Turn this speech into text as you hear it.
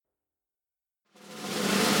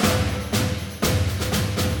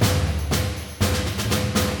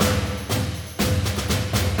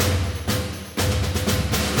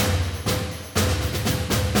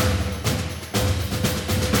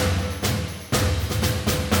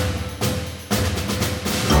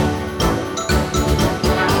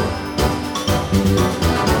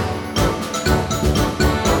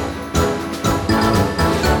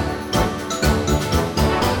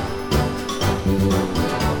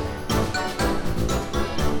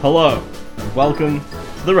Hello, and welcome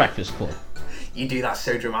to the Breakfast Club. You do that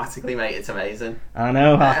so dramatically, mate. It's amazing. I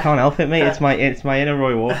know, I can't help it, mate. It's my inner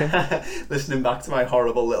Roy Walker. Listening back to my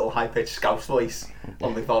horrible little high-pitched Scouse voice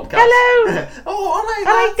on the podcast. Hello! Oh,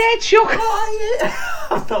 Hi there, Chuck!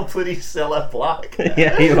 I'm not bloody Cilla Black.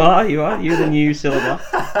 Yeah, you are. You're the new Cilla Black.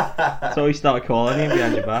 That's what we started calling you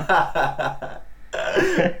behind your back.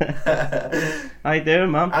 How you doing,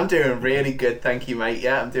 man? I'm doing really good, thank you, mate.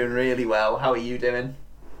 Yeah, I'm doing really well. How are you doing?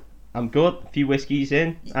 I'm good. A few whiskies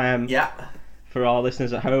in. Yeah. For our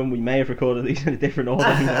listeners at home, we may have recorded these in a different order.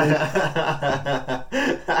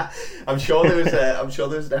 I'm sure there was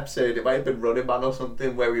an episode. It might have been Running Man or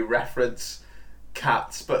something where we reference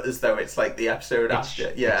cats, but as though it's like the episode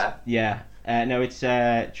after. Yeah. No, it's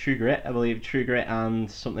True Grit, I believe. True Grit and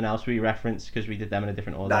something else we referenced because we did them in a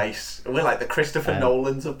different order. Nice. We're like the Christopher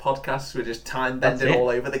Nolans of podcasts. We're just time bending all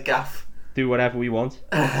over the gaff. Do whatever we want.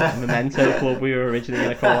 Memento Club we were originally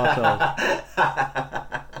going to call ourselves.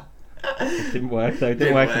 It didn't work though.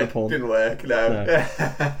 Didn't work for the pun. Didn't work, no.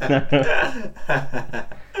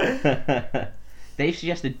 Dave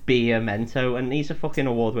suggested Beer Mento, and he's a fucking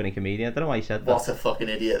award-winning comedian. I don't know why he said that. What a fucking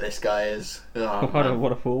idiot this guy is. Oh,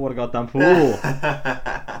 what a fool. What a goddamn fool.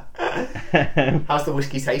 How's the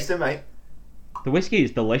whiskey tasting, mate? The whiskey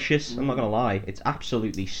is delicious. I'm not going to lie. It's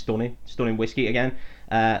absolutely stunning. Stunning whiskey again.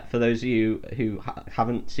 For those of you who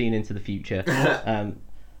haven't seen Into the Future,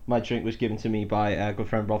 my drink was given to me by a good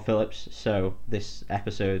friend Rob Phillips. So this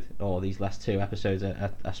episode, or these last two episodes,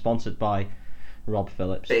 are sponsored by Rob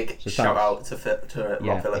Phillips. Big shout out to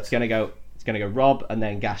Rob Phillips. It's gonna go Rob and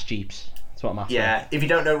then Gas Jeeps. That's what I'm after. Yeah, if you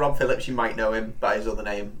don't know Rob Phillips, you might know him by his other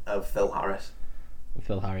name of Phil Harris.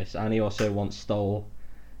 And he also once stole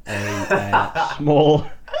a small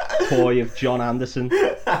toy of John Anderson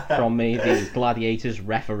from me, the Gladiators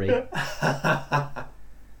referee,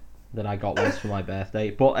 that I got once for my birthday.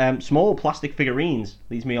 But small plastic figurines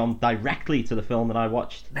leads me on directly to the film that I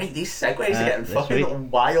watched. Mate, these segues are getting fucking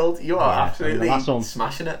wild. You are absolutely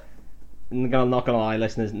smashing it. I'm not gonna lie,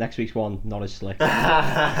 listeners, next week's one not as slick.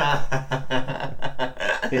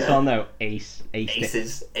 This one though, aces.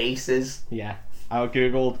 Yeah. I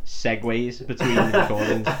googled segues between the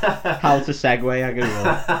recordings. How to segue, I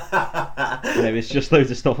googled. And it was just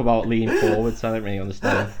loads of stuff about leaning forward, so I don't really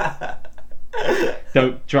understand.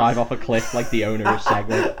 Don't drive off a cliff like the owner of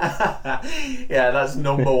Segway. Yeah, that's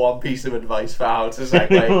number one piece of advice for how to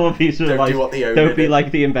segue. Number one piece of advice. Do what the owner Don't be did.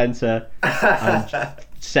 like the inventor and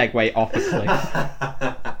segue off a cliff.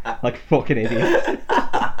 Like a fucking idiot.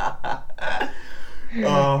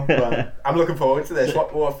 Oh, man. I'm looking forward to this.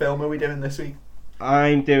 What film are we doing this week?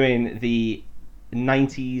 I'm doing the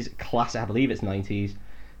 90s classic, I believe it's 90s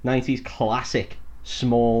classic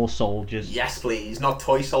Small Soldiers. Yes, please. Not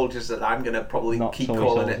Toy Soldiers that I'm going to probably keep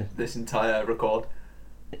calling it this entire record.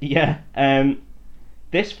 Yeah.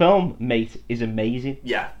 This film, mate, is amazing.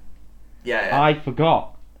 Yeah. I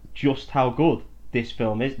forgot just how good this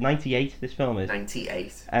film is. 98, this film is.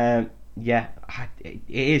 98. Yeah, it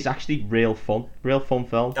is actually real fun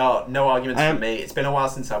film. Oh, no arguments from me. It's been a while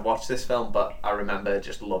since I watched this film, but I remember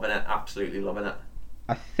just loving it, absolutely loving it.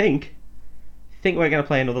 I think we're going to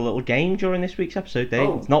play another little game during this week's episode, Dave.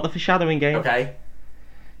 Oh. It's not the foreshadowing game. Okay.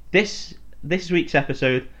 This week's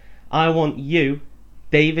episode, I want you,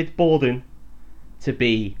 David Borden, to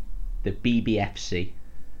be the BBFC.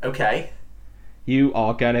 Okay. You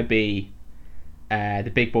are going to be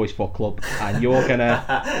the Big Boys Foot Club, and you're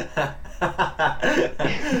gonna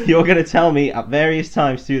tell me at various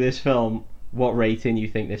times through this film what rating you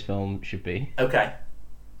think this film should be. Okay.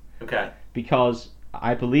 Because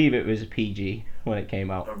I believe it was a PG when it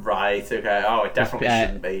came out. Right. Okay. Oh, it definitely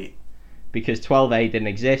shouldn't be. Because 12A didn't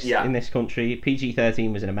exist in this country.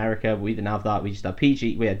 PG-13 was in America. We didn't have that. We just had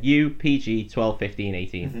PG. We had PG, 12, 15,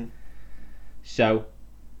 18. Mm-hmm. So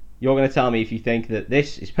you're going to tell me if you think that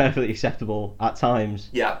this is perfectly acceptable at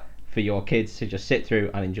times for your kids to just sit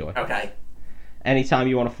through and enjoy. Okay. Anytime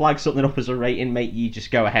you want to flag something up as a rating, mate, you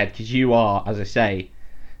just go ahead, because you are, as I say,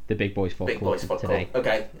 the Big Boys Foot Club today.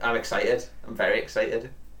 Okay, I'm excited. I'm very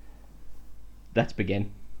excited. Let's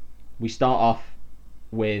begin. We start off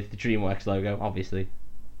with the DreamWorks logo, obviously.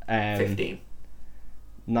 15.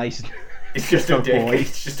 Nice. It's just a dick.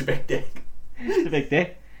 It's just a big dick. It's a big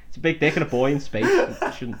dick. It's a big dick and a boy in space.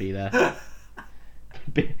 It shouldn't be there.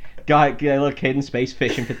 Little kid in space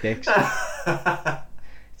fishing for dicks.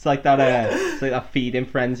 It's like that feeding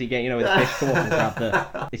frenzy game, with the fish come up and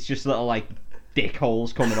grab it's just little like dick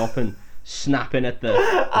holes coming up and snapping at the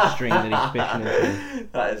string that he's fishing into.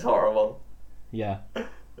 That is horrible. Yeah.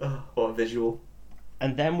 What a visual.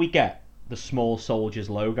 And then we get the Small Soldiers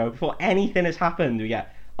logo. Before anything has happened, we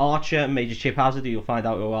get Archer and Major Chip Hazard, who you'll find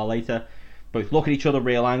out a while later, both look at each other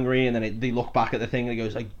real angry, and then they look back at the thing and it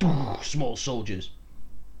goes like, small soldiers.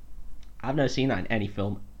 I've never seen that in any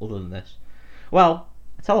film other than this. Well,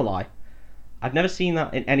 I tell a lie. I've never seen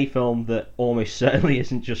that in any film that almost certainly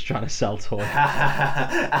isn't just trying to sell toys.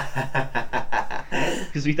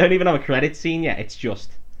 Because we don't even have a credit scene yet. It's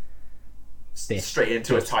just this. Straight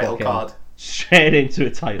into a title card. Straight into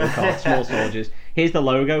a title card. Small soldiers. Here's the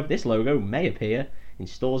logo. This logo may appear in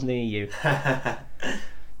stores near you.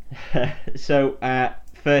 So,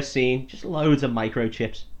 first scene, just loads of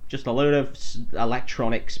microchips. Just a load of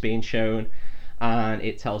electronics being shown. And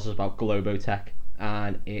it tells us about Globotech.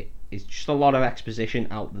 And it is just a lot of exposition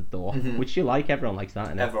out the door, which you like. Everyone likes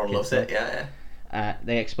that. Everyone loves it, yeah.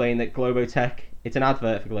 They explain that Globotech, it's an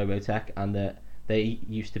advert for Globotech, and that they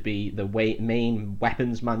used to be the main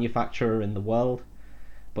weapons manufacturer in the world,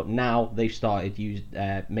 but now they've started using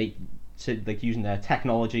their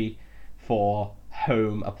technology for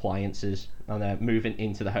home appliances, and they're moving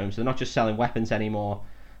into the home. So they're not just selling weapons anymore;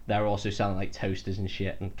 they're also selling like toasters and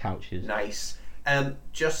shit and couches. Nice.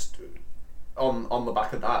 Just on the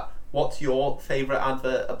back of that, what's your favourite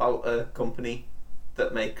advert about a company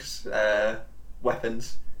that makes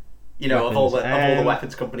weapons? You know, of all the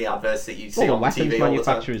weapons company adverts that you see on the TV all the time. Weapons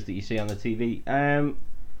manufacturers that you see on the TV.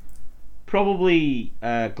 Probably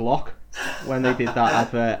Glock, when they did that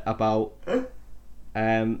advert about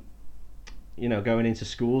going into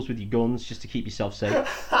schools with your guns just to keep yourself safe.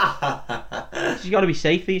 You got to be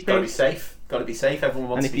safe these days. Got to be safe. Everyone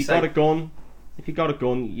wants to be safe. And if you got a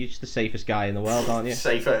gun, you're just the safest guy in the world, aren't you?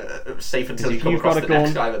 Safe until you come across the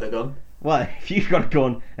next guy with a gun. Well, if you've got a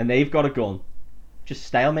gun and they've got a gun, just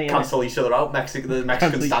stalemate. Cancel each other out. The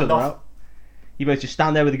Mexican standoff. You both just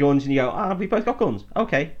stand there with the guns and you go, we both got guns.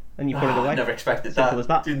 Okay. And you put it away. Never expected Simple as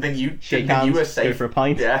that. Didn't think you were safe. Go for a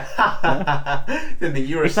pint. Yeah. Didn't think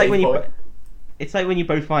you were safe. It's like when you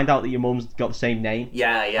both find out that your mum's got the same name.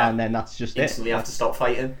 Yeah. And then that's just Instantly have to stop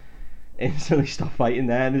fighting. Instantly stop fighting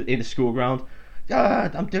there in the school ground.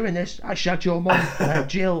 I'm doing this. I shagged your mum,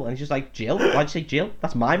 Jill. And he's just like, Jill? Why'd you say Jill?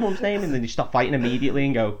 That's my mum's name. And then you stop fighting immediately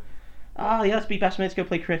and go, let's be best mates, go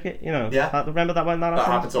play cricket. Yeah. Remember that when that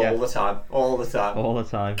happens all the time. All the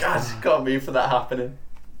time. God, can't move for that happening.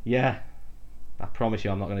 Yeah. I promise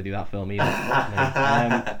you I'm not going to do that film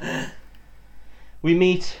either. We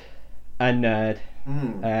meet a nerd.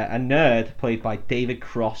 A nerd played by David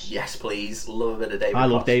Cross. Yes, please. Love a bit of David Cross. I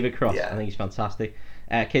love David Cross. Yeah. I think he's fantastic.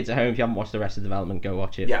 Kids at home, if you haven't watched Arrested Development, go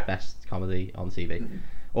watch it. Yeah. Best comedy on TV.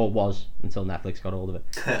 Or was, until Netflix got hold of it.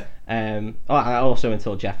 Also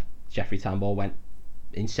until Jeffrey Tambor went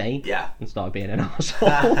insane. Yeah. And started being an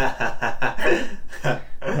arsehole.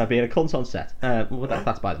 Being a cunt on set.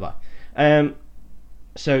 That's by the by.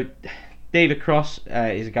 So David Cross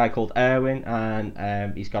is a guy called Erwin,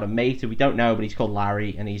 and he's got a mate who we don't know, but he's called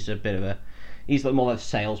Larry, and he's more like a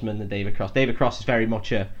salesman than David Cross. David Cross is very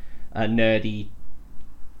much a nerdy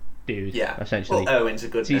dude. Yeah. Essentially. Well, Erwin's a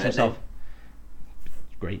good sees nerd. Himself.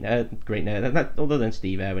 Great nerd. Other than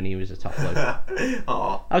Steve Irwin, he was a top bloke.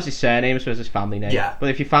 That was his surname, I suppose his family name. Yeah. But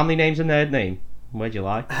if your family name's a nerd name, where'd you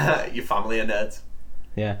lie? Your family are nerds.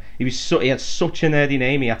 Yeah. He had such a nerdy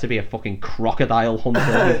name, he had to be a fucking crocodile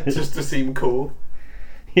hunter. Just to seem cool.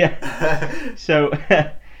 Yeah. So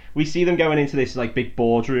we see them going into this like big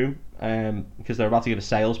boardroom because they're about to give a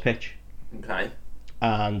sales pitch. Okay.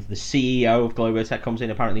 And the CEO of Globotech comes in.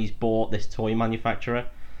 Apparently he's bought this toy manufacturer.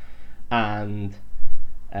 And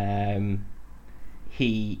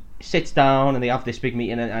he sits down and they have this big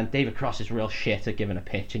meeting, and David Cross is real shit at giving a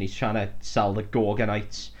pitch, and he's trying to sell the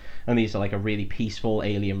Gorgonites, and these are like a really peaceful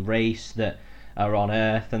alien race that are on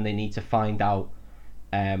Earth, and they need to find out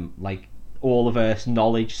like all of Earth's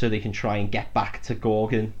knowledge so they can try and get back to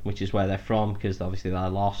Gorgon, which is where they're from, because obviously they're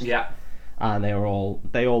lost. Yeah. And they all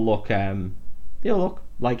look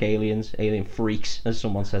like alien freaks, as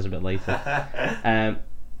someone says a bit later.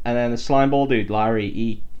 And then the slimeball dude,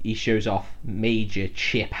 Larry, he shows off Major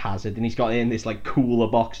Chip Hazard, and he's got it in this like cooler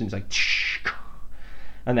box, and he's like,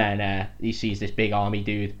 and then he sees this big army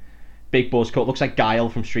dude, big buzz cut, looks like Guile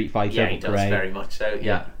from Street Fighter. Yeah, he does very much so.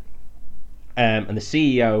 Yeah. And the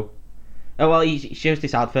CEO, he shows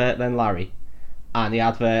this advert, then Larry, and the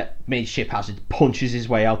advert, Major Chip Hazard punches his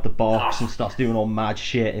way out the box and starts doing all mad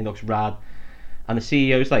shit, and it looks rad. And the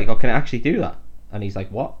CEO's like, can it actually do that? And he's like,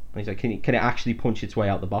 what? And he's like, can it actually punch its way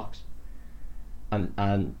out the box?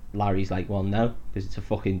 And Larry's like, well, no, because it's a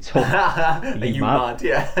fucking toy. Are you mad?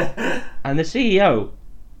 Yeah. And the CEO,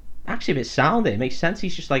 actually a bit sound, it makes sense.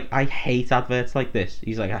 He's just like, I hate adverts like this.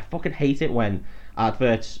 He's like, I fucking hate it when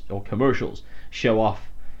adverts or commercials show off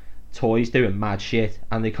toys doing mad shit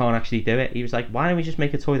and they can't actually do it. He was like, why don't we just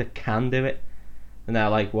make a toy that can do it? And they're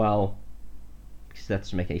like, well, because that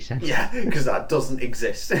doesn't make any sense. Yeah, because that doesn't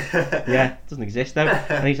exist. Yeah, it doesn't exist though.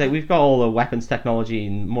 And he's like, we've got all the weapons technology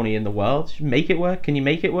and money in the world. Just make it work. Can you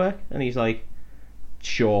make it work? And he's like,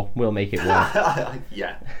 sure, we'll make it work.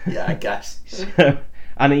 yeah, I guess. So,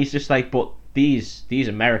 and he's just like, but these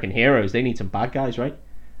American heroes, they need some bad guys, right?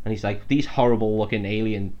 And he's like, these horrible looking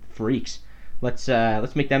alien freaks, let's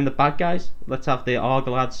make them the bad guys. Let's have the Arg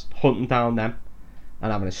lads hunting down them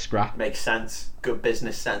and having a scrap. Makes sense. Good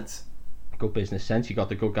business sense. Good business sense. You got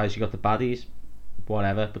the good guys, you got the baddies,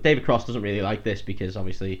 whatever. But David Cross doesn't really like this because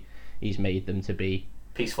obviously he's made them to be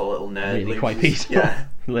peaceful little nerd really losers. Quite peaceful. Yeah.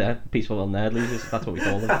 Peaceful little nerd losers. That's what we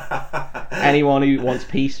call them. Anyone who wants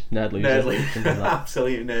peace, nerd loser. Nerd loser.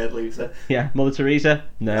 Absolute nerd loser. Yeah. Mother Teresa,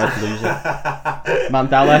 nerd loser.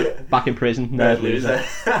 Mandela, back in prison, nerd loser.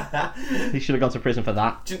 He should have gone to prison for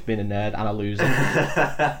that, being a nerd and a loser.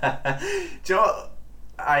 Do you know what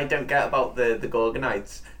I don't get about the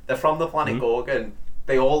Gorgonites? They're from the planet Gorgon.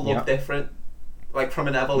 They all look different. Like, from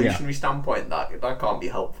an evolutionary standpoint, that can't be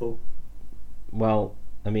helpful. Well,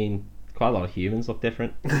 I mean, quite a lot of humans look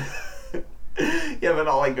different. Yeah, but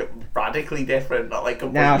not like radically different. Not like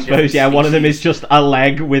now, I suppose, one of them is just a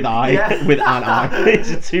leg with eye, with an eye.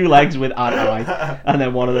 It's 2 legs with an eye, and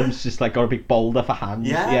then one of them's just like got a big boulder for hands.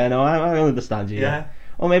 Yeah, no, I understand you. Yeah.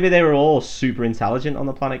 Or maybe they were all super intelligent on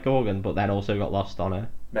the planet Gorgon, but then also got lost on Earth.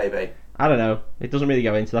 Maybe. I don't know. It doesn't really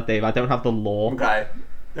go into that, Dave. I don't have the lore. Okay.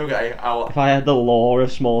 If I had the lore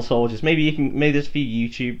of small soldiers, maybe there's a few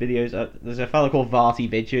YouTube videos. There's a fella called Varty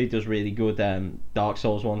Vidya who does really good Dark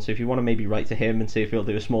Souls ones. So if you want to maybe write to him and see if he'll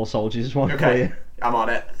do a small soldiers one for you. I'm on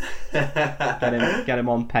it. get him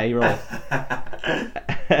on payroll.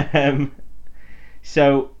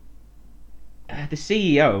 So the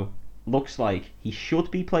CEO looks like he should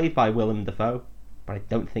be played by Willem Dafoe, but I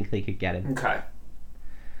don't think they could get him. Okay.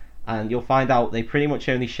 And you'll find out they pretty much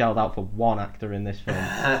only shelled out for one actor in this film.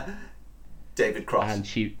 David Cross.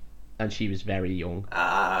 And she was very young.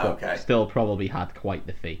 Okay. Still probably had quite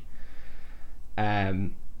the fee.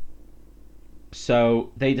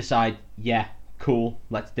 So they decide, yeah, cool,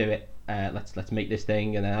 let's do it. Let's make this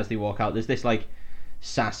thing. And then as they walk out, there's this like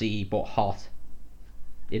sassy but hot,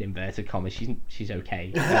 in inverted commas, she's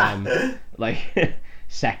okay. Like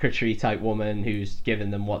secretary type woman who's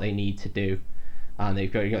given them what they need to do. And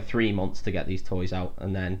they've got 3 months to get these toys out,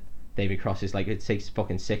 and then David Cross is like, it takes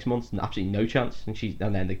fucking 6 months and absolutely no chance. And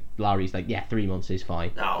then Larry's like, yeah, 3 months is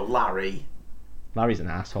fine. Oh, Larry's an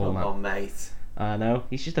asshole, man. Come on, mate. I know,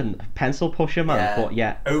 he's just a pencil pusher, man. Yeah. But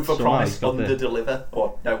yeah, over-promise, under-deliver,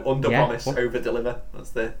 or no, under-promise, over-deliver.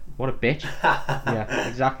 That's the. What a bitch. Yeah,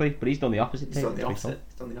 exactly. But he's done the opposite. He's done the opposite.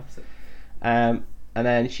 And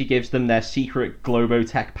then she gives them their secret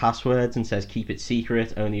Globotech passwords and says, keep it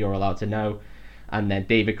secret, only you're allowed to know. And then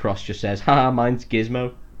David Cross just says, haha, mine's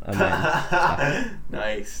Gizmo. And then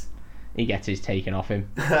nice. He gets his taken off him.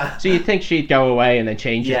 So you'd think she'd go away and then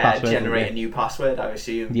change his password. Yeah, generate a new password, I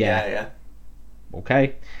assume. Yeah.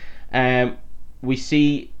 Okay. We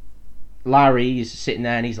see Larry's sitting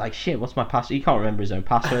there and he's like, shit, what's my password? He can't remember his own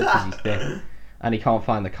password because he's dead. And he can't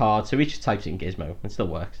find the card, so he just types in Gizmo. It still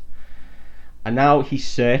works. And now he's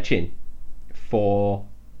searching for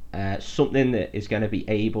something that is going to be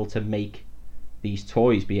able to make these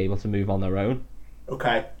toys be able to move on their own.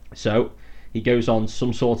 Okay. So he goes on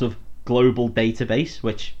some sort of global database,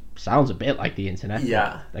 which sounds a bit like the internet.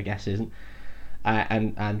 Yeah. I guess isn't.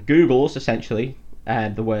 And Google's essentially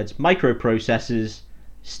the words microprocessors,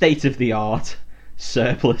 state of the art,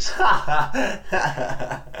 surplus.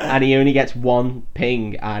 And he only gets one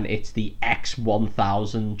ping, and it's the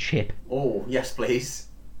X1000 chip. Oh, yes, please.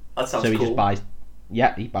 That sounds cool. So he just buys.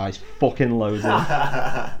 Yeah, he buys fucking loads of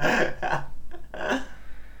them.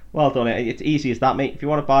 Well done. It's easy as that, mate. If you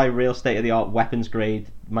want to buy real state-of-the-art weapons-grade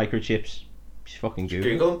microchips, just fucking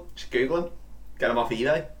Google. Just Google them. Get them off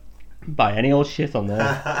eBay. Buy any old shit on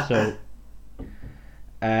there. So,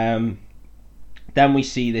 then we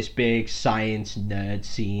see this big science nerd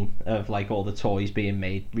scene of like all the toys being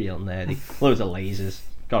made real nerdy. Loads of lasers.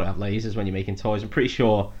 Gotta have lasers when you're making toys. I'm pretty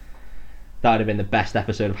sure that would have been the best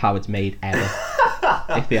episode of How It's Made ever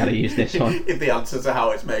if they had used this one. If the answer to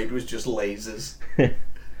how it's made was just lasers.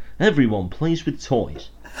 Everyone plays with toys.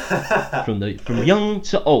 From young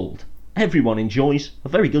to old, everyone enjoys a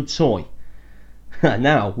very good toy.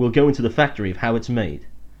 Now we'll go into the factory of how it's made.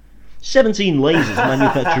 17 lasers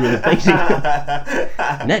manufacture the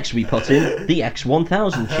basic. Next we put in the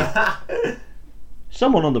X1000 chip.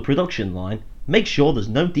 Someone on the production line Make sure there's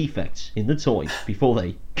no defects in the toys before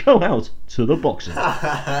they go out to the boxes. It'd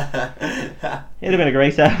have been a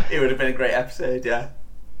great episode. It would have been a great episode, yeah.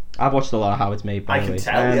 I've watched a lot of How It's Made, by the way. I can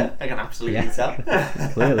tell, yeah. I can absolutely tell.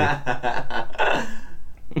 Clearly.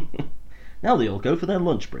 Now they all go for their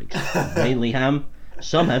lunch breaks. Mainly ham.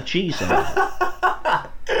 Some have cheese on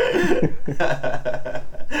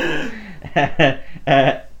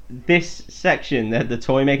it. This section, the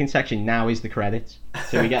toy making section, now is the credits.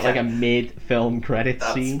 So we get like a mid-film credits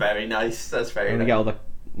scene. That's very nice. That's very nice.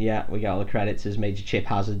 We get all the credits as Major Chip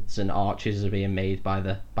Hazards and Archers are being made by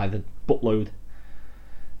the buttload.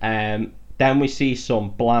 Then we see some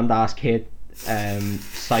bland ass kid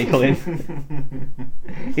cycling.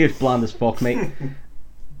 He was bland as fuck, mate.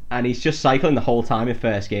 And he's just cycling the whole time in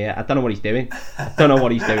first gear. I don't know what he's doing.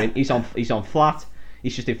 He's on flat.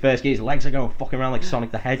 He's just in first gear. His legs are going fucking around like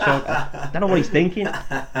Sonic the Hedgehog. I don't know what he's thinking.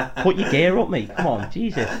 Put your gear up, mate. Come on,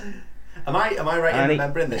 Jesus. Am I right in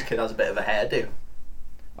remembering this kid has a bit of a hairdo?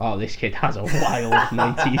 Oh, this kid has a wild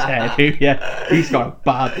 90s hairdo. Yeah, he's got a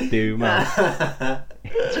bad do, man.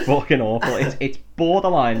 It's fucking awful. It's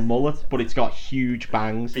borderline mullet, but it's got huge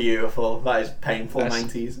bangs. Beautiful. That is painful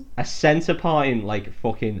 90s. A centre part in like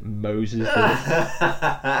fucking Moses.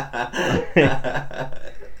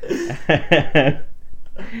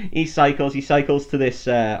 He cycles to this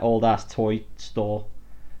old ass toy store,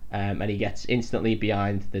 and he gets instantly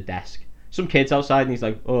behind the desk. Some kid's outside and he's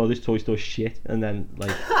like, "Oh, this toy store's shit," and then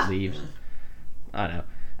like leaves. I don't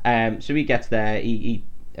know. So he gets there. He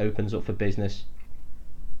opens up for business,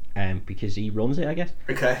 because he runs it, I guess.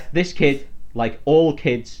 Okay. This kid, like all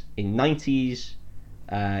kids in 90s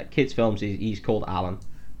kids films, he's called Alan.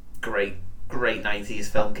 Great 90s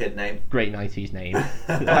film kid name. Great 90s name.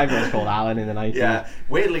 Everyone's called Alan in the 90s. Yeah.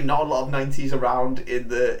 Weirdly, not a lot of 90s around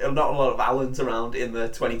not a lot of Alans around in the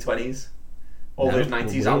 2020s. All those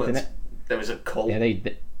 90s Alans. There was a cult. Yeah,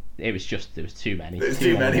 there was too many. There was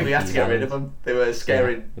too many. We had to get rid of them. They were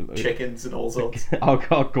scaring chickens and all sorts. Our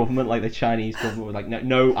government, like the Chinese government, was like,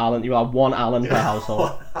 no Alan. You have one Alan per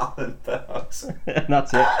household. One Alan per house. And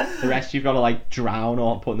that's it. The rest you've got to like drown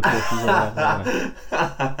or put in the bushes or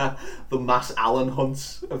whatever. The mass Alan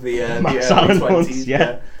hunts of the mass early Alan 20s. Hunts,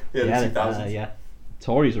 yeah. The 2000s. Yeah.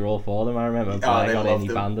 Tories are all for them, I remember. But I got in, he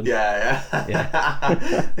banned them. Yeah.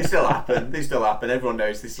 They still happen. Everyone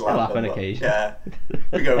knows they still happen occasionally. Yeah.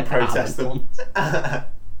 We go and protest them.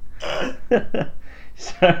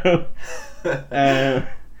 So, a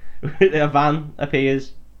van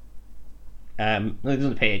appears. It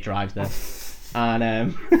doesn't appear, it drives there.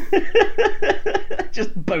 And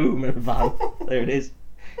just boom, a van. There it is.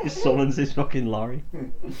 Just summons this fucking lorry.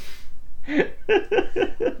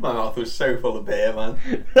 My mouth was so full of beer, man.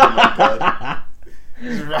 Oh my god.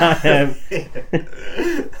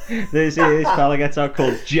 This fella gets out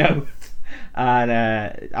called Joe, and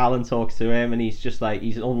Alan talks to him, and he's just like,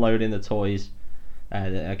 he's unloading the toys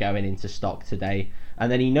that are going into stock today,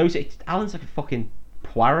 and then he knows Alan's like a fucking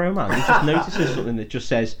Poirot, man. He just notices something that just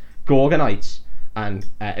says Gorgonites and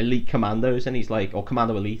Elite Commandos, and he's like, or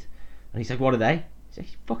Commando Elite, and he's like, what are they? He's a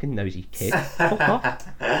fucking nosy kid. Fuck off.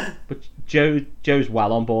 But Joe's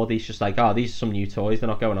well on board. He's just like, oh, these are some new toys. They're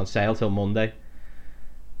not going on sale till Monday.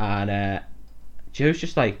 And Joe's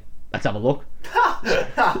just like, let's have a look.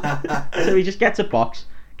 So he just gets a box,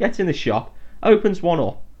 gets in the shop, opens one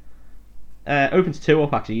up, opens two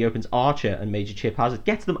up actually. He opens Archer and Major Chip Hazard,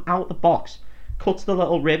 gets them out the box, cuts the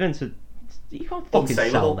little ribbon to. You can't fucking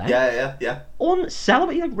sell them. Yeah.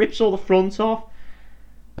 Unsellable. He like rips all the front off.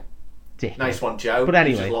 Dick. Nice one, Joe. But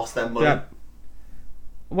anyway, you just lost them money.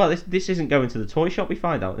 Well, this isn't going to the toy shop. We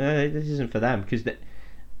find out this isn't for them because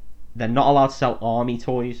they're not allowed to sell army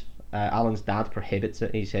toys. Alan's dad prohibits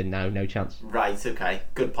it. He said no chance. Right. Okay.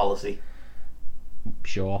 Good policy.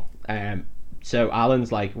 Sure. So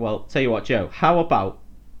Alan's like, well, tell you what, Joe. How about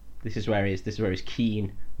this is where his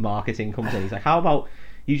keen marketing comes in. He's like, how about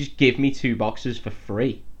you just give me 2 boxes for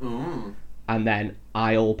free, and then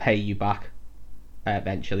I'll pay you back.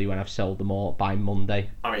 Eventually, when I've sold them all by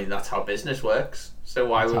Monday. I mean, that's how business works. So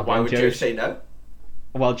why would Joe say no?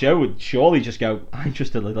 Well, Joe would surely just go, I'm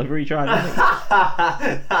just a delivery driver.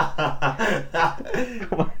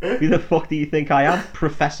 Who the fuck do you think I am?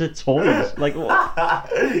 Professor Toys? Like, what?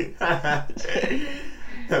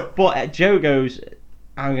 But Joe goes, because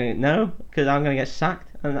I'm going to get sacked.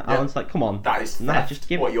 And Alan's like, come on. That is theft. Just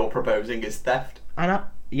give what you're proposing is theft. And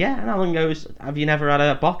Alan goes, have you never had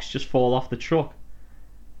a box just fall off the truck?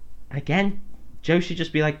 Again, Joe should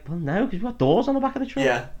just be like, well, no, because we've got doors on the back of the truck.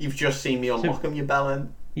 Yeah, you've just seen me unlock them, you bellend.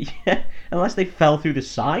 Yeah, unless they fell through the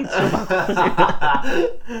side somehow.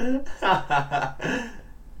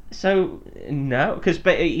 So no, because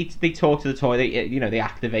they talk to the toy. They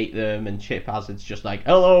activate them, and Chip Hazard's just like,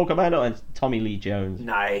 "Hello, Commander," and Tommy Lee Jones.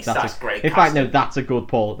 Nice, that's great. In fact, no, that's a good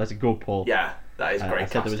pull. That's a good pull. Yeah, that is great. I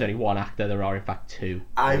said there was only one actor. There are in fact two.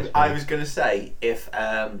 I was gonna say if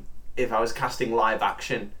I was casting live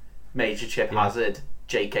action, Major Chip Hazard,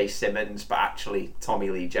 J.K. Simmons, but actually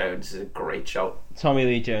Tommy Lee Jones is a great shout. Tommy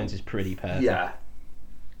Lee Jones is pretty perfect. Yeah.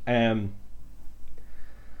 And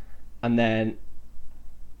then.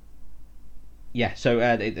 Yeah, so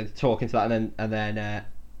they're talking to that, and then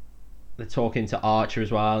they're talking to Archer as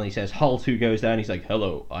well, and he says, Hull 2 goes there, and he's like,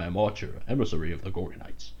 "Hello, I am Archer, emissary of the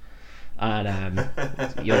Gorgonites." And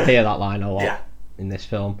you'll hear that line a lot in this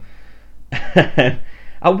film. At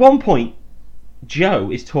one point, Joe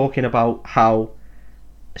is talking about how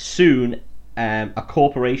soon a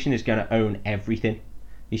corporation is going to own everything.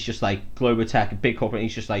 He's just like, Globotech, a big corporation,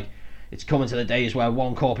 he's just like, it's coming to the days where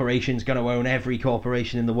one corporation's going to own every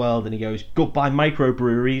corporation in the world, and he goes, goodbye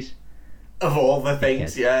microbreweries. Of all the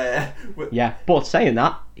things, yeah. Yeah, but saying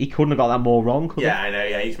that, he couldn't have got that more wrong, could he? Yeah, I know,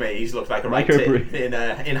 yeah, he's looked like a right tit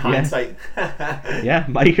in hindsight. Yeah,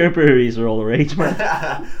 microbreweries are all the rage,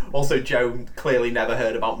 man. Also, Joe clearly never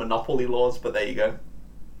heard about monopoly laws, but there you go.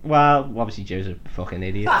 Well, obviously Joe's a fucking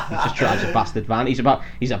idiot. He just drives a bastard van. He's about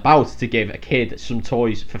to give a kid some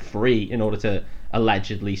toys for free in order to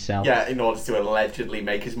allegedly sell. Yeah, in order to allegedly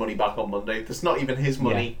make his money back on Monday. That's not even his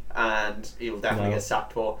money, and he'll definitely get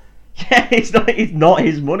sacked for. Yeah, it's not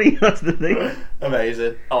his money. That's the thing.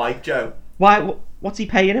 Amazing. I like Joe. Why? What's he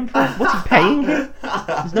paying him for? What's he paying him?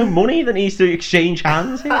 There's no money that needs to exchange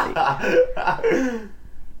hands here.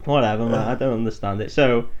 Whatever, man. I don't understand it.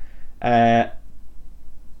 So,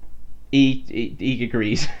 he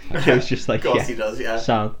agrees. Joe's just like, of course he does. Yeah.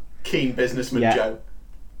 Sound keen businessman, Joe.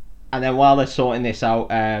 And then while they're sorting this out,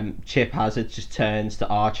 Chip Hazard just turns to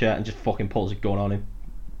Archer and just fucking pulls a gun on him.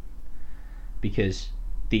 Because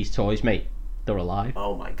these toys, mate, they're alive.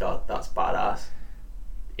 Oh my god, that's badass.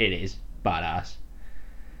 It is badass.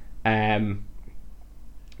 Then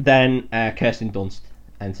Kirsten Dunst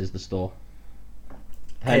enters the store.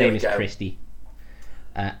 Her name is Christy.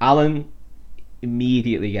 Alan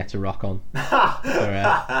immediately gets a rock on.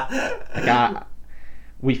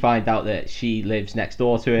 We find out that she lives next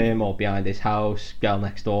door to him or behind his house. Girl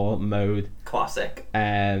next door mode. Classic.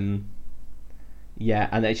 Yeah,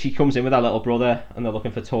 and then she comes in with her little brother, and they're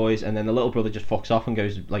looking for toys, and then the little brother just fucks off and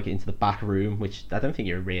goes like into the back room, which I don't think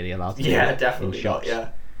you're really allowed to do. Yeah, definitely not. Yeah.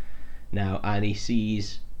 No, and he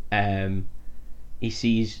sees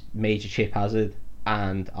Major Chip Hazard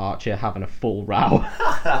and Archer having a full row,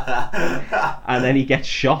 and then he gets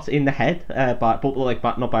shot in the head, but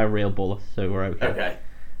not by a real bullet, so we're okay. Okay.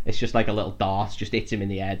 It's just like a little dart, just hits him in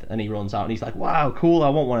the head, and he runs out, and he's like, "Wow, cool! I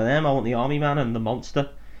want one of them. I want the Army Man and the monster."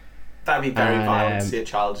 That'd be very violent to see a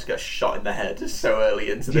child just get shot in the head so early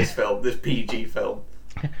into this film, this PG film.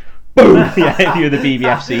 Boom! Yeah, if you're the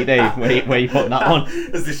BBFC, Dave, where you putting that one?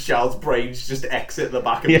 As this child's brains just exit the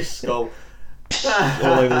back of his skull. All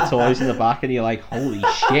over the toys in the back, and you're like, holy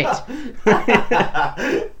shit.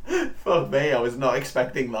 Fuck me, I was not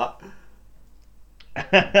expecting that.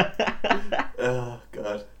 Oh,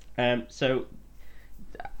 God. So,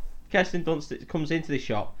 Kirsten Dunst comes into the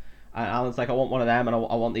shop, and Alan's like, I want one of them, and I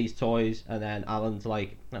want these toys, and then Alan's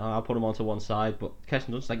like, no, I'll put them onto one side, but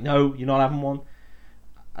Kirsten Dunst's like, no, you're not having one.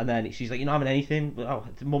 And then she's like, you're not having anything? Oh,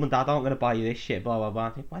 Mum and Dad aren't going to buy you this shit, blah, blah, blah.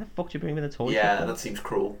 I think, why the fuck do you bring me the toys? Yeah, that seems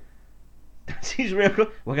cruel. That seems real cool.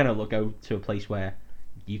 We're going to go to a place where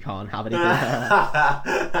you can't have anything.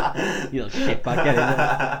 You little shitbag, get in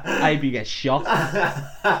there. I hope you get shot.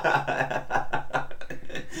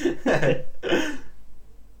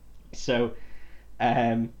 So,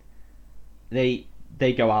 they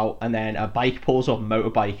go out, and then a bike pulls up, a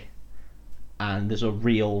motorbike, and there's a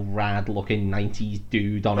real rad looking 90s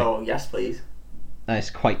dude on it. Oh, yes, please. And it's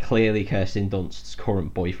quite clearly Kirsten Dunst's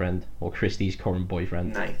current boyfriend, or Christie's current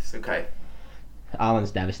boyfriend. Nice, okay.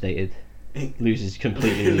 Alan's devastated. Loses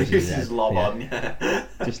his lob on, yeah.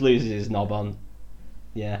 Just loses his knob on.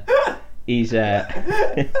 Yeah. He's he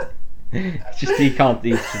can't,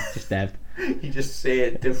 he's just dead. You just see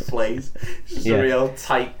it deflate. It's just a real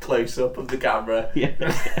tight close up of the camera. Yeah.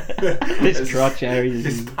 His crotch area.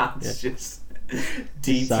 His pants just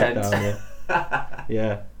detent.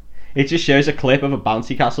 Yeah. It just shows a clip of a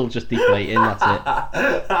bouncy castle just deflating, that's it.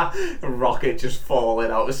 A rocket just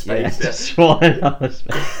falling out of space. Yeah, just falling out of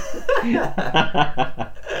space.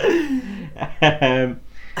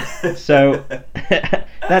 So,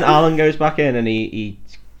 then Alan goes back in and he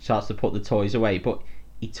starts to put the toys away, but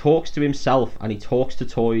he talks to himself and he talks to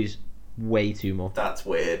toys way too much. That's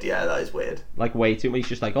weird. Yeah, that is weird. Like, way too much. He's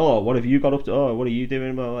just like, oh, what have you got up to? Oh, what are you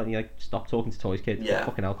doing? And you're like, stop talking to toys, kid. Yeah.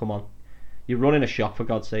 Fucking hell, come on. You're running a shop, for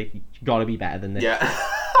God's sake. You gotta be better than this. Yeah.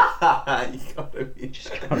 You gotta be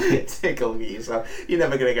Just gotta be. tickle me yourself. You're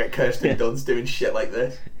never gonna get Kirsten Dunst doing shit like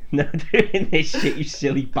this. No, doing this shit, you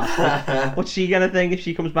silly bastard. What's she gonna think if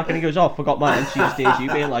she comes back and he goes, oh, forgot mine, and she just hears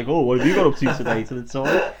you being like, oh, what have you got up to today to the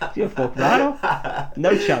toy? You're fuck right off.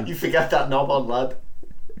 No chance. You forget that knob on, lad.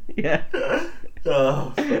 Yeah.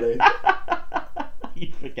 Oh, funny.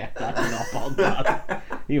 You forget that knob on that.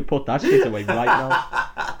 You can put that shit away right now.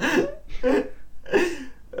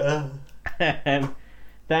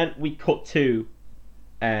 Then we cut to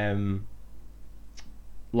Lionel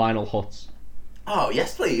Hutz. Oh,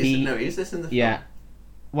 yes, please. Is this in the film? Yeah.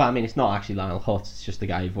 Well, I mean, it's not actually Lionel Hutz. It's just the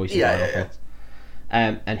guy who voices Lionel Hutz.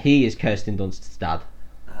 And he is Kirsten Dunst's dad.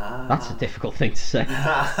 That's a difficult thing to say.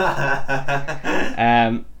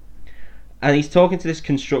 And he's talking to this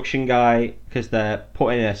construction guy because they're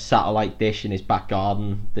putting a satellite dish in his back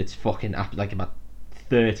garden that's fucking like about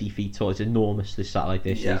 30 feet tall. It's enormous, this satellite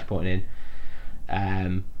dish that he's putting in.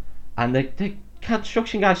 And the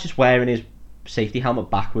construction guy's just wearing his safety helmet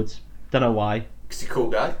backwards. Don't know why. Because he's a cool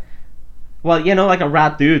guy. Well, like a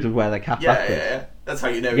rad dude would wear the cap backwards. Yeah. That's how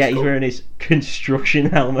you know. Yeah, he's cool. Wearing his construction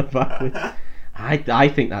helmet backwards. I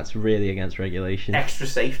think that's really against regulation. Extra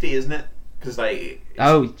safety, isn't it? Because like.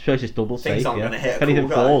 Oh, it's supposed to double safe. Things aren't going to hit. If anything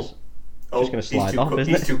falls, it's just going to slide off,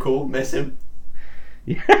 isn't it? He's too cool. Miss him.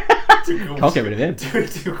 Yeah. Too cool. Can't get rid of him.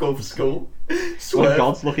 Too cool for school. When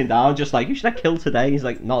God's looking down, just like, you should have killed today. He's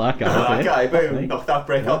like, not that guy. Not that guy. Boom. Knock that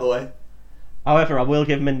brick out the way. However, I will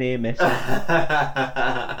give him a near miss. Get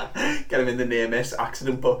him in the near miss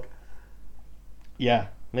accident book. Yeah,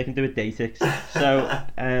 make him do a day-tix. So,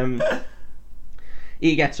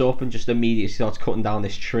 he gets up and just immediately starts cutting down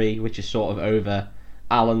this tree, which is sort of over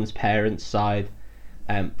Alan's parents' side.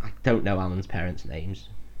 I don't know Alan's parents' names,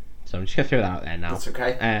 so I'm just going to throw that out there now. That's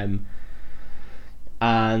okay.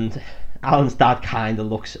 And Alan's dad kind of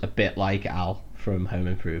looks a bit like Al from Home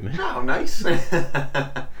Improvement. Oh, nice.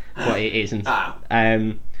 But it isn't.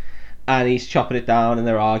 And he's chopping it down and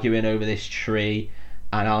they're arguing over this tree.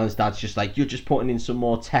 And Alan's dad's just like, you're just putting in some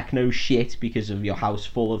more techno shit because of your house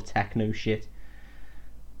full of techno shit.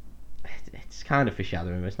 It's kind of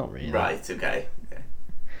foreshadowing, but it's not really. Right, okay.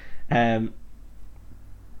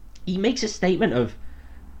 He makes a statement of...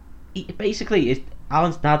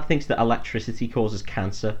 Alan's dad thinks that electricity causes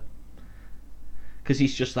cancer. Because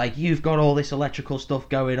he's just like, you've got all this electrical stuff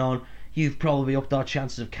going on. You've probably upped our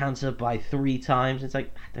chances of cancer by 3 times. It's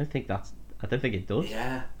like, I don't think it does.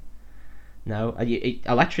 Yeah. No,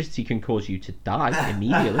 electricity can cause you to die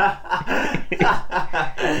immediately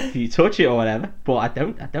if you touch it or whatever. But I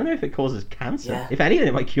don't know if it causes cancer. Yeah. If anything,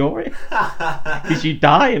 it might cure it because you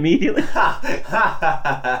die immediately. That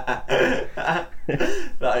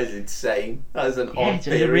is insane. That is an odd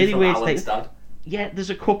theory really from weird Alan's dad. Yeah, there's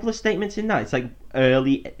a couple of statements in that. It's like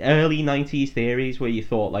early 90s theories where you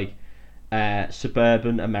thought like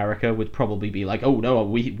suburban America would probably be like, oh no,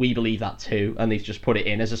 we believe that too, and they've just put it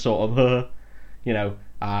in as a sort of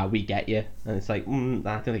we get you, and it's like I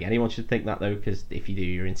don't think anyone should think that though, because if you do,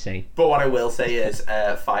 you're insane. But what I will say is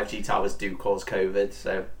 5G towers do cause COVID,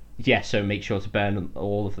 so yeah, so make sure to burn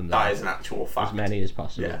all of them. That is an actual fact. As many as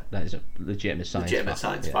possible. Yeah. That is a legitimate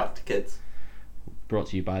science fact, kids. Brought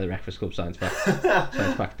to you by the Breakfast Club Science Fact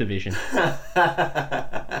Science Fact Division.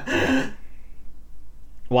 Yeah.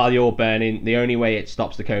 While you're burning, the only way it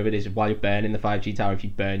stops the COVID is while you're burning the 5G tower, if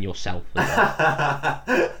you burn yourself as well.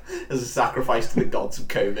 As a sacrifice to the gods of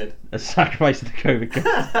COVID. A sacrifice to the COVID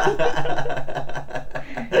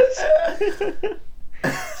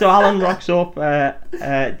gods. So Alan rocks up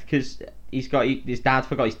because his dad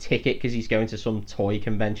forgot his ticket because he's going to some toy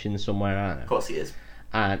convention somewhere. I don't know. Of course he is.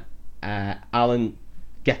 And Alan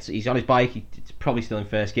he's on his bike, he's probably still in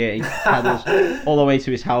first gear, he pedals all the way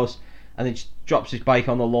to his house and then just drops his bike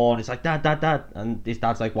on the lawn. It's like, Dad, and his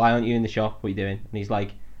dad's like, why aren't you in the shop, what are you doing? And he's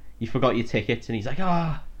like, you forgot your tickets. And he's like,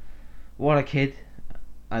 what a kid.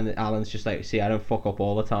 And Alan's just like, see, I don't fuck up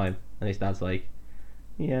all the time. And his dad's like,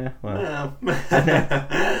 yeah, well. And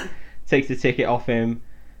then takes the ticket off him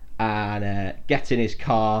and gets in his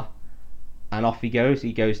car and off he goes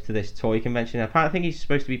to this toy convention. Apparently I think he's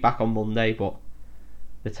supposed to be back on Monday, but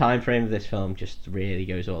the time frame of this film just really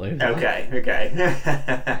goes all over. Okay.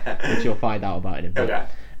 Which you'll find out about in a bit. Okay.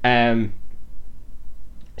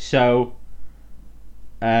 So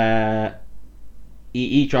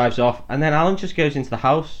he drives off, and then Alan just goes into the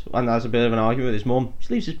house and has a bit of an argument with his mum.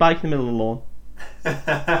 Just leaves his bike in the middle of the lawn.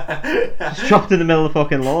 Just dropped in the middle of the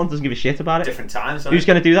fucking lawn, doesn't give a shit about it. Different times. Who's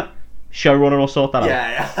going to do that? Showrunner will sort that out.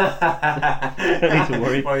 Yeah. Don't need to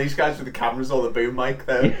worry. One of these guys with the cameras or the boom mic,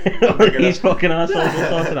 though. These fucking assholes will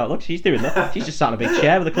sort it out. Look, she's doing that. She's just sat in a big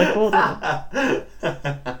chair with a clipboard.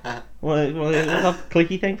 Well, that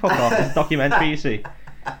clicky thing, fuck off. It's a documentary, you see.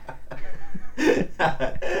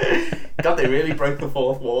 God, they really broke the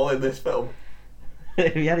fourth wall in this film.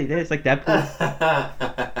 Yeah, they did. It's like Deadpool.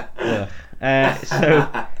 So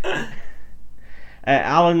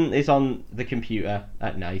Alan is on the computer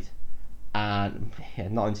at night, and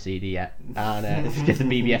not in CD yet, and gets the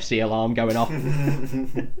BBFC alarm going off.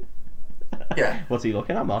 Yeah. What's he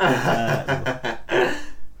looking at, Mark?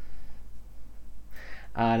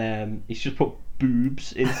 And he's just put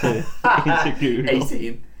boobs into Google.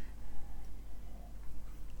 18.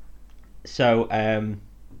 So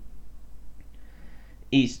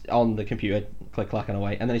he's on the computer, click-clacking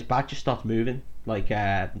away, and then his bag just starts moving, like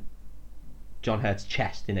John Hurt's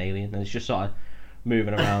chest in Alien, and it's just sort of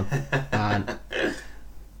moving around. and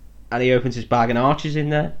he opens his bag, and Archer's in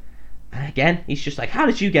there. And again, he's just like, "How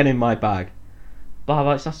did you get in my bag?" Blah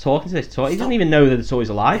blah. He starts talking to this toy. He doesn't even know that the toy's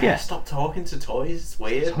alive yet. Stop talking to toys. It's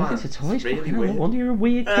weird, Talking man. to toys. It's really No weird. wonder you're a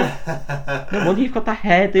weird kid. No wonder you've got that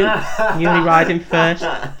hairdo. You only ride in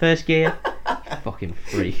first gear. You fucking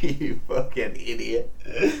freak. You fucking idiot.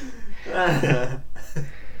 You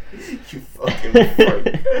fucking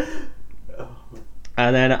freak.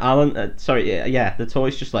 And then Alan, the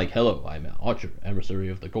toy's just like, "Hello, I'm Archer, emissary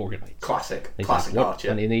of the Gorgonites." Classic. He's Classic like, "What?"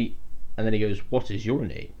 Archer. And then he goes, "What is your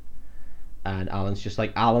name?" And Alan's just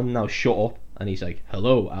like, "Alan, now shut up." And he's like,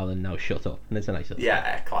 "Hello, Alan, now shut up." And it's a nice little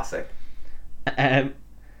Yeah, classic. And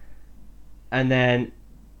then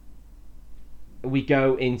we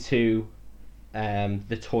go into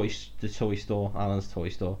the toy store, Alan's toy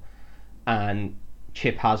store, and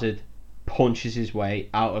Chip Hazard punches his way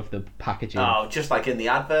out of the packaging. Oh, just like in the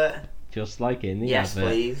advert? Just like in the yes,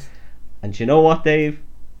 advert. Please. And do you know what, Dave?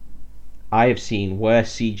 I have seen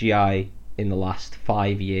worse CGI in the last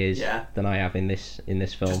 5 years than I have in this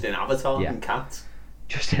film. Just in Avatar and Cats.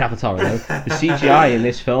 Just in Avatar alone. The CGI in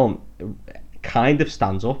this film kind of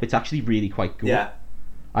stands up. It's actually really quite good. Yeah.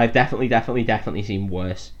 I've definitely seen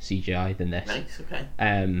worse CGI than this. Nice,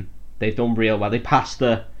 okay. They've done real well. They passed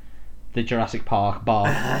the Jurassic Park bar.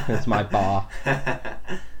 That's my bar.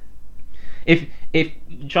 If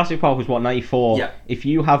Jurassic Park was 94, if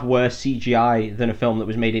you have worse CGI than a film that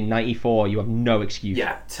was made in 94, you have no excuse.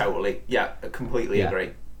 Yeah, totally. Yeah, I completely agree.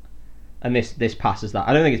 And this passes that.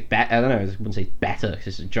 I don't think it's better. I don't know. I wouldn't say it's better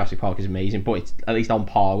because Jurassic Park is amazing, but it's at least on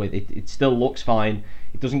par with it. It still looks fine.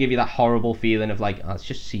 It doesn't give you that horrible feeling of like, oh, it's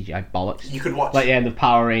just CGI bollocks. You could watch like the end of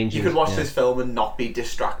Power Rangers. You could watch this film and not be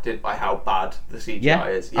distracted by how bad the CGI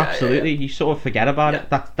is. Yeah, absolutely. You sort of forget about it.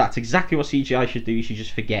 That's exactly what CGI should do. You should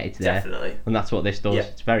just forget it's there. Definitely. And that's what this does. Yeah.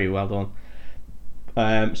 It's very well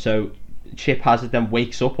done. So Chip Hazard then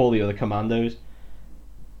wakes up all the other commandos,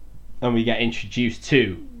 and we get introduced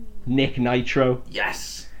to Nick Nitro.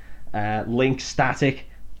 Yes. Link Static,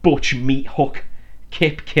 Butch Meat Hook,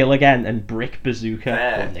 Kip Killigan, and Brick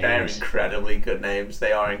Bazooka. They're incredibly good names.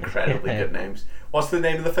 They are incredibly good names. What's the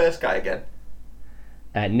name of the first guy again?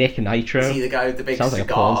 Nick Nitro. Is he the guy with the big Sounds cigar?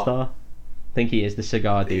 Like a porn star. I think he is the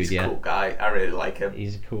cigar dude. He's a cool guy. I really like him.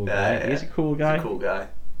 He's a cool guy. He's a cool guy. He's a cool guy.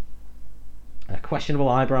 Questionable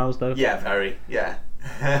eyebrows though. Yeah, very. Yeah.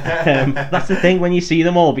 That's the thing when you see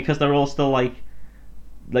them all, because they're all still like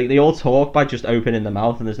they all talk by just opening the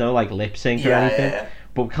mouth and there's no like lip sync or anything. Yeah.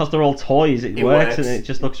 But because they're all toys, it works and it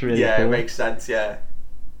just looks really cool. Yeah, it makes sense. Yeah.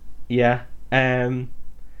 Yeah.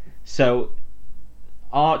 So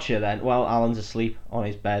Archer then, while Alan's asleep on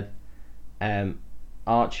his bed,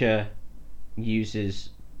 Archer uses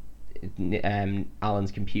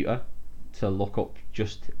Alan's computer to look up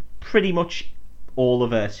just pretty much all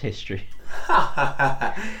of Earth's history.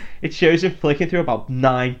 It shows him flicking through about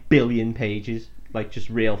 9 billion pages, like just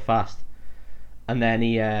real fast. And then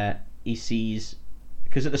he sees,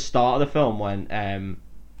 because at the start of the film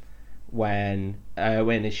when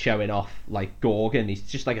Erwin is showing off like Gorgon, he's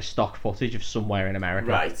just like a stock footage of somewhere in America.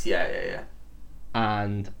 Right, yeah.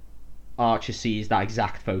 And Archer sees that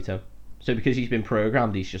exact photo. So because he's been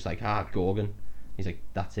programmed, he's just like, Gorgon. He's like,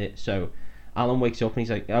 that's it. So Alan wakes up and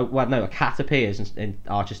he's like, oh, well, no, a cat appears and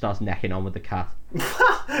Archer starts necking on with the cat.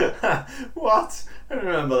 What? I don't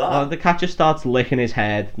remember that. The cat just starts licking his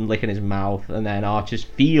head and licking his mouth, and then Archer's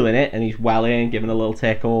feeling it and he's welling, giving a little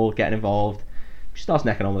tickle, getting involved. She starts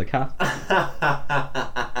necking on with the cat.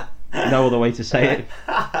 No other way to say it.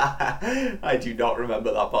 I do not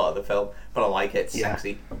remember that part of the film, but I like it. It's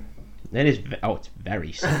sexy. It is. It's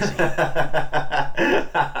very sexy.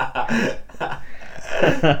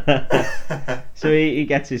 So he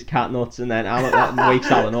gets his cat nuts, and then Alan wakes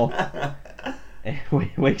Alan up.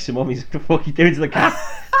 Wakes him up. He's like, "The fuck you doing to the cat?"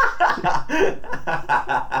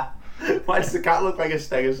 Why does the cat look like a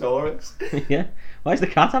stegosaurus? Yeah. Why is the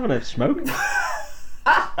cat having a smoke?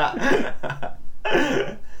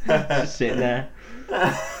 Just sitting there.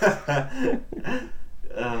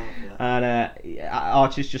 And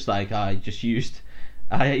Archer's just like,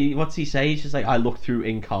 what's he say? He's just like, I looked through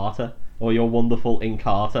Inkata, or your wonderful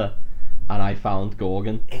Inkata, and I found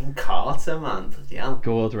Gorgon. Inkata, man. Yeah.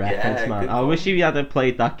 Good reference, man. I Good wish you had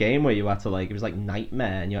played that game where you had to, like, it was like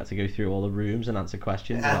Nightmare, and you had to go through all the rooms and answer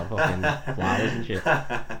questions about fucking flowers and shit.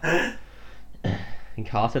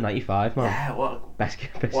 Inkata 95, man. Yeah, what? Best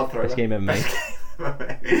game ever made.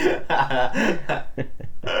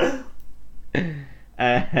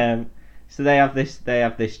 So they have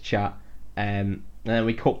this chat, and then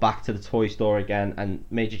we cut back to the toy store again, and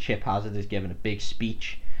Major Chip Hazard is giving a big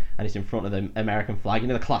speech, and it's in front of the American flag. You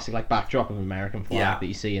know, the classic like backdrop of an American flag that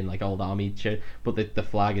you see in like old army show, but the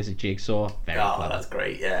flag is a jigsaw. Very clever. That's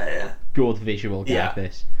great. Yeah. Good visual gag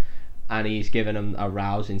this, and he's giving them a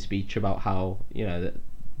rousing speech about how, you know, that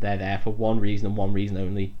they're there for one reason and one reason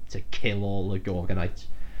only, to kill all the Gorgonites.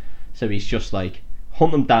 So he's just like,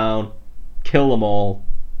 hunt them down, kill them all,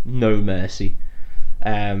 no mercy.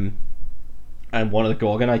 And one of the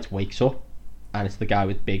Gorgonites wakes up, and it's the guy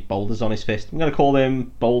with big boulders on his fist. I'm going to call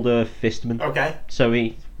him Boulder Fistman. Okay. So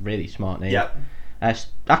he, really smart name. Yep.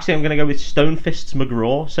 Actually, I'm going to go with Stone Fists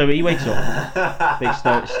McGraw. So he wakes up, big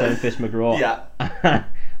Stone Fist McGraw. Yeah.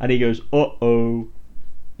 And he goes, uh-oh.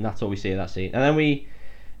 And that's all we see of that scene. And then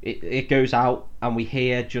it goes out, and we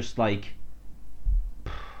hear just like,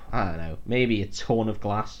 I don't know, maybe a ton of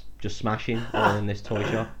glass just smashing all in this toy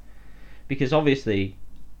shop, because obviously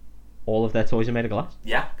all of their toys are made of glass.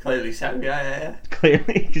 Yeah, clearly so. Yeah.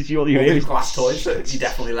 Clearly, because you hear these glass toys that you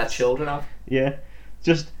definitely let children have. Yeah,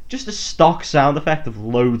 just a stock sound effect of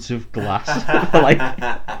loads of glass for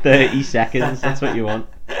like 30 seconds. That's what you want.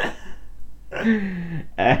 Anyway,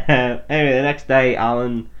 the next day,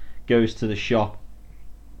 Alan goes to the shop,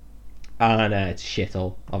 and it's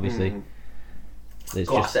shithole, obviously. There's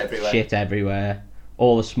glass just everywhere. Shit everywhere.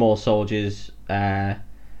 All the small soldiers'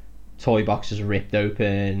 toy boxes are ripped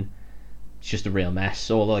open. It's just a real mess.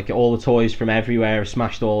 All the toys from everywhere are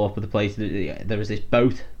smashed all up with the place. There was this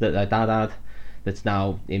boat that their dad had that's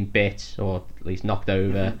now in bits, or at least knocked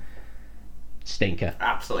over. Stinker.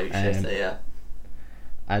 Absolute shit, yeah.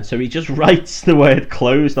 And so he just writes the word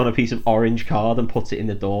closed on a piece of orange card and puts it in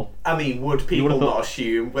the door. I mean, would people not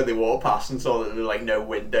assume when they walk past and saw that there were like no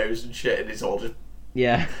windows and shit, and it's all just...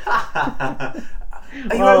 Yeah.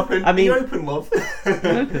 Are you open? I mean, are you open, love? You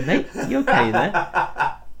open, mate? You okay in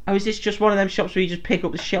there? Oh, is this just one of them shops where you just pick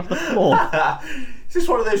up the shit off the floor? Is this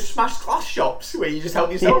one of those smashed glass shops where you just help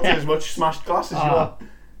yourself to as much smashed glass as you want?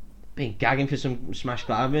 Been gagging for some smashed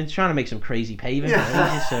glass. I've been trying to make some crazy paving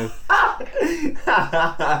so...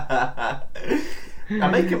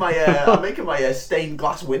 I'm making my stained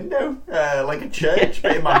glass window like a church,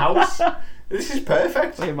 but in my house. This is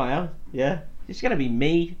perfect. In my house, yeah. It's gonna be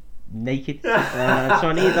me naked. So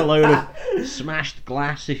I need a load of smashed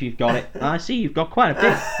glass if you've got it. I see you've got quite a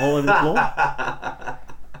bit all over the floor. I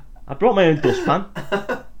brought my own dustpan.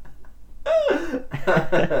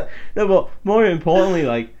 No, but more importantly,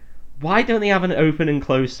 like, why don't they have an open and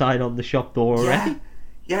closed sign on the shop door already?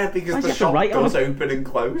 Yeah, because the shop does open and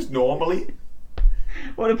close normally.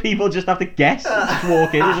 What do people just have to guess? Just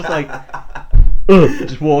walk in and just like,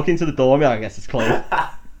 just walk into the door and be like, I guess it's closed.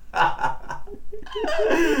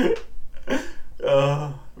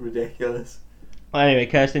 Oh, ridiculous. Anyway,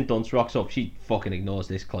 Kirsten Dunst rocks up. She fucking ignores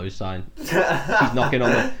this closed sign. She's knocking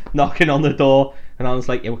on the door, and Alan's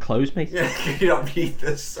like, "It will close, mate." You don't read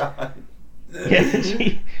the sign.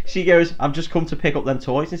 Yeah, she goes, "I've just come to pick up them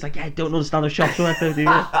toys." And it's like, "Yeah, I don't understand the shops or anything, do you?"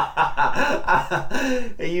 Are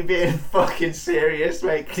you being fucking serious,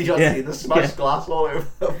 mate? Because you don't see the smashed glass all over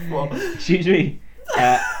the floor. Excuse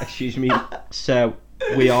me. So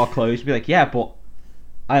we are closed. Be like, yeah, but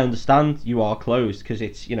I understand you are closed because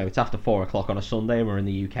it's after 4 o'clock on a Sunday and we're in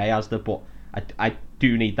the UK, Asda. But I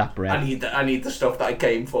do need that bread. I need the stuff that I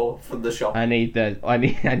came for from the shop. I need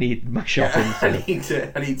my shopping. I need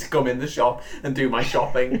to come in the shop and do my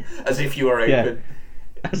shopping as if you were open. Yeah.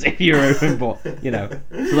 As if you were open, but So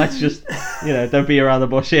let's just don't be around the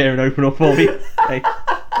bush here and open up for me. Hey.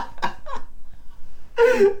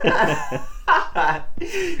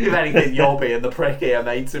 If anything, you're being the prick here,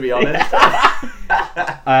 mate, to be honest.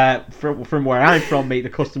 From where I'm from, mate, the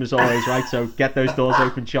customer's always right, so get those doors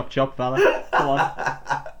open, chop chop, fella. Come on.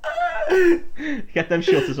 Get them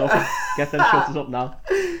shutters up. Get them shutters up now.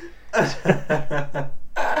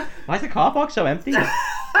 Why is the car park so empty?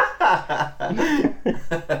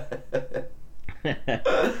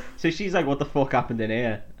 So she's like, what the fuck happened in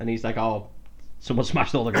here? And he's like, oh, someone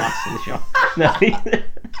smashed all the glass in the shop.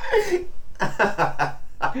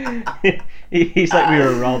 He's like, we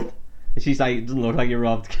were robbed. And she's like, it doesn't look like you're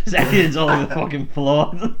robbed because everything's all over the fucking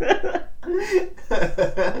floor.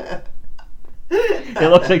 It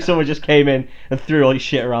looks like someone just came in and threw all your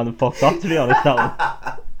shit around and fucked off, to be honest, that one.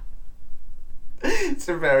 It's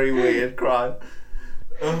a very weird crime.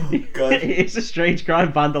 Oh, God. It's a strange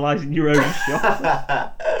crime, vandalising your own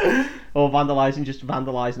shop. Or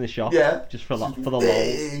vandalising the shop. Yeah. Just for the lols.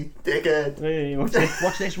 Dickhead. Hey, watch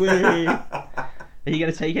this way. Are you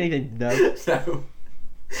going to take anything? No. No.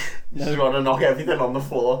 Just want to knock everything on the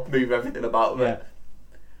floor, move everything about a bit.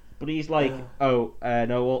 But he's like, no,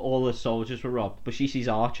 all the soldiers were robbed. But she sees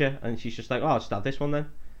Archer, and she's just like, oh, I'll stab this one then.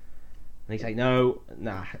 And he's like, no,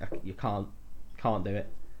 nah, you can't do it.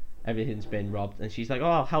 Everything's been robbed. And she's like, oh,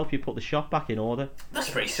 I'll help you put the shop back in order. That's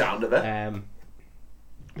pretty sound of it.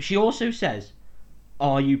 She also says,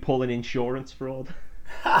 are you pulling insurance fraud?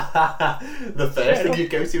 The first thing you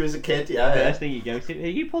go to as a kid, yeah. First thing you go to, are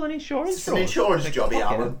you pulling insurance It's fraud? an insurance Like, jobby,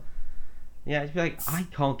 Alan. Yeah, she'd be like, I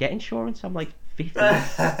can't get insurance. I'm like 50. Are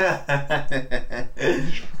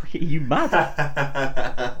you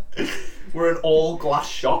mad? We're an all glass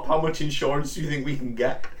shop. How much insurance do you think we can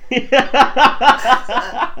get? They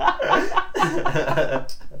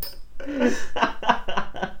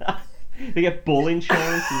get bull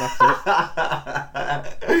insurance and that's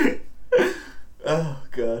it. Oh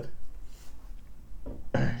God.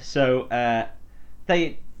 So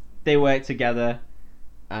they work together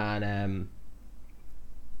and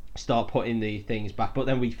start putting the things back, but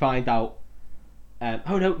then we find out.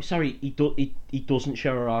 Oh no, sorry, he doesn't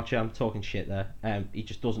show her Archer. I'm talking shit there. He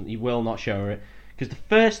just doesn't. He will not show her it because the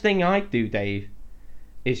first thing I do, Dave,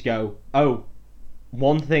 is go, oh,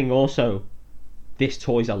 one thing also, this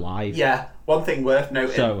toy's alive. Yeah, one thing worth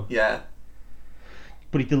noting. So, yeah.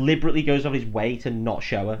 But he deliberately goes on his way to not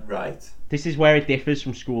show her. Right. This is where it differs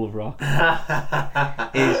from School of Rock.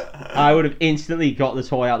 I would have instantly got the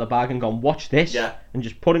toy out of the bag and gone, watch this. Yeah. And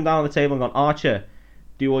just put him down on the table and gone, Archer,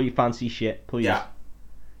 do all your fancy shit, please. Yeah.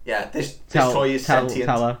 Yeah, this toy is sentient.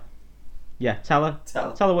 Tell her. Yeah, tell her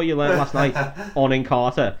what you learned last night on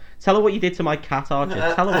Encarta. Tell her what you did to my cat,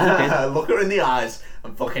 Archer. Tell her what you did. Look her in the eyes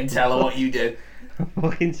and fucking tell her what you did.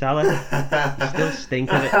 Fucking tell her. You still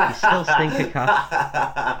stink of it. You still stink of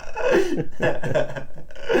cat.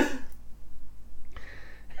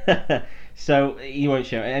 So he won't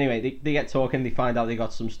show it. Anyway, they get talking. They find out they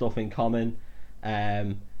got some stuff in common.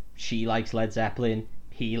 She likes Led Zeppelin.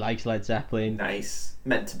 He likes Led Zeppelin. Nice.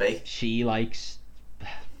 Meant to be. She likes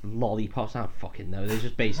lollipops. I don't fucking know. They're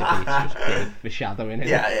just basically it's just big foreshadowing.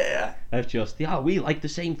 Yeah. Of just, we like the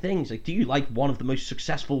same things. Like, do you like one of the most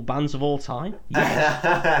successful bands of all time?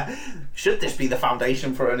 Yes. Should this be the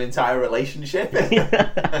foundation for an entire relationship?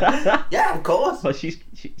 Yeah, of course. But she's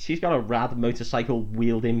got a rad motorcycle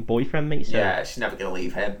wielding boyfriend, mate. So. Yeah, she's never gonna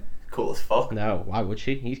leave him. Cool as fuck. No, why would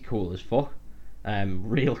she? He's cool as fuck.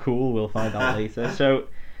 Real cool. We'll find out later. So,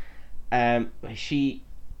 she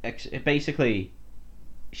basically.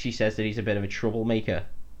 She says that he's a bit of a troublemaker.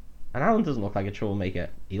 And Alan doesn't look like a troublemaker.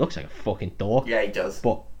 He looks like a fucking dork. Yeah, he does.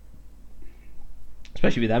 But,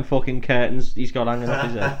 especially with them fucking curtains he's got hanging off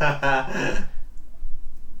his head.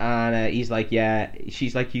 And he's like, yeah.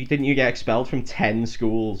 She's like, didn't you get expelled from 10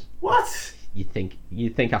 schools? What? You'd think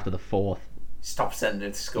after the 4th. Stop sending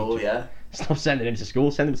him to school, yeah. Stop sending him to school.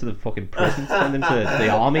 Send him to the fucking prison. Send him to the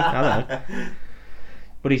army. I don't know.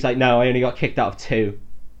 But he's like, no, I only got kicked out of 2.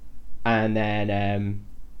 And then,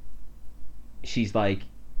 she's like,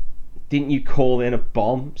 didn't you call in a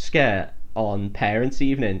bomb scare on parents'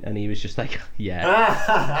 evening? And he was just like,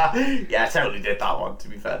 yeah. Yeah, I totally did that one, to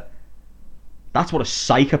be fair. That's what a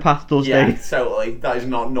psychopath does, yeah, Dave. Totally. That is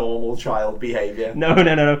not normal child behaviour.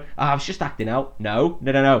 No. I was just acting out. No.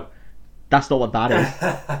 That's not what that is.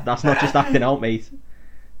 That's not just acting out, mate.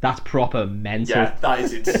 That's proper mental. Yeah, that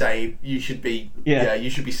is insane. You should be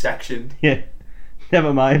you should be sectioned. Yeah.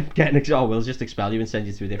 Never mind. We'll just expel you and send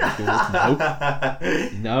you to a different school.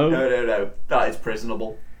 No. No. That is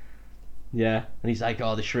prisonable. Yeah. And he's like,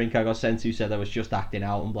 the shrink I got sent to said I was just acting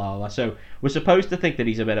out and blah, blah, blah. So we're supposed to think that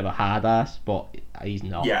he's a bit of a hard ass, but he's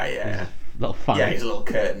not. Yeah. He's a little fanny. Yeah, he's a little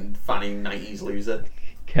curtain fanny 90s loser.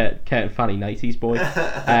 Curtain fanny 90s boy.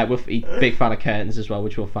 He's a big fan of curtains as well,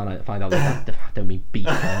 which we'll find out later. I don't mean beat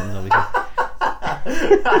curtains, obviously.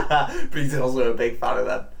 But he's also a big fan of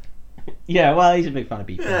them. Yeah, well, he's a big fan of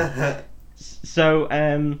beef. So,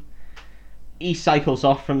 he cycles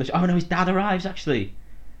off from the... Oh, no, his dad arrives, actually.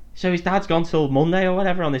 So his dad's gone till Monday or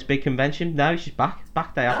whatever on this big convention. Now he's just back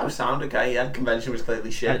day after. Oh, sound okay, yeah. Convention was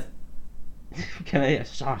clearly shit.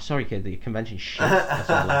 Sorry, kid, the convention's shit.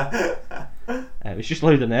 It was just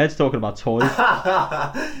loads of nerds talking about toys.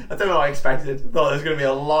 I don't know what I expected. I thought there was going to be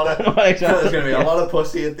a lot of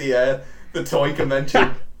pussy at the toy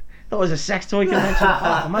convention. That was a sex toy convention.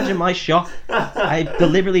 Oh, imagine my shock. I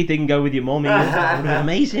deliberately didn't go with your mum. It would have been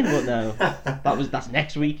amazing, but no. That's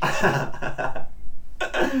next week.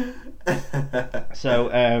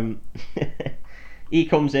 So he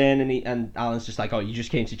comes in and Alan's just like, oh, you just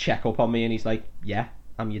came to check up on me, and he's like, yeah,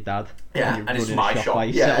 I'm your dad. Yeah, and it's my shop.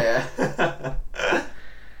 Yeah.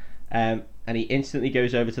 And he instantly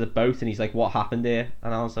goes over to the boat and he's like, what happened here?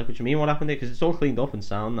 And Alan's like, what do you mean what happened here? Because it's all cleaned up and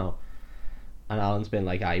sound now. And Alan's been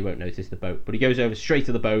like, you won't notice the boat. But he goes over straight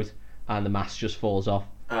to the boat and the mast just falls off.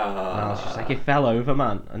 And Alan's just like, it fell over,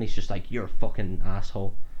 man. And he's just like, you're a fucking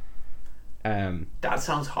asshole. Dad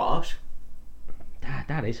sounds harsh.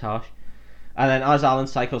 That is harsh. And then as Alan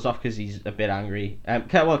cycles off because he's a bit angry,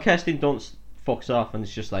 Kirsten Dunst fucks off and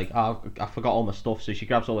it's just like, oh, I forgot all my stuff. So she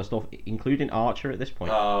grabs all her stuff, including Archer at this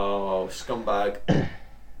point. Oh, scumbag.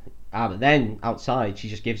 But then outside, she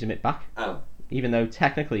just gives him it back. Oh. Even though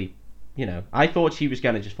technically, I thought she was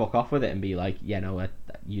going to just fuck off with it and be like, yeah, no,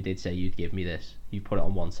 you did say you'd give me this. You put it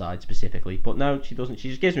on one side specifically. But no, she doesn't. She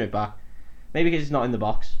just gives him it back. Maybe because it's not in the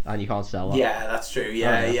box and you can't sell it. Yeah, that's true.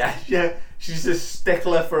 Yeah. She's a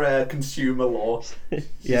stickler for consumer law. She's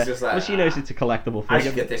just like, she knows it's a collectible thing. I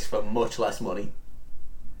should get this for much less money.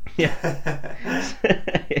 Yeah.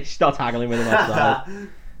 She starts haggling with him outside.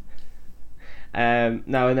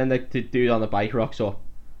 No, and then the dude on the bike rocks up.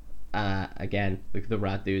 Again, the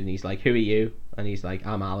rad dude, and he's like, who are you? And he's like,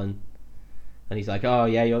 I'm Alan. And he's like, oh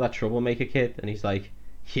yeah, you're that troublemaker kid? And he's like,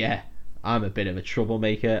 yeah, I'm a bit of a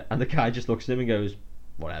troublemaker. And the guy just looks at him and goes,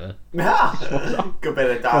 whatever. Good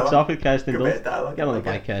bit of dialogue. Walks off with Kirsten. Good bit of dialogue. Get on the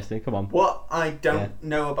bike, Kirsten, come on. What I don't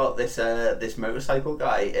know about this this motorcycle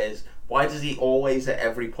guy is, why does he always at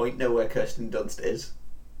every point know where Kirsten Dunst is?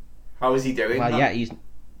 How is he doing that? Yeah,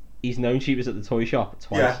 he's known she was at the toy shop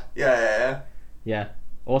twice. Yeah.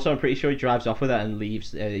 Also, I'm pretty sure he drives off with her and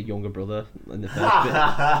leaves a younger brother in the first bit.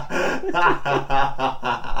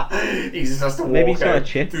 He just has to walk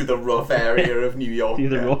through the rough area of New York. Through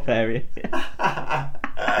the rough area.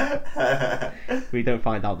 We don't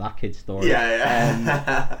find out that kid's story.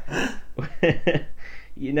 Yeah.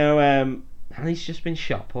 And he's just been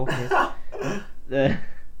shot, poor kid.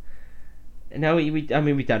 No, we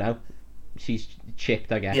don't know. She's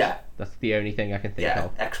chipped, I guess. Yeah. That's the only thing I can think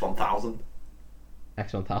of. X1000.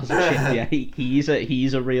 X1000 chipped, yeah. He's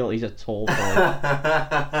a tall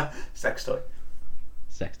toy. Sex toy.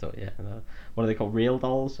 Yeah. What are they called? Real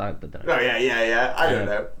dolls? I don't know. Oh, yeah. I don't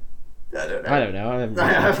know. I don't know.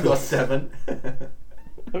 I've got 7.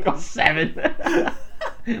 I've got 7.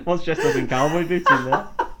 One's dressed up in cowboy boots in there.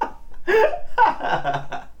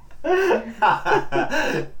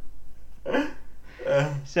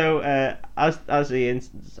 So as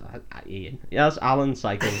Alan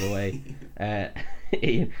cycles away,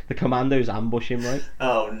 the commandos ambush him, right?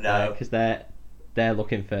 Oh no! Because they're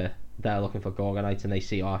looking for Gorgonites and they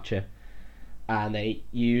see Archer, and they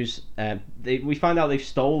use we find out they've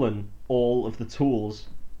stolen all of the tools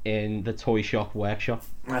in the toy shop workshop.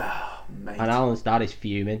 Oh, mate. And Alan's dad is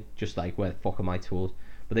fuming, just like, where the fuck are my tools?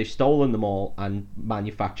 But they've stolen them all and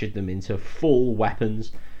manufactured them into full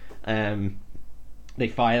weapons. They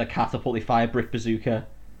fire a catapult, they fire brick bazooka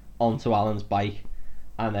onto Alan's bike,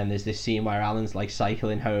 and then there's this scene where Alan's like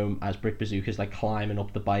cycling home as brick bazooka's like climbing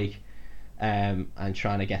up the bike and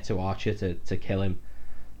trying to get to Archer to kill him.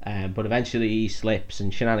 But eventually he slips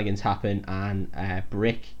and shenanigans happen, and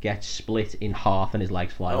Brick gets split in half and his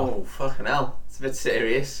legs fly off. Oh, fucking hell. It's a bit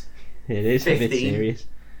serious. It is 15. A bit serious.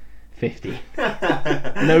 50.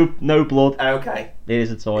 No blood. Okay. It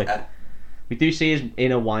is a toy. Yeah. We do see his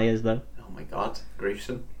inner wires though. Oh my god,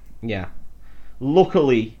 gruesome. Yeah.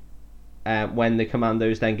 Luckily, when the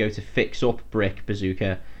commandos then go to fix up Brick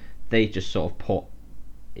Bazooka, they just sort of put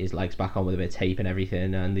his legs back on with a bit of tape and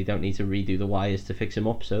everything, and they don't need to redo the wires to fix him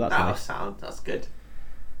up, so that's nice. That's good.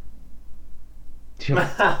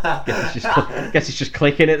 Guess it's just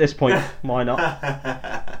clicking at this point. Why not?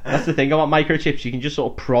 That's the thing about microchips, you can just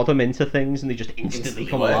sort of prod them into things and they just instantly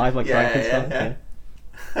come alive like Frankenstein.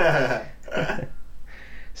 Yeah.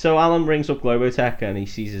 So Alan rings up Globotech and he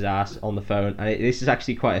sees his ass on the phone, and this is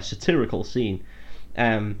actually quite a satirical scene.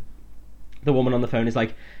 The woman on the phone is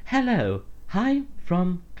like, "Hello, hi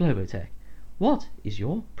from Globotech. What is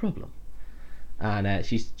your problem?" And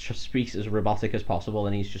she speaks as robotic as possible,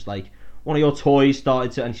 and he's just like, "One of your toys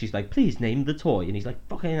started to..." And she's like, "Please name the toy." And he's like,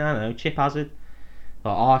 "Fucking, I don't know, Chip Hazard."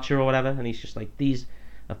 or Archer or whatever, and he's just like, these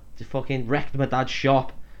fucking wrecked my dad's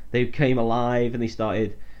shop. They came alive and they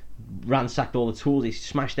started ransacked all the tools. They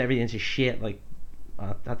smashed everything to shit. Like,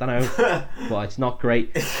 I don't know, but it's not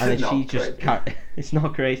great. And then she just it's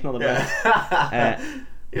not great. It's not the best.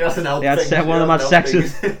 That's an elf thing. One of them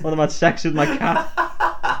had sex with my cat.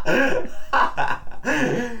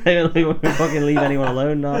 They won't fucking leave anyone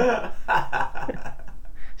alone now.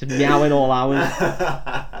 Just meowing all hours.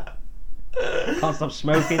 Can't stop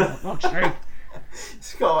smoking. Fuck's sake.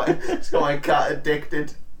 It's got my cat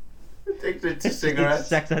addicted to cigarettes.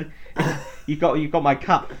 Sex. You've got my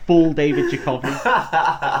cat full David Jacobi.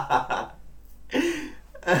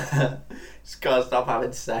 Just can't stop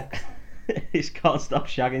having sex. He can't stop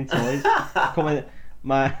shagging toys.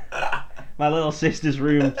 My little sister's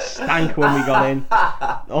room stank when we got in.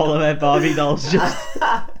 All of her Barbie dolls just...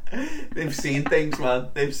 They've seen things, man.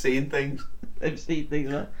 They've seen things,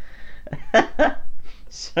 man.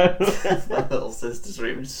 So... My little sister's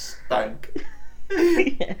room stank.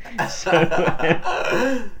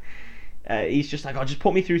 So... he's just like, just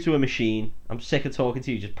put me through to a machine. I'm sick of talking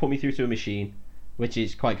to you. Just put me through to a machine. Which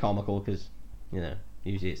is quite comical because,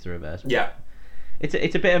 usually it's the reverse. Yeah. It's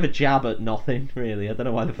a bit of a jab at nothing, really. I don't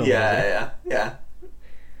know why the film Yeah.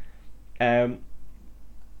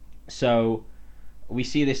 So we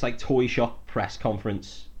see this like toy shop press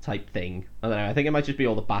conference type thing. I don't know. I think it might just be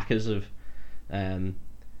all the backers of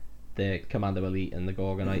the Commando Elite and the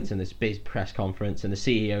Gorgonites and this big press conference, and the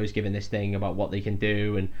CEO is giving this thing about what they can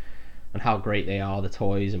do and how great they are, the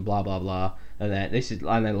toys, and blah blah blah. And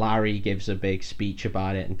then Larry gives a big speech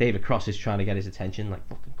about it, and David Cross is trying to get his attention, like,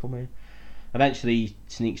 fucking come here. Eventually he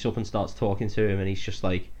sneaks up and starts talking to him, and he's just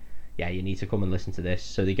like, yeah, you need to come and listen to this.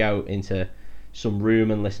 So they go into some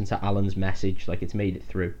room and listen to Alan's message, like it's made it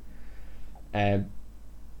through. And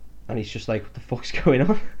he's just like, what the fuck's going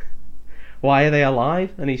on? Why are they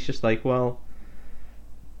alive? And he's just like, well,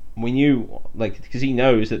 we knew, like, because he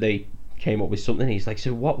knows that they came up with something. He's like,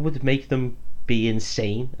 so what would make them be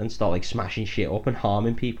insane and start like smashing shit up and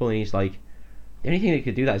harming people? And he's like, the only thing that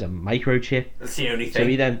could do that is a microchip. That's the only thing. So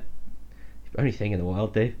he then, only thing in the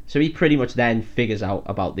world, Dave. So he pretty much then figures out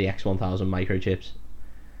about the X-1000 microchips,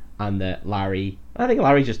 and that Larry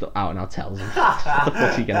just out and out tells him what the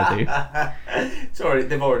fuck's he gonna do.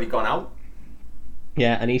 They've already gone out.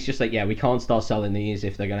 Yeah, and he's just like, yeah, we can't start selling these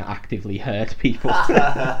if they're gonna actively hurt people.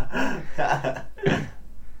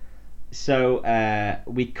 So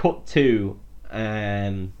we cut to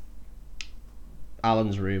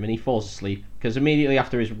Alan's room, and he falls asleep because immediately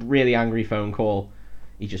after his really angry phone call,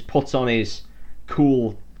 he just puts on his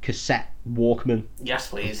cool cassette Walkman. Yes,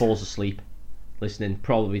 please. And falls asleep, listening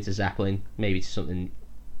probably to Zeppelin, maybe to something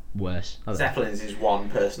worse. Zeppelin's his one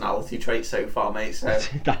personality trait so far, mate. So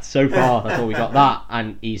that's so far. That's all we got. That,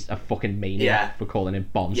 and he's a fucking maniac for calling him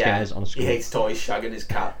bomb scares on a screen. He hates toys shagging his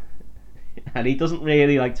cat. And he doesn't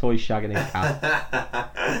really like toys shagging his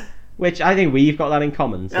cat. Which I think we've got that in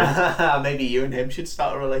common. So. Maybe you and him should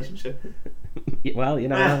start a relationship. Well, you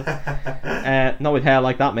know. Not with hair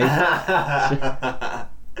like that, mate.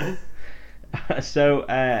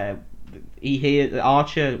 So he hears...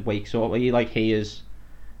 Archer wakes up. He like hears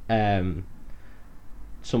some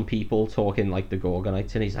people talking like the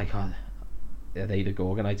Gorgonites, and he's like, oh, are they the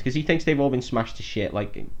Gorgonites? Because he thinks they've all been smashed to shit.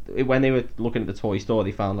 Like, when they were looking at the toy store,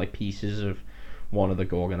 they found like pieces of one of the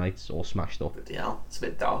Gorgonites all smashed up. Yeah, it's a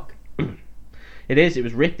bit dark. It is. It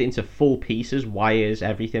was ripped into full pieces, wires,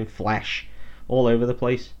 everything, flesh, all over the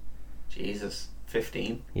place. Jesus,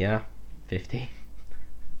 15. Yeah, 15.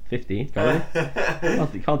 15. Can't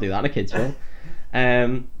you can't do that in a kid's film.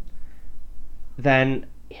 Then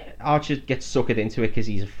Archer gets suckered into it because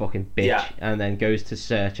he's a fucking bitch, and then goes to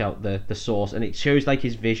search out the source, and it shows like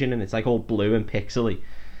his vision, and it's like all blue and pixely,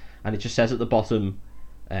 and it just says at the bottom,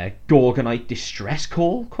 Gorgonite distress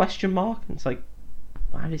call ? And it's like,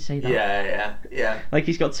 why did it say that? Yeah. Like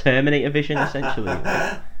he's got Terminator vision essentially.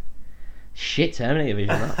 Like, shit, Terminator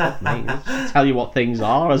vision. That, mate. Just tell you what things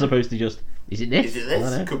are as opposed to just, is it this? Is it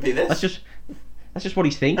this? Could be this. That's just what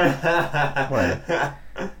he's thinking. Whatever.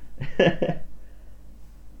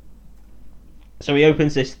 So he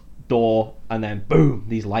opens this door, and then boom,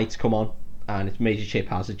 these lights come on, and it's Major Chip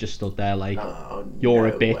Hazard just stood there like, you're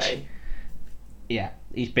a bitch. Way. Yeah,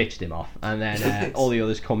 he's bitched him off, and then all the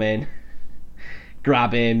others come in,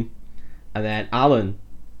 grab him, and then Alan,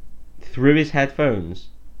 through his headphones,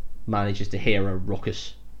 manages to hear a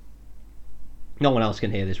ruckus. No one else can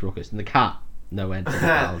hear this ruckus, and the cat, no end.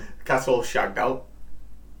 The cat's all shagged out.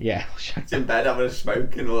 Yeah, It's in bed having a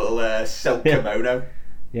smoke in a little silk kimono.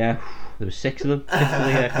 Yeah, there were 6 of them. 6 of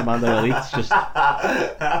the Commando Elites just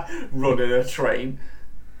running a train.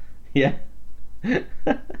 Yeah.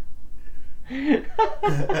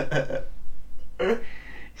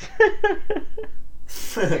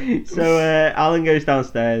 So Alan goes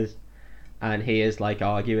downstairs and he is like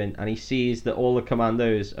arguing, and he sees that all the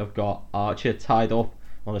commandos have got Archer tied up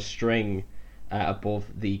on a string above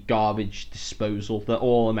the garbage disposal that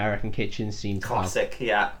all American kitchens seem to have. Classic,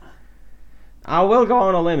 yeah. I will go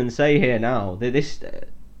on a limb and say here now that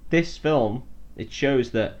this film, it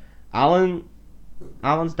shows that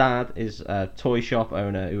Alan's dad is a toy shop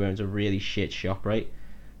owner who owns a really shit shop, right?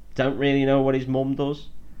 Don't really know what his mum does.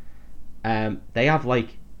 They have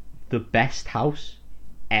like the best house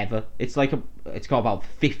ever. It's like it's got about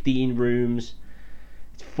 15 rooms.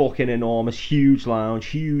 It's fucking enormous, huge lounge,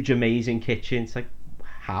 huge amazing kitchen. It's like,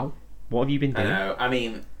 how? What have you been doing? I know. I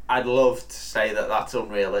mean, I'd love to say that that's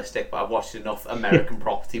unrealistic, but I've watched enough American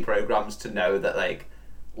property programs to know that like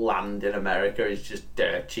land in America is just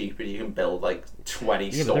dirt cheap, and you can build like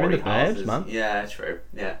 20-story houses. Burbs, man. Yeah, true.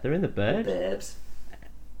 Yeah, they're in the burbs.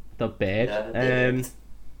 The burbs. The burbs.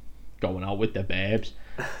 Going out with the babes.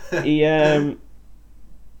 He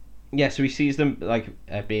so he sees them like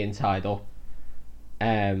being tied up,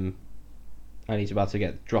 and he's about to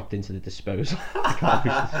get dropped into the disposal.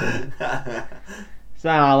 So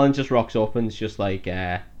Alan just rocks up and is just like,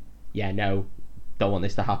 no, don't want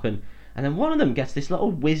this to happen. And then one of them gets this little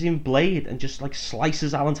whizzing blade and just like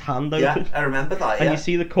slices Alan's hand open. Yeah, I remember that. And you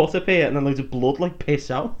see the cut appear, and then loads of blood like piss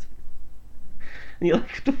out. And you're like,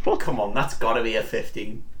 what the fuck? Come on, that's got to be a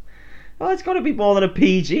 15. Well, it's got to be more than a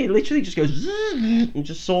PG. It literally just goes and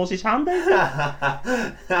just saws his hand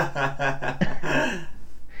open.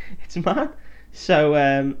 It's mad. So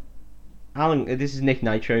Alan, this is Nick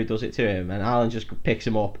Nitro does it to him, and Alan just picks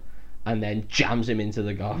him up and then jams him into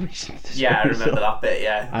the garbage. Yeah, I remember that bit.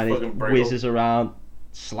 Yeah, and he whizzes around,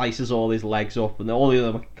 slices all his legs up, and all the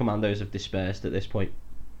other commandos have dispersed at this point.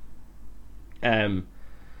 The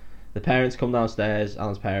parents come downstairs,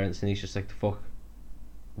 Alan's parents, and he's just like, the fuck?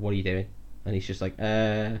 What are you doing? And he's just like,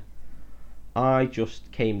 I just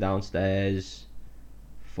came downstairs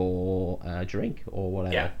for a drink or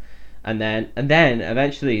whatever. Yeah. And then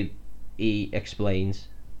eventually he explains.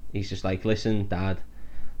 He's just like, listen, Dad,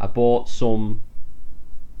 I bought some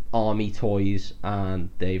army toys and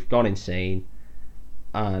they've gone insane,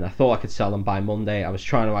 and I thought I could sell them by Monday. I was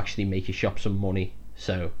trying to actually make your shop some money,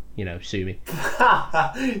 so, sue me.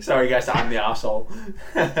 Sorry guys, I'm the arsehole.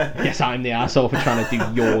 Yes, I'm the arsehole for trying to do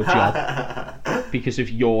your job because of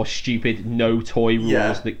your stupid no toy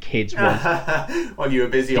rules that kids want. While you were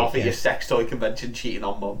busy off at your sex toy convention cheating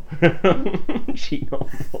on Mum. Cheating on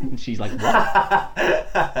Mum. She's like, what?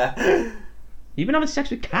 You've been having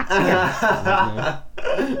sex with cats again? No.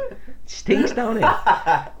 It stinks down here.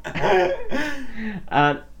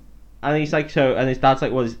 And he's like, and his dad's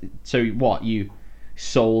like, so what, you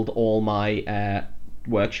sold all my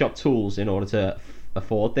workshop tools in order to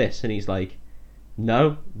afford this? And he's like,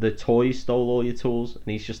 no, the toys stole all your tools. And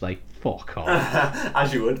he's just like, fuck off.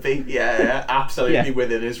 As you would be. Yeah, absolutely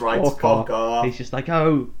within his rights. Fuck off. He's just like,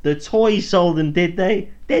 oh, the toys sold them, did they?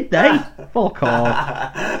 Fuck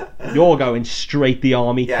off. You're going straight the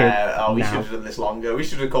army, kid. Yeah, we should have done this longer. We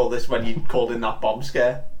should have called this when you called in that bomb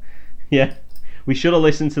scare. Yeah. We should have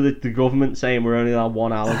listened to the government saying we're only allowed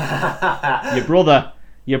one Alan.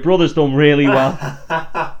 Your brother's done really well.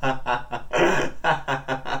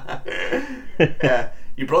 Yeah,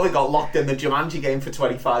 your brother got locked in the Jumanji game for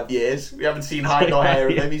 25 years. We haven't seen hide nor hair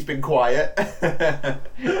of him. He's been quiet.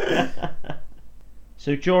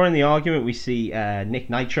 So during the argument, we see Nick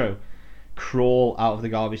Nitro crawl out of the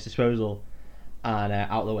garbage disposal and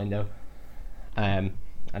out the window, and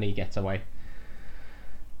he gets away.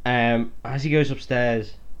 As he goes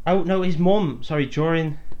upstairs, oh no, his mum. Sorry,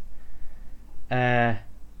 during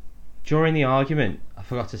the argument, I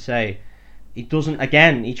forgot to say, he doesn't.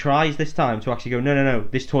 Again, he tries this time to actually go, no,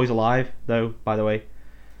 this toy's alive, though. By the way,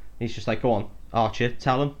 he's just like, go on, Archer,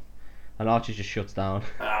 tell him, and Archer just shuts down.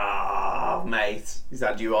 Oh, mate, he's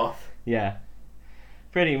had you off. Yeah,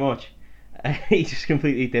 pretty much. He just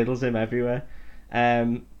completely diddles him everywhere,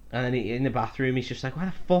 and then in the bathroom, he's just like, why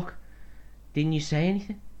the fuck didn't you say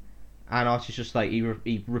anything? And Archer's just like, he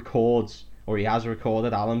records, or he has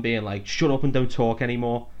recorded Alan being like, shut up and don't talk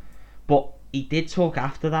anymore. But he did talk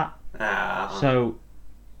after that. So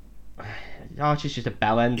Archer's just a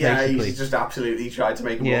bellend, basically. Yeah, he's just absolutely tried to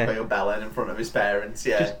make him look like a bellend in front of his parents.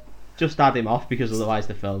 Yeah, just add him off, because otherwise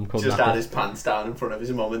the film couldn't just had his pants down in front of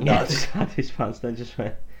his mum and dad. Yeah, just had his pants down. Just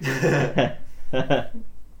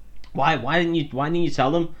why didn't you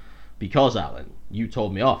tell them? Because, Alan, you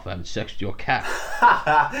told me off and sex with your cat.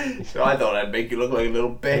 So I thought I'd make you look like a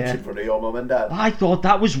little bitch in front of your mum and dad. I thought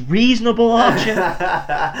that was reasonable, Archer.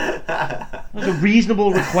 was a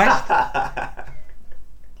reasonable request.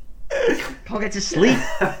 Can't get to sleep.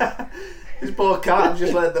 This poor cat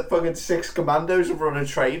just let the fucking 6 commandos run a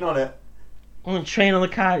train on it. On train on the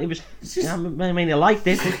car, it was. I mean, I liked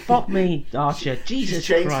it, but fuck me, Archer. Jesus She's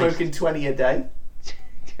chain Christ. smoking 20 a day.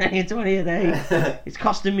 20 a day. It's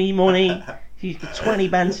costing me money. He's got 20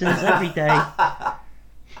 Bensons every day.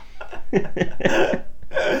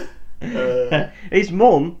 His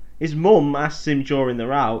mum asks him during the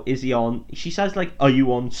row, is he on, she says like, are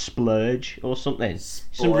you on splurge or something?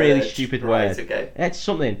 Some really stupid word. Okay. It's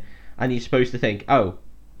something. And you're supposed to think, oh,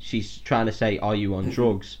 she's trying to say, are you on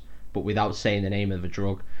drugs? But without saying the name of a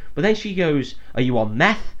drug. But then she goes, are you on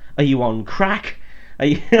meth? Are you on crack? Are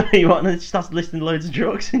you on, and it starts listing loads of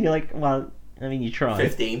drugs, and you're like, well, I mean, you try.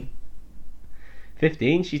 15.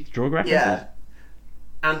 15? She's drug references? Yeah.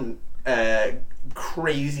 And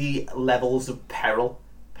crazy levels of peril.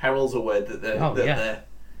 Peril's a word that the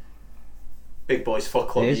big boys fuck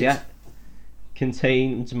club use. Yeah.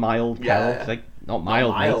 Contains mild peril. Yeah. It's like, not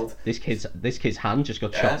mild, mild. Mate. This kid's hand just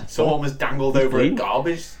got chopped. Someone was dangled over a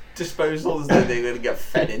garbage disposal as though they were going to get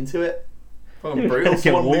fed into it. Fucking brutal.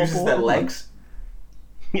 Someone loses their legs.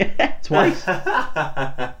 Yeah, twice.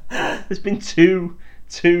 There's been two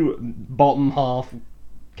bottom half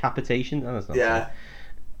capitation. Oh, that's not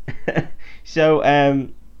so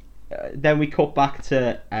then we cut back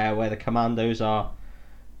to where the commandos are,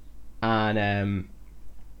 and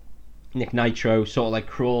Nick Nitro sort of like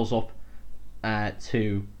crawls up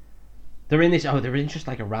to. They're in just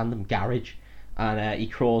like a random garage, and he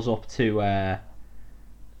crawls up to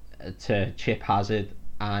Chip Hazard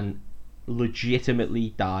and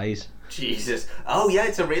legitimately dies. Jesus. Oh yeah,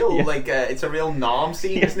 it's a real it's a real Nam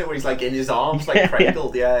scene, isn't it? Where he's like in his arms, like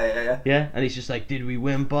cradled. Yeah. Yeah, and he's just like, "Did we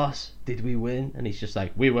win, boss? Did we win?" And he's just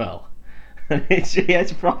like, "We will." And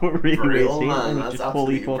it's proper really brutal, weird scene, man. and he That's just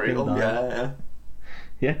fully fucking brutal. dies.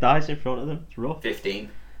 Yeah, dies in front of them. It's rough. 15.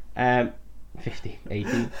 18.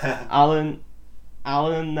 Alan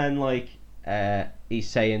then like he's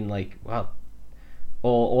saying like, well,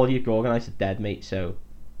 all your Gorgonites are dead, mate, so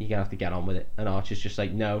you're gonna have to get on with it. And Archer's just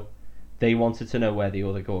like, no, they wanted to know where the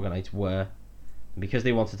other Gorgonites were, and because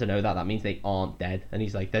they wanted to know that means they aren't dead. And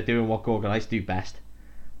he's like, they're doing what Gorgonites do best,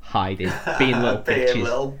 hiding, being little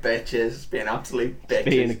bitches, being absolute bitches,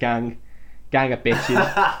 being a gang of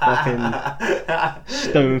bitches. Fucking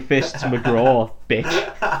Stone Fists McGraw,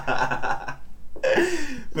 bitch.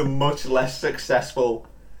 The much less successful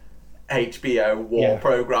HBO war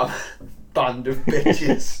program, Band of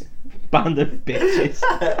Bitches. Band of bitches.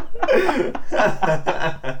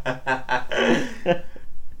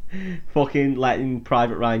 Fucking letting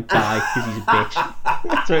Private Ryan die because he's a bitch.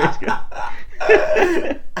 That's what it's good.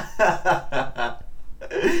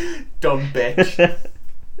 Dumb bitch.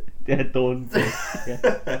 Yeah, done bitch.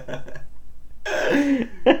 Yeah.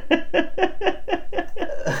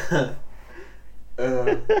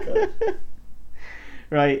 Oh, God.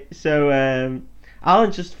 Right, so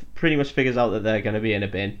Alan just pretty much figures out that they're going to be in a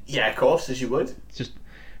bin. Yeah, of course, as you would. It's just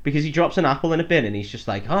because he drops an apple in a bin and he's just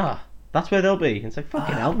like, that's where they'll be. And it's like,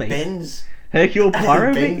 fucking hell, mate. Bins. Hercule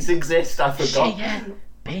Poirot. Bins exist, I forgot. Shit, yeah.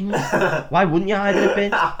 Bins. Why wouldn't you hide in a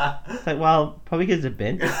bin? It's like, well, probably because it's a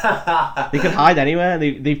bin. They could hide anywhere,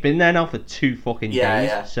 and they've been there now for 2 fucking days.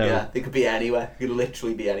 Yeah, so they could be anywhere. They could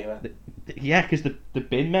literally be anywhere. Yeah, because the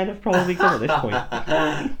bin men have probably come at this point.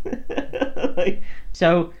 Like,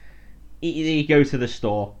 so he goes to the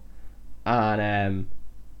store, and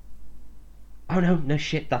oh no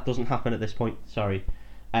shit, that doesn't happen at this point. Sorry.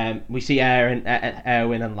 We see Erwin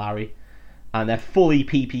and Larry, and they're fully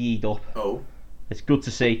PPE'd up. Oh. It's good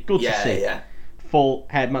to see. Good to see. Yeah. Full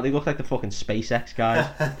head, man. They look like the fucking SpaceX guys.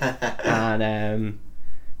 And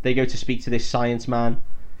they go to speak to this science man,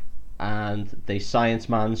 and the science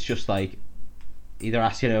man's just like either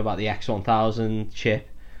asking him about the X1000 chip,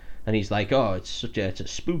 and he's like, "Oh, it's a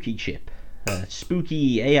spooky chip, a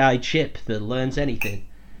spooky AI chip that learns anything,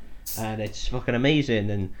 and it's fucking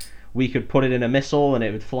amazing. And we could put it in a missile and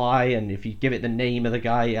it would fly, and if you give it the name of the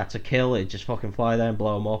guy you had to kill, it'd just fucking fly there and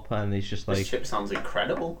blow him up." And he's just like, this chip sounds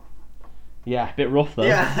incredible. Yeah, a bit rough though.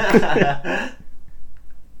 Yeah.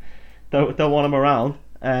 don't want him around.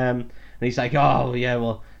 And he's like, "Oh yeah,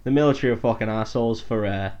 well the military are fucking assholes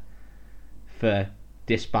for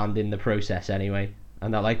disbanding the process anyway."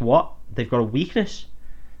 And they're like, "What? They've got a weakness?"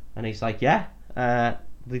 And he's like, "Yeah,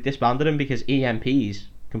 they disbanded him because EMPs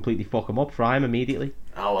completely fuck them up, fry him immediately."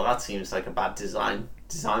 Oh well, that seems like a bad design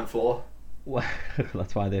flaw. Well,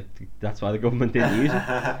 that's why the government didn't use it.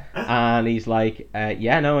 And he's like,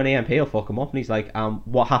 "Yeah, no, an EMP will fuck them up." And he's like,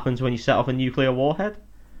 "What happens when you set off a nuclear warhead?"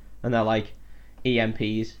 And they're like,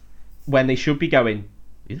 "EMPs, when they should be going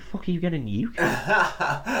who the fuck are you getting nuke?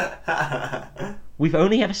 We've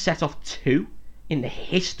only ever set off 2 in the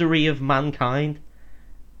history of mankind.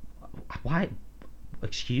 Why?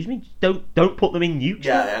 Excuse me? Don't put them in nukes.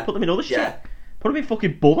 Yeah. Put them in other shit. Put them in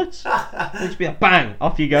fucking bullets. Just be like, bang,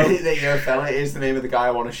 off you go. There you go, fella. Here's the name of the guy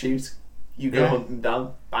I want to shoot. You go hunting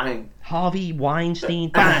down. Bang. Harvey Weinstein.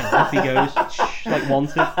 Bang, off he goes. Like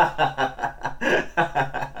Wanted.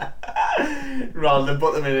 Rather than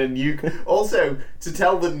put them in a nuke. Also, to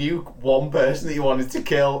tell the nuke one person that you wanted to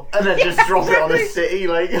kill and then just drop it on a city,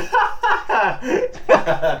 like...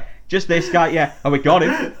 Just this guy, yeah. Oh, we got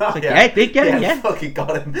him. It's like, yeah, did get him, yeah. Fucking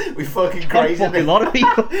got him. We fucking crated him. A lot of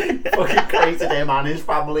people. Fucking crated him and his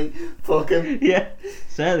family. Fuck him. Yeah,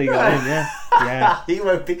 certainly got him, yeah. Yeah. He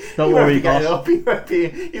won't be. Don't worry, getting boss. up.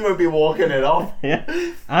 He won't be walking it off. Yeah.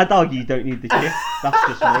 Our dog, you don't need the shit. That's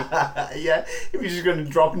just me. Yeah. If you're just going to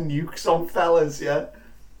drop nukes on fellas, yeah.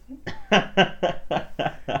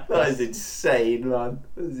 That is insane, man.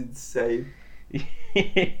 That is insane.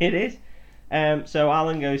 It is. So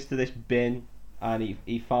Alan goes to this bin and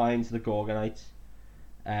he finds the Gorgonites.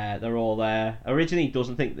 They're all there. Originally, he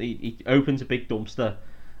doesn't think he opens a big dumpster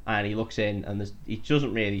and he looks in and he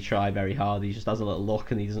doesn't really try very hard. He just has a little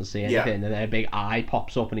look and he doesn't see anything. Yeah. And then a big eye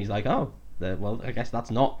pops up and he's like, "Oh, well, I guess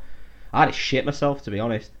that's not." I'd have shit myself, to be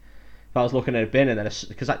honest, if I was looking at a bin and then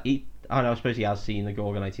because I suppose he has seen the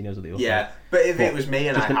Gorgonites. He knows what they look like. Yeah, but if it was me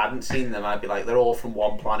and I hadn't seen them, I'd be like, they're all from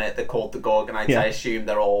one planet. They're called the Gorgonites. Yeah. I assume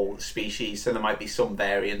they're all species, so there might be some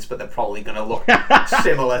variants, but they're probably going to look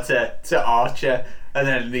similar to Archer. And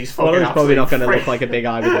then these fucking it's probably not going to look like a big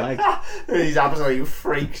eye with legs. These absolute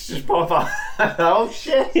freaks just pop out. Oh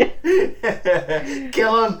shit!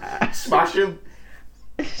 Kill him, smash him.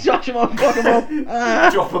 Smash him up, fuck him up.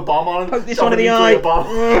 Drop a bomb on him. Poke this one in the eye.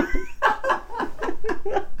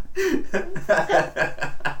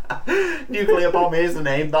 Nuclear bomb is the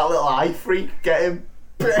name. That little eye freak, get him.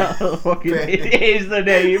 It is the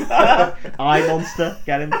name. Eye monster,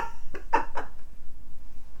 get him.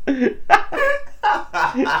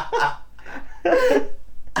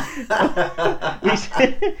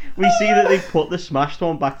 we see that they put the smashed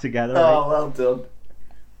one back together. Oh, well done.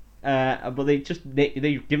 But they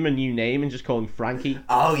give him a new name and just call him Frankie.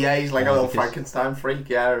 Oh yeah, he's like a little Frankenstein freak.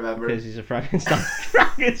 Yeah, I remember. Because he's a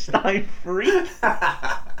Frankenstein freak.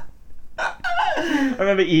 I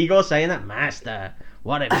remember Igor saying that, "Master,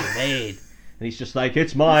 what have you made?" And he's just like,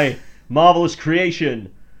 "It's my marvelous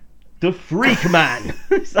creation, the Freak Man."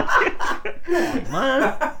 It's like, oh,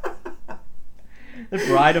 man. The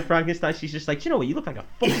bride of Frankenstein, she's just like, "Do you know what? You look like a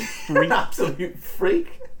fucking freak." You're an absolute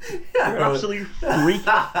freak. You're an absolute freak.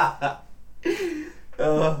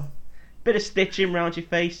 Bit of stitching around your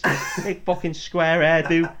face. Big fucking square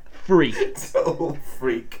hairdo. Freak. Total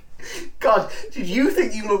freak. God, did you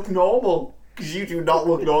think you look normal? Because you do not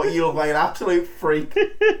look normal. You look like an absolute freak.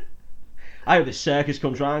 I hope the circus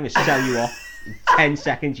comes round and sell you off in 10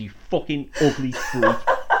 seconds, you fucking ugly freak.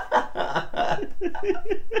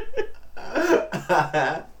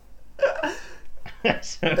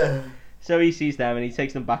 So he sees them and he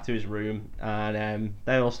takes them back to his room and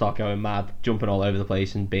they all start going mad, jumping all over the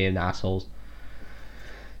place and being assholes.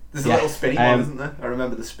 There's a little spinny one, isn't there? I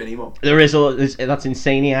remember the spinny one. There is that's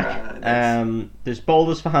Insaniac. Nice. There's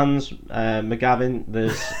Boulders for Hands, McGavin.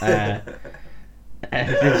 There's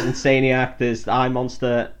Insaniac. There's the Eye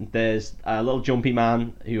Monster. There's a little jumpy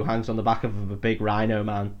man who hangs on the back of a big rhino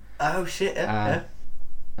man. Oh shit! Yeah.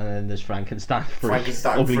 And then there's Frankenstein freak.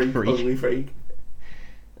 Ugly freak.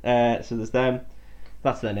 So there's them.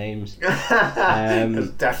 That's their names. That's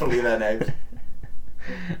definitely their names.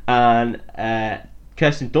 And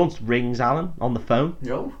Kirsten Dunst rings Alan on the phone.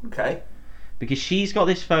 Oh, okay. Because she's got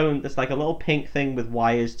this phone that's like a little pink thing with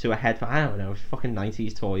wires to a headphone. I don't know, it's fucking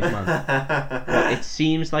 90s toys, man. But it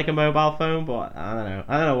seems like a mobile phone, but I don't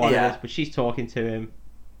know what it is. But she's talking to him,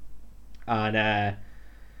 and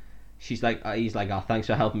she's like, he's like, "Oh, thanks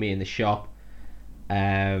for helping me in the shop."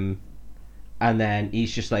 And then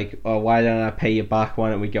he's just like, "Oh, why don't I pay you back?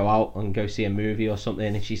 Why don't we go out and go see a movie or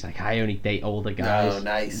something?" And she's like, "I only date older guys." Oh,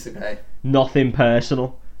 nice. Okay. Nothing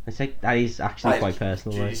personal. It's like, that is actually quite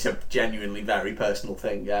personal. It's a genuinely very personal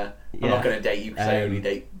thing, yeah. I'm not going to date you because I only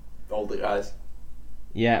date older guys.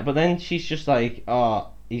 Yeah, but then she's just like,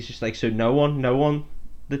 he's just like, "So no one,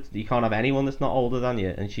 you can't have anyone that's not older than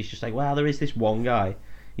you." And she's just like, "Well, there is this one guy.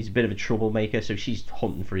 He's a bit of a troublemaker," so she's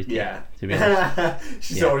hunting for his dick, to be honest.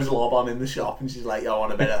 She saw his lob on in the shop and she's like, "I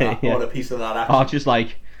want a bit of that. I want a piece of that action." Just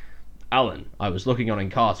like, "Alan, I was looking on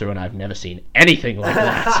Encarta and I've never seen anything like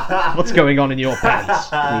that. What's going on in your pants?"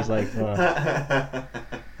 And he's like,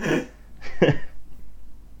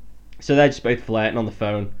 So they're just both flirting on the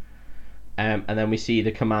phone. And then we see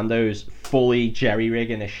the commandos fully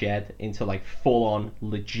jerry-rigging a shed into like full-on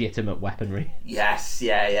legitimate weaponry. Yes,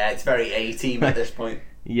 yeah. It's very A-team at this point.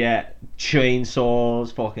 Yeah,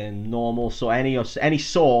 chainsaws, fucking normal saw. Any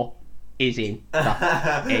saw is in.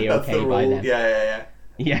 That's A-okay by them. Yeah.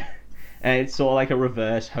 Yeah. And it's sort of like a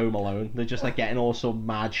reverse Home Alone. They're just like getting all some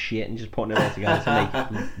mad shit and just putting it all together to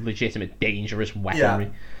make legitimate, dangerous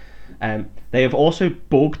weaponry. Yeah. They have also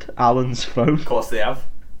bugged Alan's phone. Of course they have.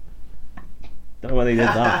 Don't know where they did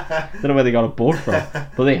that. Don't know where they got a bug from,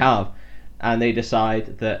 but they have. And they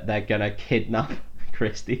decide that they're gonna kidnap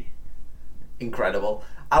Christie. Incredible.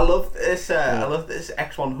 I love this. I love that this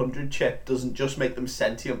X100 chip doesn't just make them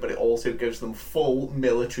sentient, but it also gives them full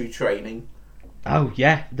military training. Oh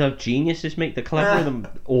yeah, they're geniuses, mate. They're cleverer than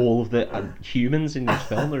all of the humans in this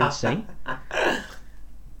film. They're insane.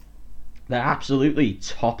 They're absolutely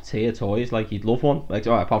top tier toys. Like you'd love one. Like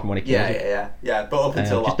apart from when it kills you. Yeah. But up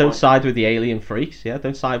until just don't side with the alien freaks. Yeah,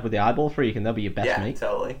 don't side with the eyeball freak, and they'll be your best mate. Yeah,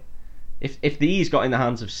 totally. If these got in the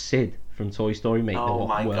hands of Sid from Toy Story, mate, oh the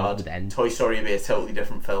my world god, would end. Toy Story would be a totally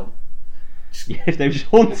different film. Yeah, if they were just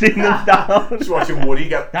hunting them down. Just watching Woody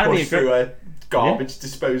get pushed through a garbage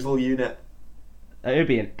disposal unit. It would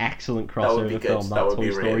be an excellent crossover film. That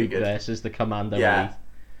Toy Story really versus the Commando Elite.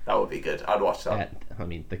 That would be good. I'd watch that. I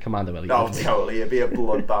mean, the Commando Elite. Oh, totally. It'd be a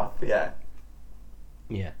bloodbath. Yeah.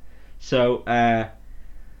 Yeah. So, the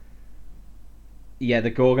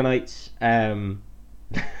Gorgonites.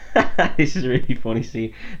 This is a really funny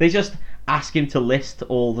scene. They just ask him to list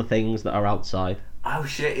all the things that are outside. Oh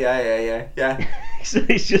shit! Yeah. So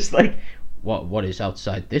he's just like, "What is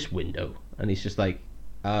outside this window?" And he's just like,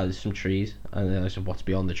 there's some trees. And then I said, "What's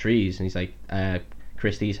beyond the trees?" And he's like,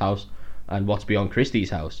 Christie's house. And what's beyond Christie's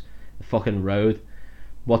house? The fucking road.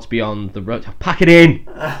 What's beyond the road? Pack it in!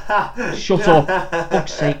 Shut up!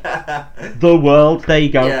 Fuck's sake. The world. There you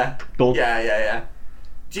go. Yeah. Done. Yeah.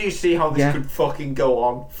 Do you see how this could fucking go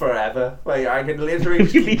on forever? Like, I could literally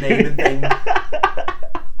just keep naming things.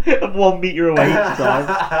 1 meter away each time.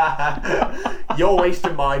 You're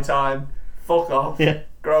wasting my time. Fuck off. Yeah.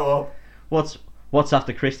 Grow up. What's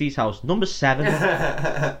after Christie's house? Number 7.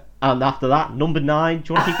 And after that, number 9.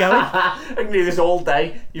 Do you want to keep going? I can do this all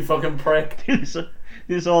day, you fucking prick. do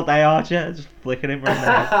this all day, Archer. Just flicking him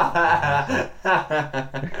right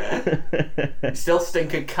now. Still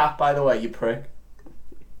stink a cat, by the way, you prick.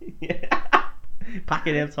 Yeah. Pack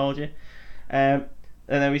it in, told you. And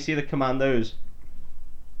then we see the commandos.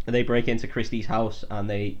 They break into Christie's house and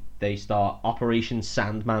they start Operation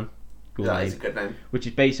Sandman. That is a good name. Which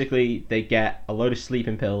is basically they get a load of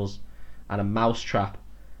sleeping pills and a mouse trap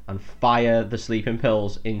and fire the sleeping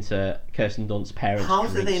pills into Kirsten Dunst's parents' How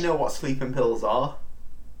drinks. do they know what sleeping pills are?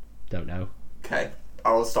 Don't know. Okay,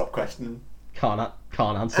 I'll stop questioning. Can't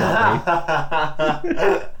answer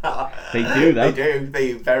that. They do though. They do.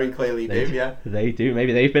 They very clearly do. Yeah. They do.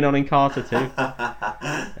 Maybe they've been on in Carter too.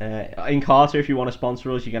 In Carter, if you want to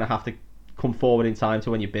sponsor us, you're going to have to come forward in time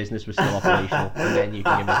to when your business was still operational, and then you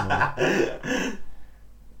can give us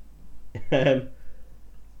money.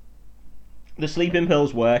 The sleeping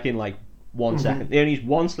pills work in like 1 second. They only use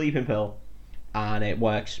one sleeping pill, and it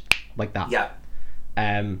works like that. Yeah.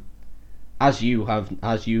 As you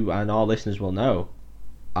and our listeners will know,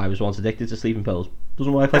 I was once addicted to sleeping pills.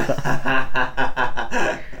 Doesn't work like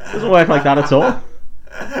that. Doesn't work like that at all.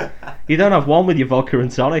 You don't have one with your vodka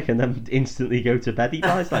and tonic and then instantly go to bed,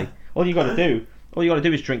 guys. Like all you got to do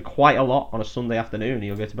is drink quite a lot on a Sunday afternoon, and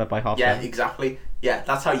you'll go to bed by 7:30. Yeah, exactly. Yeah,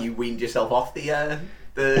 that's how you weaned yourself off the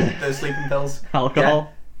sleeping pills. Alcohol. Yeah.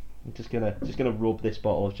 I'm just gonna rub this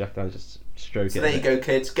bottle of Jack Daniels, just stroke it. So there you go,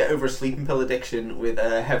 kids. Get over a sleeping pill addiction with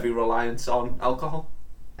a heavy reliance on alcohol.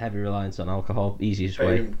 Heavy reliance on alcohol, easiest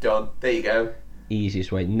way. Boom, done. There you go.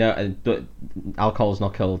 Easiest way. No, alcohol's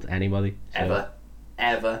not killed anybody. So.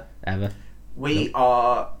 Ever. We nope.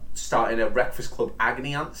 are starting a Breakfast Club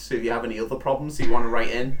agony ants. So if you have any other problems that you want to write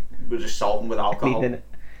in, we'll just solve them with alcohol.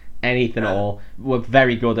 Anything at all. We're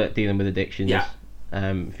very good at dealing with addictions. Yeah.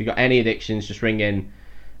 If you've got any addictions, just ring in.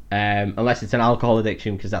 Unless it's an alcohol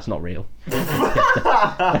addiction, because that's not real.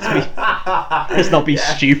 Let's not be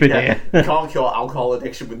stupid here. You can't cure alcohol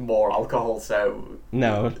addiction with more alcohol, so...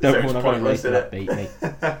 No, we're not going to race that bait, mate.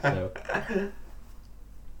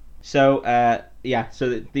 So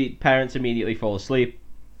the parents immediately fall asleep.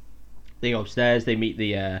 They go upstairs, they meet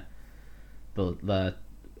the brother,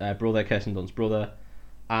 Kirsten Dunst's brother,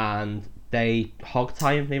 and they hog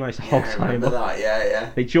tie him. They managed to hog tie him. That,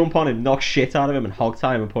 yeah. They jump on him, knock shit out of him, and hog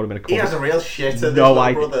tie him and put him in a cupboard. He has a real shitter,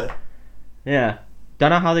 brother. Yeah.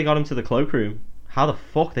 Don't know how they got him to the cloakroom. How the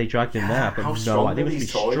fuck they dragged him there? But how strong idea. They must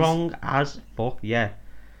be toys? strong as fuck, yeah.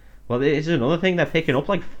 Well, this is another thing. They're picking up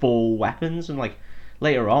like full weapons and like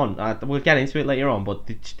later on. We'll get into it later on, but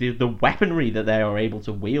the weaponry that they are able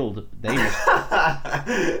to wield, they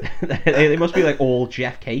must be like all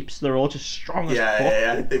Jeff Capes. They're all just strong as fuck.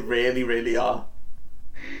 Yeah, they really, really are.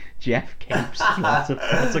 Jeff Capes. That's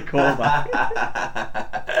a callback.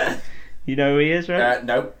 You know who he is, right?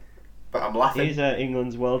 No, but I'm laughing. He's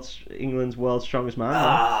England's world's strongest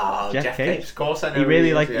man. Jeff Capes. Of course, I know. He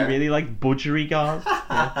really liked budgery guards.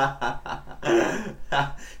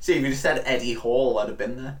 See, if you just said Eddie Hall, I'd have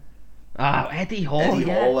been there. Eddie Hall. Eddie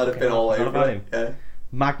Hall, I'd have been all over him. Yeah.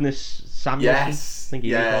 Magnus Samuelsson. Yes. I think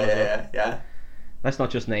he was one as well. Yeah. Let's not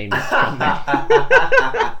just name it.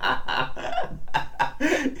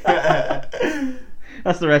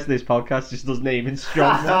 That's the rest of this podcast. Just does naming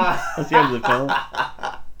strong men. That's the end of the film.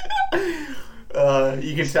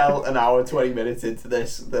 You can tell an hour and 20 minutes into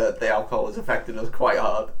this that the alcohol has affected us quite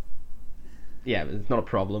hard. Yeah, but it's not a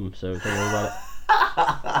problem, so don't worry about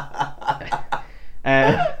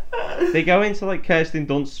it. They go into like Kirsten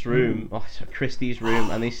Dunst's room, Christie's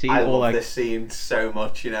room, and they see I all love like this scene so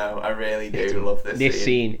much. I really do love this. This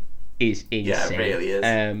scene is insane. Yeah, it really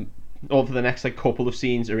is. Over the next like couple of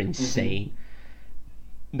scenes are insane.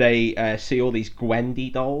 They see all these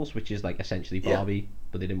Gwendy dolls, which is like essentially Barbie,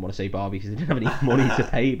 but they didn't want to say Barbie because they didn't have any money to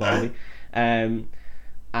pay Barbie.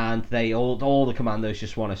 And they all the commandos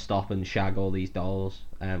just want to stop and shag all these dolls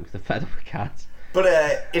because they're fed up with cats. But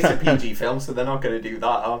it's a PG film, so they're not going to do that,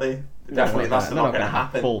 are they? Definitely, that's not going to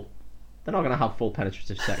happen. They're not going to have full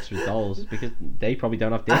penetrative sex with dolls because they probably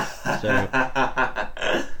don't have dicks. So,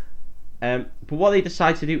 but what they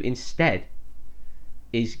decide to do instead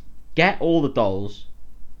is get all the dolls,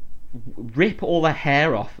 rip all their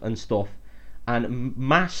hair off and stuff, and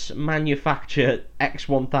mass manufacture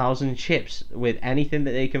X-1000 chips with anything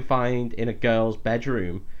that they can find in a girl's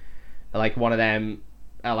bedroom, like one of them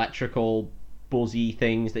electrical buzzy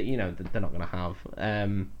things that they're not going to have,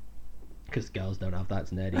 because girls don't have that.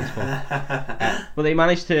 It's nerdy as fuck. But they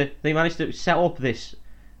managed to set up this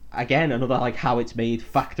again, another like how it's made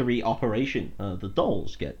factory operation. The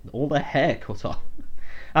dolls get all their hair cut off,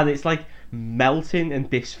 and it's like melting and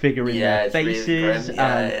disfiguring their faces, really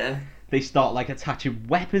grim. They start like attaching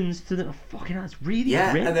weapons to them. Fucking hell, it's really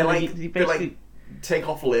grim. And they basically take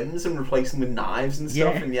off limbs and replace them with knives and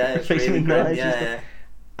stuff. And it's really grim.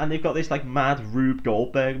 And they've got this like mad Rube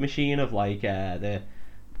Goldberg machine of like the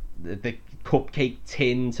cupcake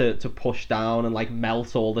tin to push down and like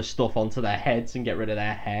melt all the stuff onto their heads and get rid of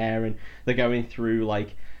their hair. And they're going through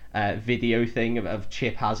like video thing of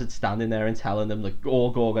Chip Hazard standing there and telling them that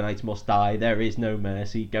all Gorgonites must die. There is no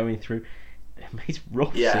mercy. Going through. It's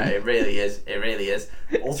rough. Yeah, it really is. It really is.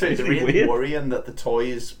 Also, it's really worrying that the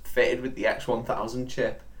toys fitted with the X-1000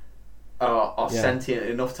 chip are sentient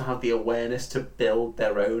enough to have the awareness to build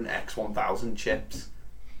their own X-1000 chips.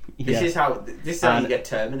 This is how you get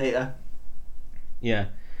Terminator. Yeah,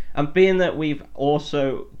 and being that we've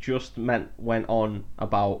also just went on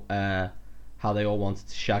about how they all wanted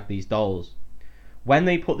to shag these dolls, when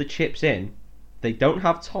they put the chips in, they don't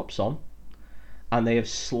have tops on. And they have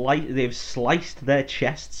sliced their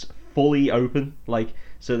chests fully open, like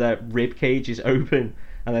so their rib cage is open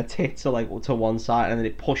and their tits are like to one side, and then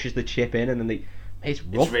it pushes the chip in, and then it's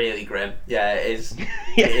rough. It's really grim. Yeah, it is.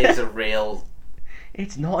 It is a real.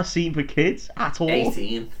 It's not a scene for kids at all.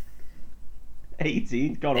 18.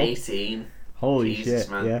 Gone up. 18. Holy Jesus,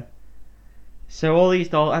 shit! man. Yeah. So all these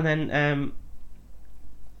dolls, and then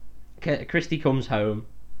Christy comes home,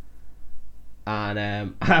 and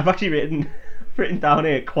I've actually written down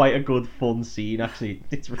here quite a good fun scene. Actually,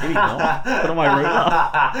 it's really not. I don't know why I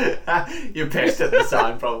wrote that. You're pissed at the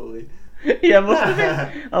time, probably. Yeah,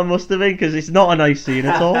 I must have been because it's not a nice scene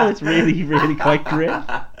at all. It's really, really quite grim.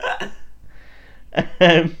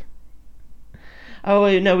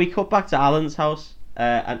 Oh no, we cut back to Alan's house,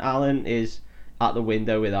 and Alan is at the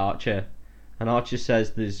window with Archer, and Archer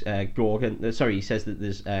says there's he says that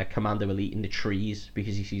there's Commando Elite in the trees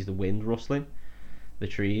because he sees the wind rustling the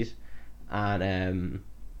trees. And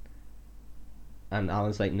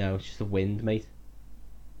Alan's like, no, it's just the wind, mate.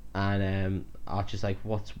 And Archer's like,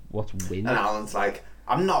 what's wind? And Alan's like,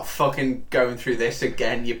 I'm not fucking going through this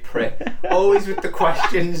again, you prick. Always with the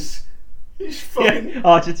questions. He's fucking... Yeah,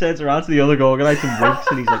 Archer turns around to the other Gorgonite and winks,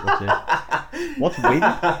 and he's like, what's this? What's wind?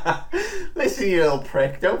 Listen, you little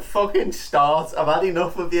prick, don't fucking start. I've had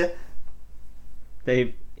enough of you.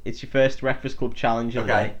 Dave, it's your first Breakfast Club challenge of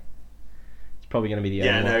the day. It's probably going to be the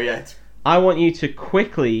only one. Yeah. I want you to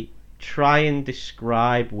quickly try and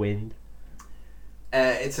describe wind.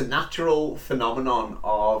 It's a natural phenomenon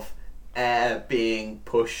of air being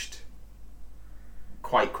pushed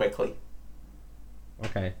quite quickly.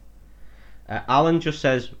 Okay. Alan just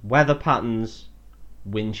says weather patterns,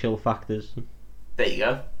 wind chill factors. There you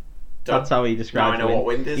go. That's how he describes Now I know what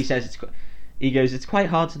wind is. He says it's quite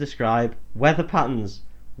hard to describe. Weather patterns,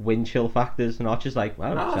 wind chill factors, and Archer's like,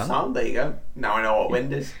 well, sound. There you go. Now I know what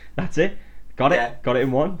wind is. That's it. Got it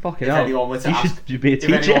in one. Fucking hell. If anyone were to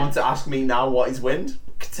ask me now what is wind,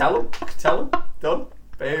 I could tell him. Done.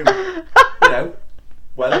 Boom.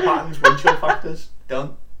 Weather patterns, wind chill factors.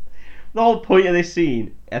 Done. The whole point of this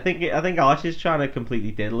scene, I think Archer's trying to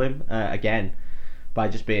completely diddle him again by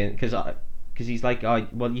just being because he's like, oh,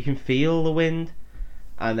 well, you can feel the wind,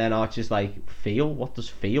 and then Archer's like, feel? What does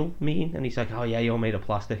feel mean? And he's like, oh yeah, you're made of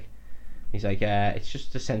plastic. He's like, it's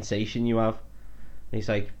just a sensation you have. And he's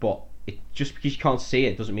like, but just because you can't see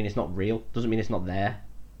it doesn't mean it's not real. Doesn't mean it's not there.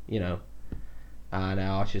 And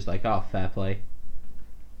Archer's like, oh, fair play.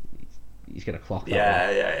 He's gonna clock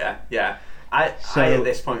that. Yeah. I at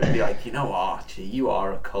this point would be like, you know what, Archie, you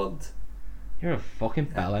are a cunt. You're a fucking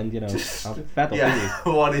bellend, I'm fed up with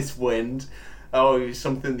you. What is wind? Oh,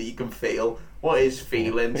 something that you can feel. What is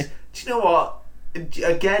feelings? Do you know what?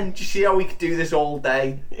 Again, do you see how we could do this all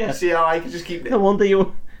day? Yeah. You see how I could just keep... No wonder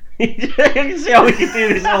you... You can see how we could do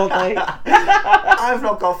this all day. I've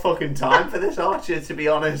not got fucking time for this, Archie, to be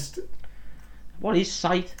honest. What is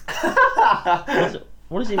sight?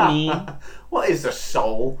 What does it mean? What is the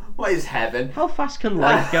soul? What is heaven? How fast can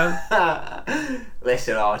light go?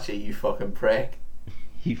 Listen, Archie, you fucking prick.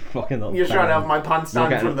 You fucking little You're trying to have my pants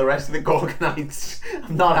down from the rest of the Gorgonites.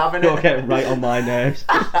 I'm not having it. You're getting right on my nerves.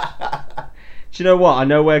 Do you know what? I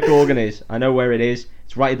know where Gorgon is. I know where it is.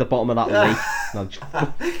 It's right at the bottom of that lake.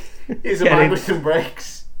 Here's a man with some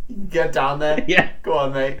bricks. You can get down there. Yeah. Go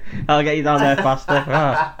on, mate. I'll get you down there faster.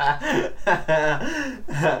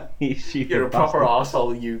 You're a proper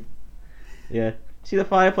arsehole, you. Yeah. See the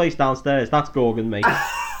fireplace downstairs? That's Gorgon, mate.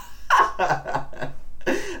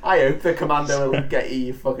 I hope the commando will get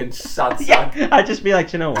you fucking sad sack. Yeah, I'd just be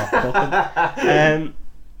like, you know what?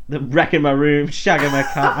 Wrecking my room, shagging my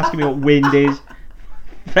cat, asking me what wind is.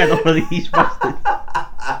 Fed up of these bastards.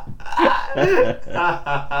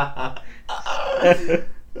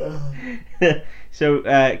 So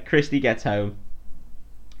Christy gets home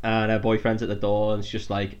and her boyfriend's at the door and it's just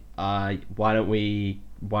like, why don't we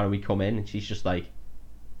come in? And she's just like,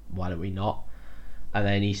 why don't we not? And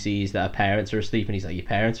then he sees that her parents are asleep and he's like, your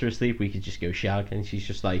parents are asleep, we could just go shag. And she's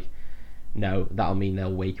just like, no, that'll mean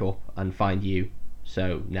they'll wake up and find you,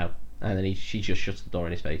 so no. And then she just shuts the door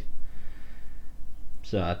in his face.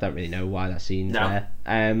 So I don't really know why that scene's there.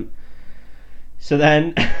 So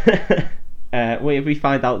then we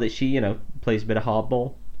find out that she, plays a bit of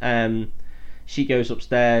hardball. She goes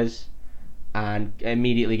upstairs and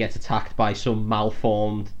immediately gets attacked by some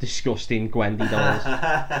malformed, disgusting Gwendy dolls.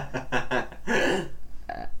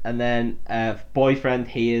 And then boyfriend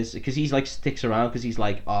hears, because he's like sticks around because he's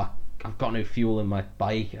like, oh, I've got no fuel in my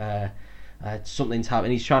bike. Something's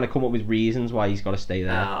happening. He's trying to come up with reasons why he's got to stay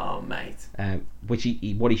there. Oh, mate. Which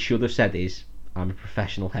what he should have said is, I'm a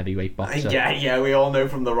professional heavyweight boxer. Yeah, we all know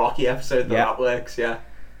from the Rocky episode that works, yeah.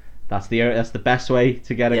 That's the best way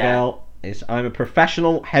to get a girl, is I'm a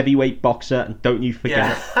professional heavyweight boxer, and don't you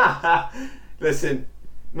forget it. Listen,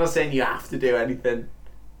 I'm not saying you have to do anything,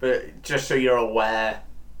 but just so you're aware.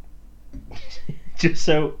 just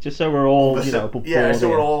so we're all, so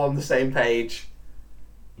we're all on the same page.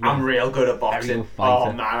 Yeah. I'm real good at boxing.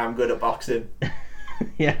 Oh man, I'm good at boxing.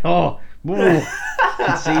 Yeah. Oh, you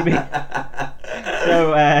can see me.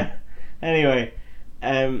 So anyway,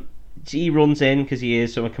 he runs in because he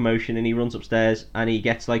hears some commotion, and he runs upstairs, and he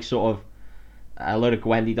gets like sort of a load of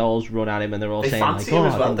Gwendy dolls run at him, and they're all saying like, "Oh,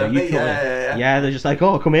 I don't know, yeah." They're just like,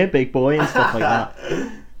 "Oh, come here, big boy," and stuff like that.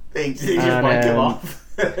 They just wank him off.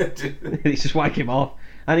 They just wank him off.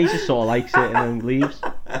 And he just sort of likes it and then leaves.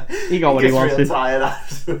 He got what he wanted. He gets real tired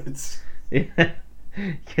afterwards. Yeah.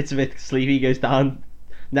 Gets a bit sleepy, goes down,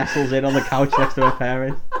 nestles in on the couch next to her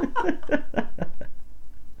parents.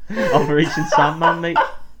 Operation Sandman, mate.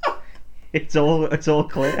 It's all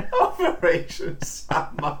clear. Operation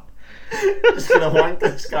Sandman. Just gonna wank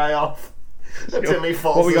this guy off until he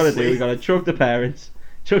falls asleep. What we gotta do, we gotta choke the parents,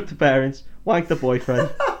 wank the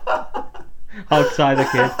boyfriend, outside the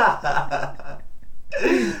kid.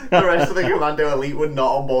 The rest of the Commando Elite were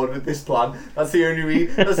not on board with this plan. That's the only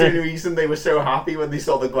reason they were so happy when they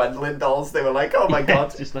saw the Gwendolyn dolls. They were like, "Oh my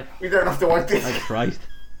god, just like, we don't have to wipe this." Oh Christ!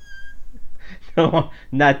 No,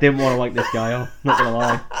 Ned didn't want to wipe this guy off. Not gonna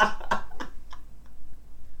lie.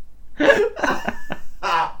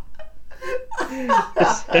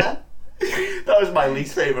 That was my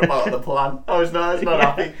least favourite part of the plan. I was not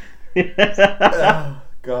happy. Oh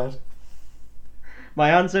god. My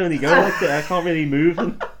hands only go like that. I can't really move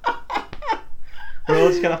them. We're all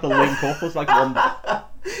just gonna have to link up as like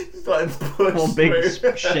one big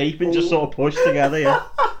shape and just sort of push together. Yeah.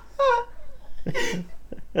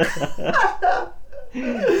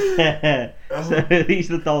 So these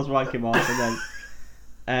are the dolls wank him off, and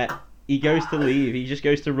then he goes to leave. He just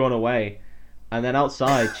goes to run away, and then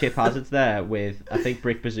outside Chip Hazard's there with, I think,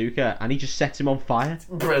 Brick Bazooka, and he just sets him on fire.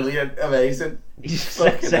 Brilliant, amazing. He just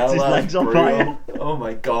sets his legs on fire. Oh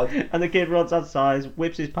my god. And the kid runs outside,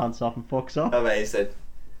 whips his pants off, and fucks off. Amazing.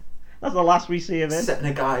 That's the last we see of him. Setting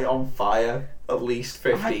a guy on fire, at least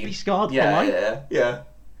 15. I'd be scarred for life. Yeah.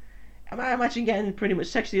 I imagine getting pretty much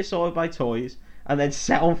sexually assaulted by toys, and then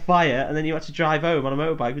set on fire, and then you had to drive home on a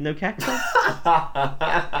motorbike with no ketchup.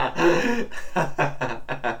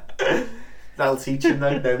 That'll teach him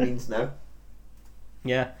though, no means no.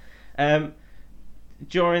 Yeah.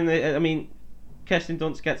 During Kirsten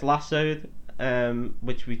Dunst gets lassoed,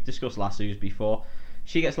 which we've discussed lassos before.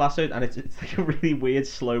 She gets lassoed, and it's like a really weird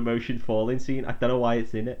slow motion falling scene. I don't know why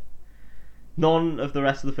it's in it. None of the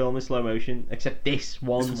rest of the film is slow motion, except this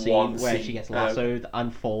one scene where she gets lassoed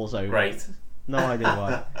and falls over. Right. No idea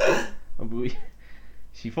why.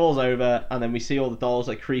 She falls over, and then we see all the dolls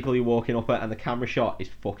like creepily walking up her, and the camera shot is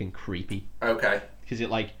fucking creepy. Okay. Because it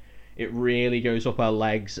really goes up her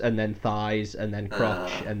legs, and then thighs, and then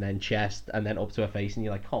crotch, and then chest, and then up to her face, and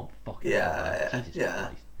you're like, oh, fuck. Jesus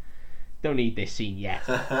Christ. Don't need this scene yet.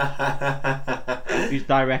 Who's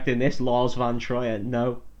directing this? Lars Van Trier?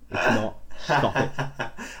 No, it's not. Stop it.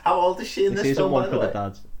 How old is she in this film? This isn't one for the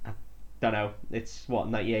dads. I don't know. It's what,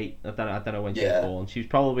 98? I don't know when she was born. She's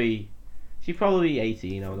probably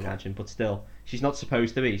 18, I would imagine, but still, she's not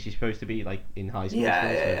supposed to be. She's supposed to be like in high school.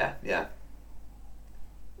 Yeah.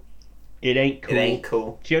 It ain't cool. It ain't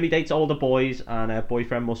cool. She only dates older boys, and her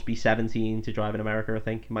boyfriend must be 17 to drive in America, I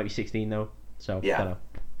think. It might be 16 though. So I don't know.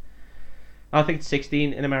 I think it's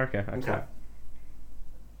 16 in America.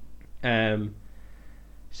 Okay.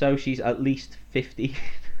 So she's at least 50.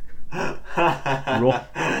 Rough.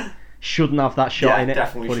 Shouldn't have that shot in it.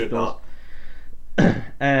 Definitely should not.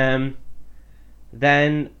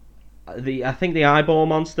 Then I think the eyeball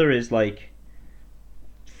monster is like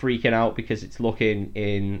freaking out because it's looking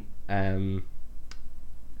in.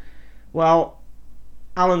 Well,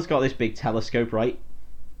 Alan's got this big telescope, right?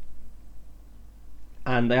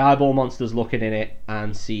 And the eyeball monster's looking in it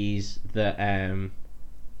and sees that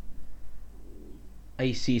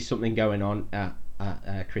he sees something going on at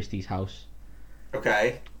Christie's house.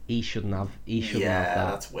 Okay. He shouldn't have that. Yeah,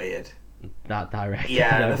 that's weird. That direct.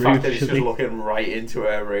 Yeah, the fact that he's just looking right into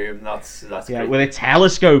her room, that's yeah, with a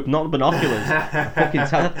telescope, not binoculars.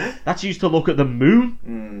 That's used to look at the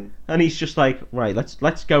moon. And he's just like, right,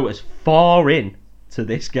 let's go as far in to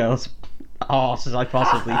this girl's arse as I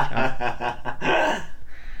possibly can.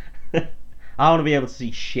 I want to be able to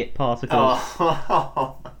see shit particles.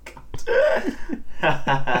 Oh my god.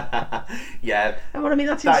 Yeah. I mean,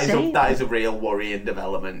 that's insane. That is a real worrying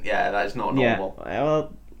development. Yeah, that is not normal. Yeah,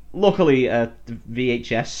 well, luckily, the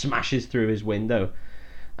VHS smashes through his window,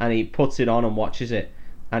 and he puts it on and watches it,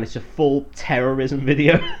 and it's a full terrorism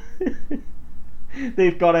video.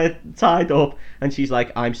 They've got her tied up, and she's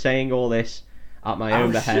like, I'm saying all this at my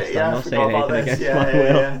own behest. I'm not saying anything against my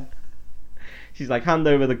will. Yeah. She's like, hand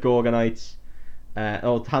over the Gorgonites,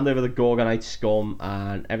 hand over the Gorgonite scum,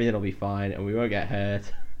 and everything will be fine, and we won't get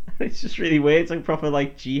hurt. It's just really weird. It's like a proper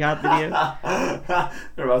like jihad video.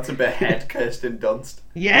 They're about to behead Kirsten Dunst.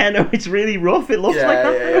 Yeah, no, it's really rough. It looks like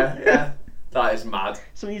that. Yeah. That is mad.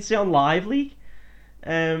 Something you'd see on Live League.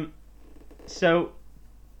 So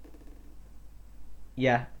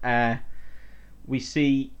yeah, we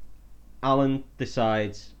see Alan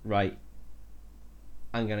decides, right,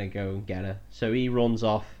 I'm gonna go and get her. So he runs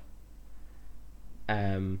off,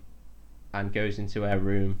 and goes into her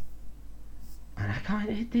room. And I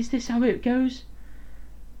can't. Is this how it goes?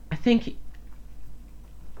 I think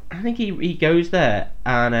he goes there,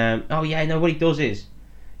 and what he does is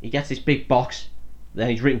he gets this big box. Then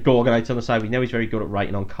he's written Gorgonites on the side. We know he's very good at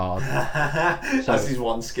writing on cards. That's his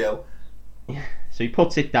one skill. So he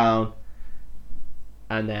puts it down,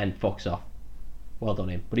 and then fucks off. Well done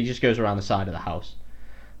him. But he just goes around the side of the house,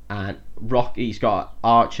 and he's got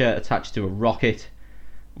Archer attached to a rocket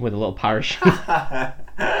with a little parachute.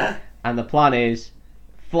 And the plan is,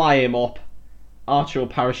 fly him up, Archer will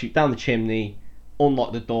parachute down the chimney,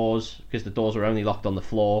 unlock the doors, because the doors are only locked on the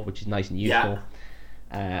floor, which is nice and useful.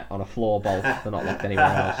 On a floor bolt, they're not locked anywhere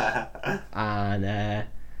else. And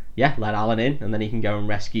let Alan in, and then he can go and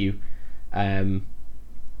rescue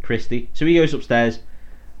Christie. So he goes upstairs,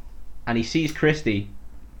 and he sees Christie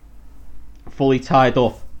fully tied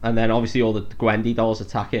up, and then obviously all the Gwendy dolls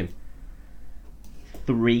attack him.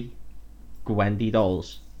 3 Gwendy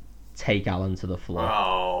dolls take Alan to the floor.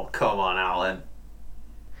 Oh, come on, Alan.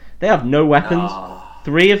 They have no weapons. Oh.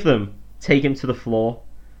 3 of them take him to the floor.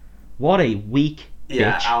 What a weak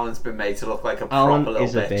bitch. Alan's been made to look like a proper little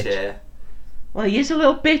bitch here. Well, he is a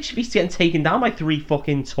little bitch if he's getting taken down by 3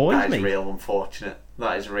 fucking toys, That is mate. real unfortunate.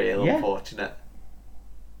 That is real unfortunate.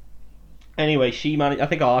 Anyway, I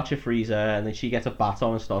think Archer frees her, and then she gets a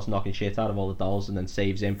baton and starts knocking shit out of all the dolls, and then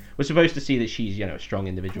saves him. We're supposed to see that she's, a strong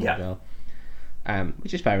individual girl,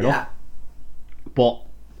 which is fair enough. But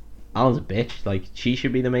Alan's a bitch. Like, she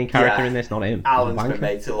should be the main character in this, not him. Alan's been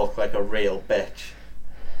made to look like a real bitch.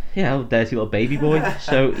 Yeah, little dirty little baby boy.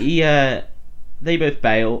 So they both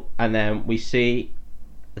bail, and then we see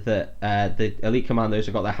that the elite commandos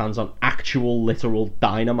have got their hands on actual literal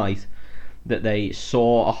dynamite, that they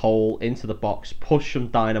saw a hole into the box, push some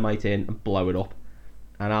dynamite in and blow it up.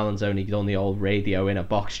 And Alan's only done the old radio in a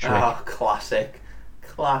box trick. Oh, classic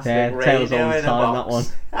radio Tales all the in time, a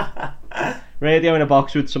box. that one. Radio in a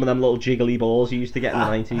box with some of them little jiggly balls you used to get in the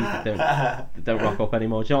 90s that don't rock up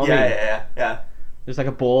anymore. Do you know what I mean? Yeah. There's like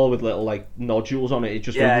a ball with little like nodules on it. It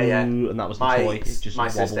just went, and that was the toy. It just my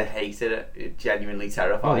wobbled. sister hated it. It genuinely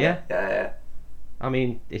terrified her. Oh, yeah? Yeah. I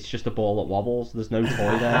mean, it's just a ball that wobbles. There's no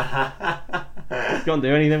toy there. You can't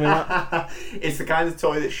do anything with that. It's the kind of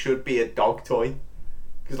toy that should be a dog toy.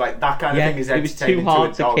 Because like that kind of thing is entertaining. It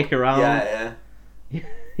was too hard to kick around. Yeah.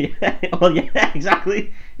 Well, yeah,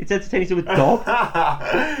 exactly. It's entertaining to a dog.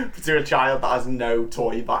 To a child that has no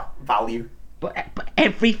toy value. But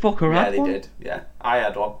every fucker had one. Yeah, they did. Yeah, I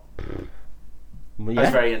had one. Well, I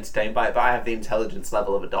was very entertained by it, but I have the intelligence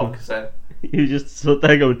level of a dog, so... You just stood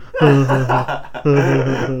there going...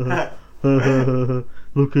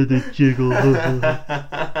 Look at it jiggle.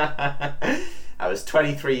 I was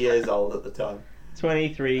 23 years old at the time.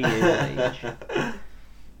 23 years of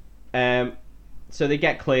age. So they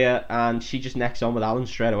get clear, and she just necks on with Alan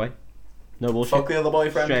straight away. No bullshit. Fuck the other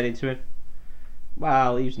boyfriend. Straight into it.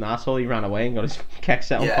 Well, he was an asshole. He ran away and got his keg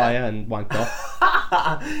set on fire and wanked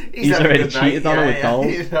off. He's already cheated on her with dolls.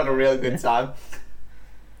 He's had a real good time.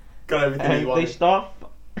 Got everything he wanted.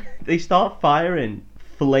 They start firing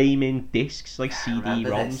flaming discs, like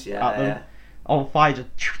CD-ROMs at them. On fire,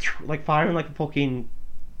 just like firing like a fucking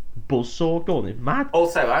buzzsaw gun. It's mad.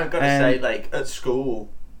 Also, I've got to say, like, at school,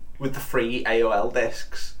 with the free AOL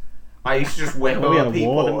discs, I used to just whip over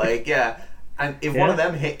people, and if one of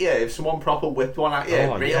them hit you, if someone proper whipped one at you,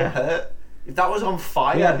 it really hurt. If that was on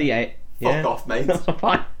fire, we had fuck off, mate.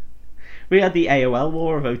 We had the AOL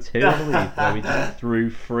War of 02, I believe, where we just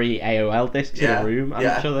threw free AOL discs in a room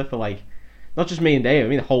at each other for like, not just me and Dave, I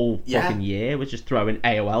mean the whole fucking year was just throwing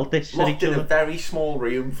AOL discs at each other. Locked in a very small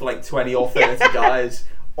room for like 20 or 30 guys,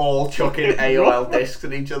 all chucking AOL discs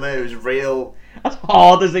at each other. It was real... As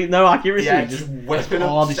hard as no accuracy. Yeah, just whipping them. As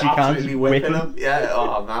hard as you can, absolutely whipping them. Yeah,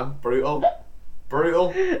 oh man, brutal.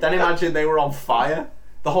 Then imagine they were on fire.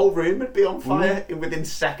 The whole room would be on fire within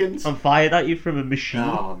seconds. I'm fired at you from a machine.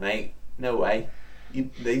 Oh mate, no way.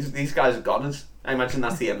 These guys are goners. I imagine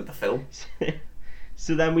that's the end of the film.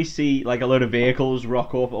 So then we see like a load of vehicles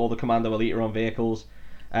rock up. All the Commando Elite are on vehicles.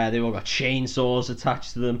 They've all got chainsaws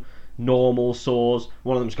attached to them. Normal saws.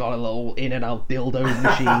 One of them's got a little in and out dildo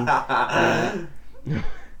machine.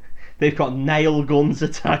 They've got nail guns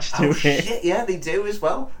attached to it. Shit, yeah, they do as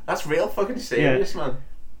well. That's real fucking serious, man.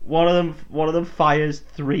 One of them fires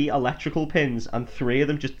 3 electrical pins, and 3 of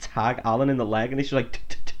them just tag Alan in the leg, and he's just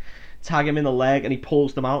like tag him in the leg, and he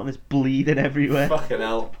pulls them out, and it's bleeding everywhere. Fucking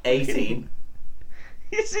hell, 18.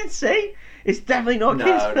 It's insane. It's definitely not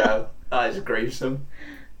kids. No, that is gruesome.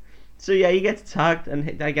 So yeah, he gets tagged,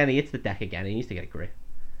 and again he hits the deck again. He needs to get a grip.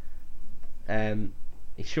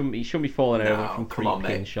 He shouldn't be falling over from 3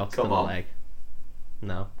 pin shots to the leg.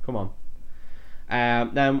 No, come on.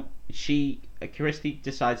 Then Christy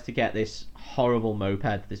decides to get this horrible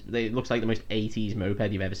moped. It looks like the most 80s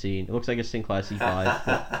moped you've ever seen. It looks like a Sinclair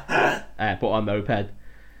C5, but on moped.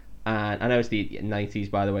 And I know it's the 90s,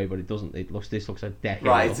 by the way, but it doesn't. This looks a decade.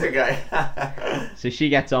 Right. Okay. So she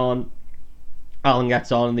gets on. Alan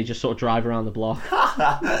gets on, and they just sort of drive around the block.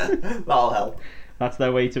 That'll help. That's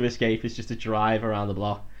their way to escape, is just to drive around the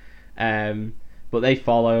block. But they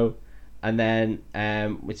follow, and then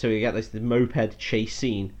so we get the moped chase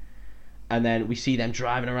scene, and then we see them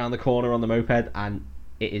driving around the corner on the moped, and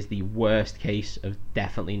it is the worst case of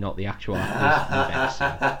definitely not the actual actors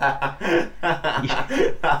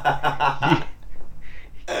you've ever seen.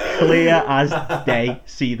 Clear as day,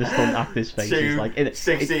 see the stunt actor's face. Two like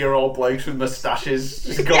 60-year-old blokes with moustaches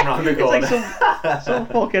just going around the corner. It's like some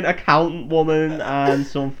fucking accountant woman and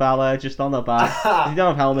some fella just on the back. They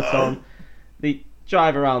don't have helmets on. They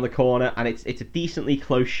drive around the corner, and it's a decently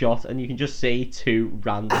close shot, and you can just see two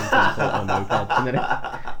random people on a moped, and then it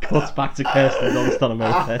cuts back to Kirsten Dunst on a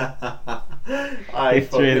moped.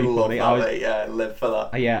 It's really funny. Yeah, live for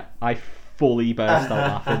that. Yeah, I fully burst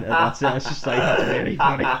out laughing, and that's it. I was just like, that's really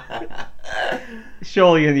funny.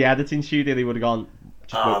 Surely in the editing studio they would have gone,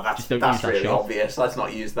 just don't use that really shot. Obvious. Let's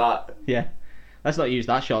not use that. Yeah. Let's not use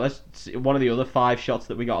that shot. Let's one of the other 5 shots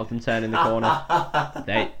that we got of them turning the corner.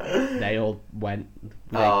 they all went.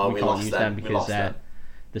 We can't use them because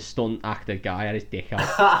the stunt actor guy had his dick out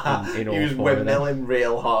in all 4 of them. He was windmilling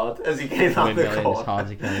real hard as he came out the corner. As hard as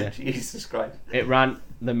he can, yeah. Jesus Christ.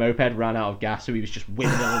 The moped ran out of gas, so he was just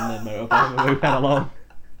windmilling the moped along.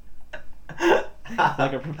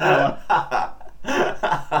 Like a propeller.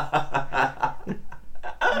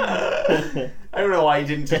 I don't know why you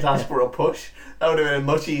didn't just ask for a push. That would have been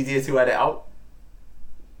much easier to edit out.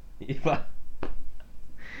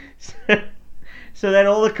 So then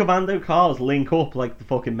all the commando cars link up like the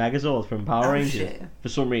fucking Megazord from Power Rangers. Shit. For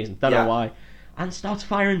some reason. Don't know why. And starts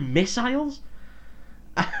firing missiles.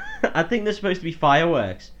 I think they're supposed to be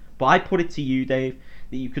fireworks. But I put it to you, Dave,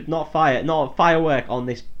 that you could not a firework on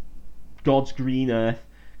this God's green earth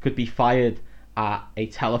could be fired at a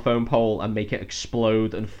telephone pole and make it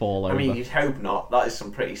explode and fall over. I mean, you'd hope not. That is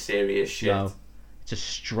some pretty serious shit. No, it's a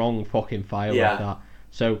strong fucking firework, that.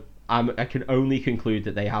 So I can only conclude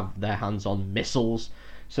that they have their hands on missiles.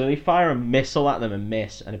 So they fire a missile at them and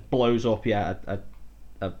miss, and it blows up, a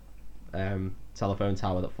telephone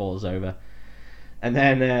tower that falls over. And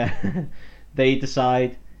then they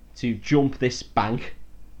decide to jump this bank.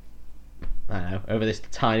 I don't know, over this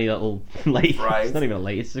tiny little lake. Right. It's not even a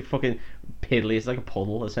lake, it's a fucking piddly, it's like a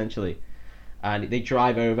puddle, essentially. And they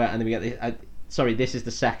drive over, and then we get this... sorry, this is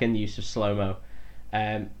the second use of slow-mo.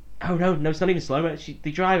 Oh, no, it's not even slow-mo.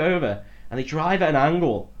 They drive over, and they drive at an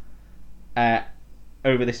angle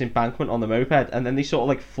over this embankment on the moped, and then they sort of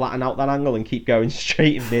like flatten out that angle and keep going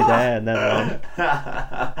straight in mid-air, and then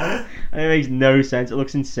and it makes no sense. It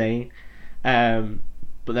looks insane.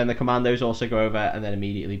 But then the commandos also go over and then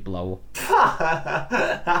immediately blow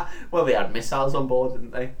up. Well, they had missiles on board,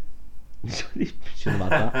 didn't they? Should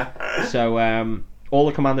have had that. So all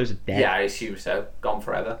the commandos are dead. Yeah, I assume so. Gone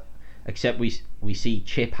forever. Except we see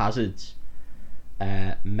Chip Hazard's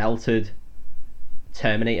melted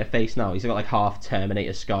Terminator face now. He's got like half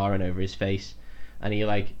Terminator scarring over his face, and he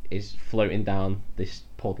like is floating down this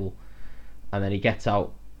puddle, and then he gets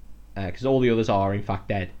out because all the others are in fact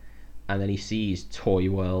dead. And then he sees Toy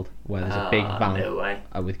World, where there's a big van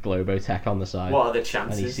with Globotech on the side. What are the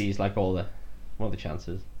chances? And he sees like what are the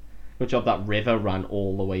chances? Good job that river ran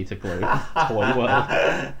all the way to Toy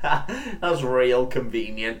World. That's real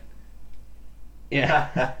convenient.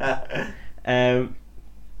 Yeah. Well,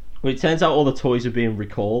 it turns out all the toys are being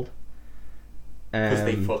recalled. Because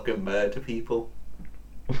they fucking murder people.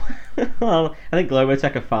 Well, I think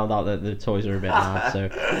Globotech have found out that the toys are a bit mad,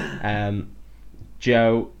 so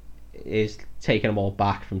Joe is taking them all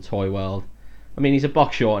back from Toy World. I mean, he's a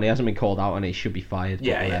box short and he hasn't been called out and he should be fired.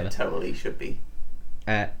 Yeah, totally should be.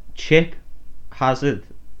 Chip Hazard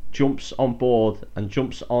jumps on board and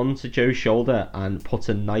jumps onto Joe's shoulder and puts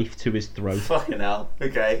a knife to his throat. Fucking hell,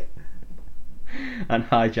 okay. And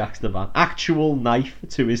hijacks the van. Actual knife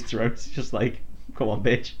to his throat. It's just like, come on,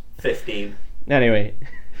 bitch. 15. Anyway,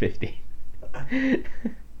 15.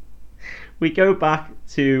 We go back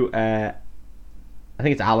to I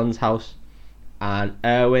think it's Alan's house, and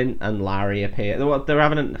Erwin and Larry appear. They're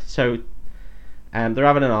having an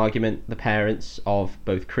argument. The parents of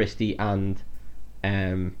both Christy and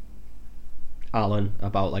Alan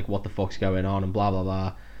about like what the fuck's going on and blah blah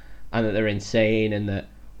blah, and that they're insane and that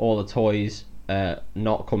all the toys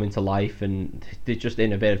not coming to life and they're just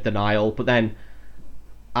in a bit of denial. But then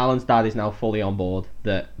Alan's dad is now fully on board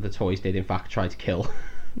that the toys did in fact try to kill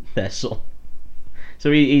their son.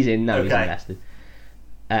 So he's in now. Okay. He's invested.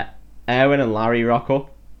 Erwin and Larry rock up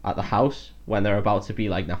at the house when they're about to be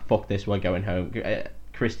like, nah, fuck this, we're going home.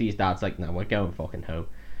 Christy's dad's like, no, we're going fucking home.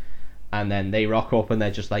 And then they rock up and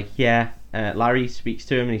they're just like, yeah. Larry speaks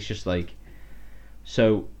to him and he's just like,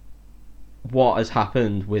 so what has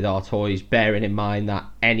happened with our toys, bearing in mind that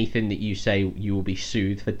anything that you say, you will be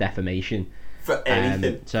sued for defamation. For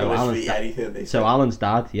anything. Alan's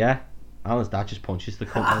dad just punches the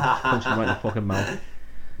cunt, just punches him right in the fucking mouth.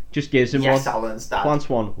 Just gives him one, Alan's dad. Plants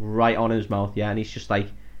one right on his mouth, yeah, and he's just like,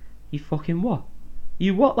 you fucking what?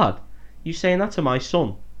 You what, lad? You saying that to my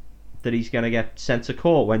son? That he's going to get sent to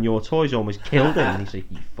court when your toys almost killed him? And he's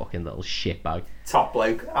like, you fucking little shitbag. Top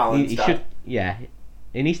bloke, Alan's dad. Should, yeah,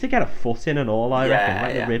 he needs to get a foot in and all, I reckon.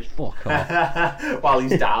 Like the ribs, fuck off. While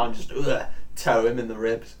he's down, just toe him in the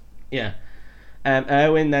ribs. Yeah.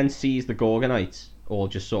 Erwin then sees the Gorgonites all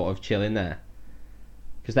just sort of chilling there,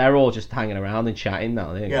 because they're all just hanging around and chatting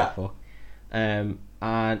now. They don't give a fuck.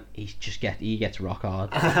 And he gets rock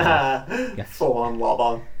hard. Full on lob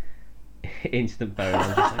on. Instant bone.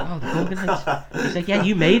 I'm just like, oh, the Gorgonites. He's like, yeah,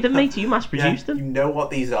 you made them, mate. You mass produced them. You know what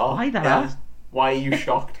these are. Why the hell? Why are you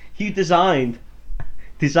shocked? You designed,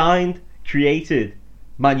 created,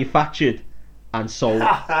 manufactured, and sold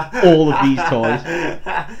all of these toys.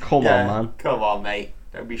 Come on, man. Come on, mate.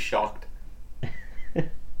 Don't be shocked.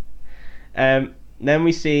 Then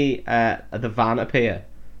we see the van appear,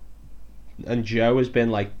 and Joe has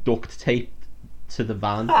been like duct taped to the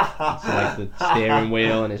van, to like the steering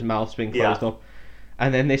wheel, and his mouth's been closed up.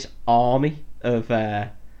 And then this army of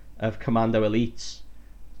commando elites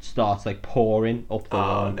starts like pouring up the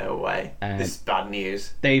lawn. Oh, no way. This is bad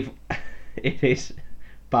news. It is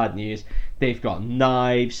bad news. They've got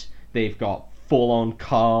knives, they've got full-on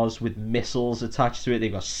cars with missiles attached to it,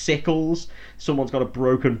 they've got sickles, someone's got a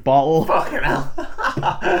broken bottle. Fucking hell.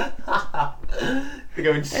 They're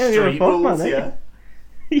going street rules, yeah.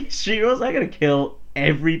 Street rules, they're going to kill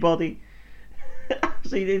everybody.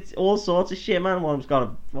 See, it's all sorts of shit, man. One of them's got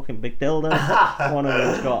a fucking big dildo. One of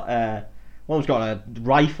them's got a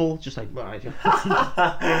rifle, just like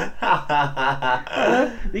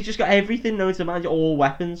they just got everything known to man, all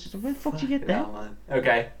weapons. Just, where the fuck did you get that? Man.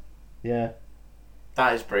 Okay. Yeah.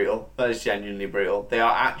 That is brutal. That is genuinely brutal. They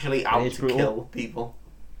are actually out to kill people.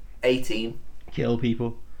 18. Kill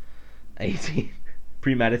people. 18.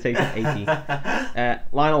 Premeditated. 18.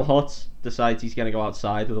 Lionel Hutz decides he's going to go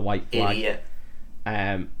outside with a white flag.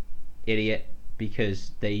 Idiot.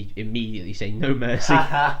 Because they immediately say no mercy.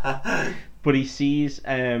 But he sees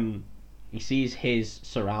his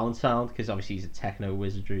surround sound, because obviously he's a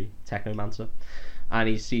technomancer, and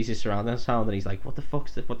he sees his surround sound, and he's like, what the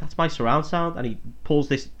fuck's that? That's my surround sound. And he pulls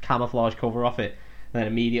this camouflage cover off it, and then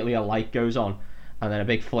immediately a light goes on, and then a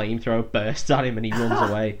big flamethrower bursts at him, and he runs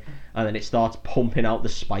away, and then it starts pumping out the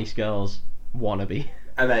Spice Girls wannabe.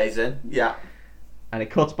 Amazing. Yeah. And it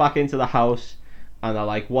cuts back into the house, and they're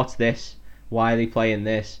like, what's this? Why are they playing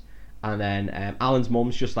this? And then Alan's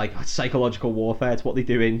mum's just like, oh, psychological warfare. It's what they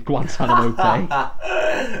do in Guantanamo Bay.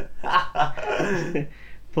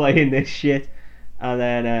 Playing this shit. And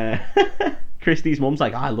then Christy's mum's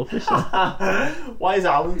like, oh, I love this song. Why is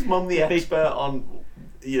Alan's mum the expert on,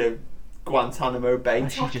 Guantanamo Bay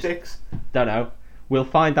tactics? Don't know. We'll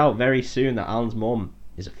find out very soon that Alan's mum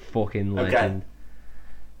is a fucking legend.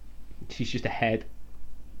 Okay. She's just a head.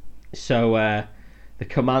 So the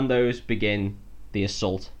commandos begin the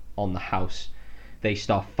assault on the house. They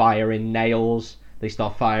start firing nails, they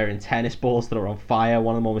start firing tennis balls that are on fire.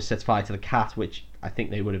 One of them almost sets fire to the cat, which I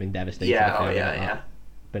think they would have been devastated.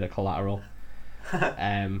 Bit of collateral.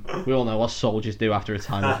 We all know what soldiers do after a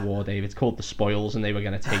time of war, Dave. It's called the spoils, and they were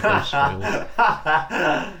going to take those spoils.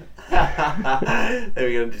 They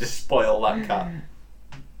were going to just spoil that cat.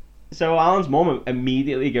 So Alan's mum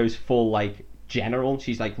immediately goes full like general.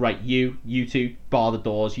 She's like, right, you two bar the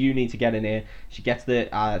doors, you need to get in here. She gets the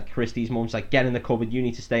Christy's mum's like, get in the cupboard, you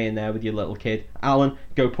need to stay in there with your little kid. Alan,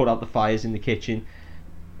 go put out the fires in the kitchen.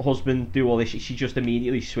 Husband, do all this. She just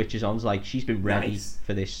immediately switches on. It's like she's been ready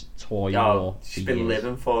for this toy war. She's been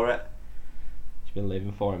living for it. She's been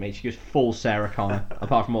living for it, mate. She goes full Sarah Connor,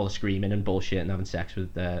 apart from all the screaming and bullshit and having sex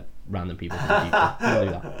with random people from the future. We'll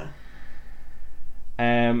do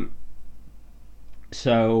that.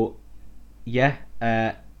 So yeah,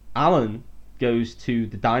 Alan goes to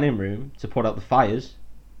the dining room to put out the fires.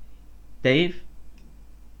 Dave,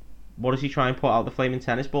 what does he try and put out the flaming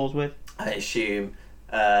tennis balls with? I assume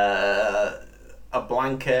a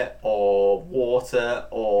blanket or water,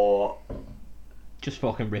 or just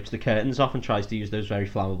fucking rips the curtains off and tries to use those very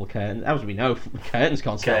flammable curtains. As we know, curtains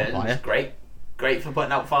can't set on fire. Great for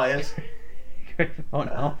putting out fires. He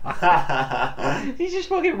just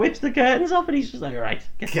fucking whips the curtains off, and he's just like, right,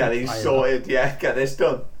 get these sorted. Yeah, get this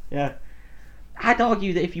done. Yeah, I'd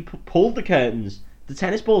argue that if you pulled the curtains, the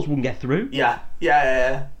tennis balls wouldn't get through. Yeah.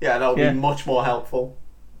 That would be much more helpful.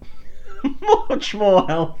 Much more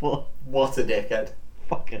helpful. What a dickhead.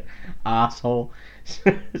 Fucking asshole.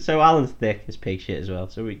 So Alan's thick as pig shit as well.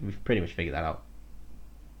 So we've pretty much figured that out.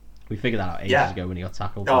 We figured that out ages ago when he got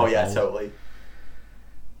tackled. Oh yeah, totally.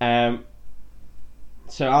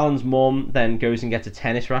 So Alan's mum then goes and gets a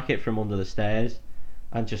tennis racket from under the stairs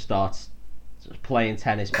and just starts playing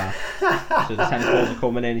tennis back. So the tennis balls are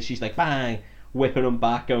coming in and she's like, bang, whipping them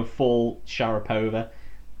back, going full Sharapova.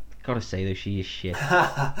 Gotta say though, she is shit.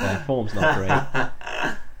 Form's not great.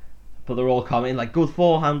 But they're all commenting like, good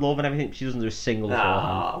forehand, love, and everything. She doesn't do a single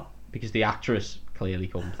forehand because the actress clearly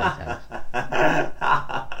couldn't play tennis.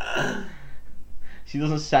 She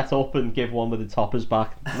doesn't set up and give one with the toppers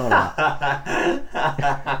back. None of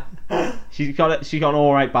that. She's got an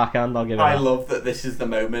alright backhand, I'll give her I that. love that this is the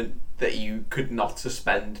moment that you could not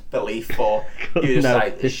suspend belief for. You're just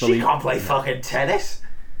like, she can't play fucking tennis.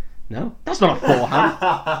 No, that's not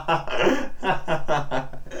a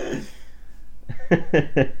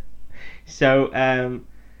forehand. So,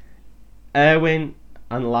 Erwin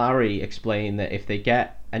and Larry explain that if they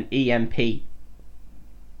get an EMP,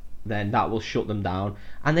 then that will shut them down.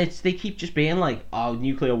 And they keep just being like, oh,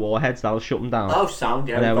 nuclear warheads, that'll shut them down. Oh, sound,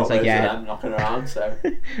 yeah. And Erwin's like, yeah. Them knocking around, so.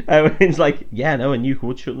 Erwin's like, yeah, no, a nuke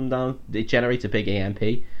would shut them down. It generates a big EMP.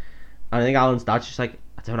 And I think Alan's dad's just like,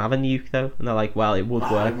 I don't have a nuke, though. And they're like, well, it would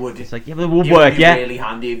work. It would. It's like, yeah, but it would work, yeah. It would be really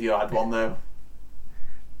handy if you had one, though.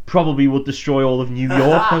 Probably would destroy all of New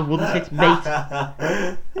York, though, wouldn't it, mate?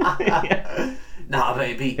 Nah, but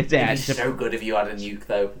it'd be so good if you had a nuke,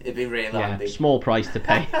 though. It'd be really handy. Small price to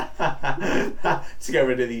pay. To get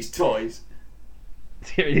rid of these toys.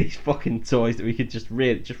 To get rid of these fucking toys that we could just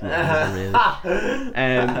really.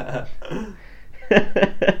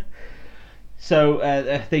 So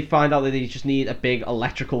they find out that they just need a big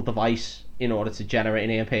electrical device in order to generate an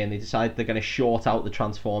EMP, and they decide they're going to short out the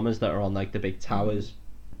transformers that are on like the big towers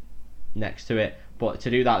next to it. But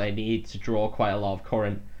to do that, they need to draw quite a lot of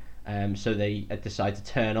current. So they decide to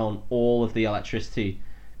turn on all of the electricity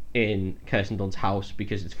in Kirsten Dunst's house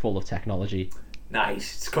because it's full of technology.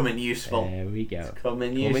 Nice, it's coming useful. There we go. It's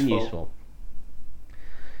coming useful.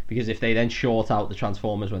 Because if they then short out the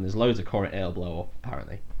transformers when there's loads of current, it'll blow up,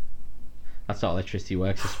 apparently. That's how electricity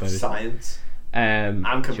works, I suppose. Science.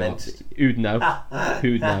 I'm convinced. Sure. Who'd know?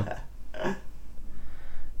 Who'd know?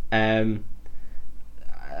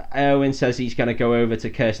 Erwin says he's going to go over to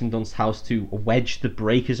Kirsten Dunst's house to wedge the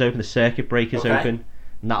breakers open, the circuit breakers open,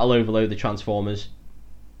 and that'll overload the transformers.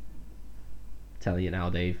 I'm telling you now,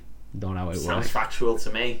 Dave, not how it works. Sounds factual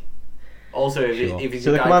to me. Also, if he's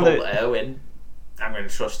a guy called Erwin, I'm going to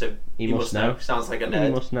trust him. He must know. Sounds like a nerd.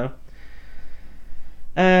 He must know.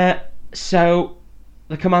 So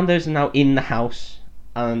the commandos are now in the house,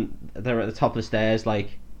 and they're at the top of the stairs,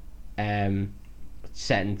 like, trying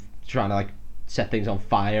to like set things on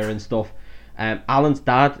fire and stuff. Alan's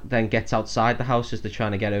dad then gets outside the house as they're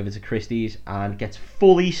trying to get over to Christie's and gets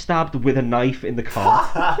fully stabbed with a knife in the car.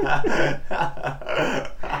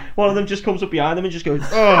 One of them just comes up behind them and just goes,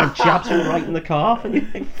 and jabs him right in the calf, and you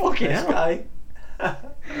think, fucking hell. Guy.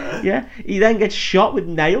 Yeah, he then gets shot with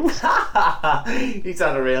nails. He's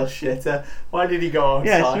had a real shitter. Why did he go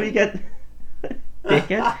outside?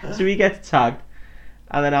 Yeah, so he gets tagged,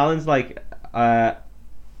 and then Alan's like,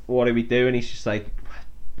 what do we do? And he's just like,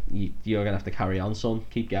 you're gonna have to carry on, son.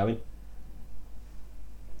 Keep going.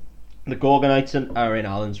 The Gorgonites are in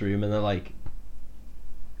Alan's room, and they're like,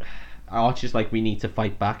 Archer's like, we need to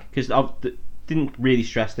fight back, because I didn't really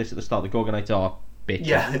stress this at the start. The Gorgonites are bitches.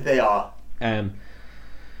 Yeah, they are.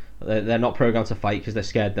 They're not programmed to fight because they're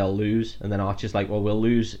scared they'll lose, and then Archer's like, well, we'll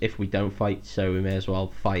lose if we don't fight, so we may as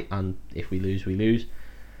well fight, and if we lose, we lose.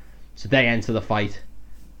 So they enter the fight,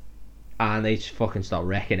 and they just fucking start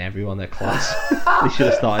wrecking everyone. Their class. They should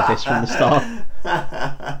have started this from the start.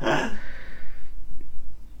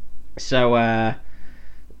 So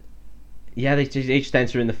they just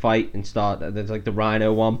enter in the fight and start. There's like the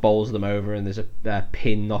Rhino one bowls them over, and there's a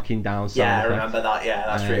pin knocking down. Yeah, I remember that. Yeah,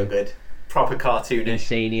 that's real good. Proper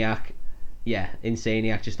cartoonish.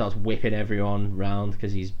 Insaniac just starts whipping everyone round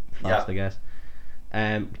because he's fast, I guess.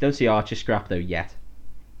 We don't see Archer scrap though yet,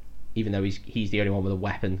 even though he's the only one with a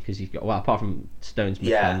weapon, because he's got, well, apart from Stone's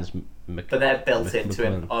McCann's. But they're built into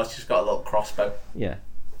him. Archer's got a little crossbow. Yeah,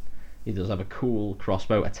 he does have a cool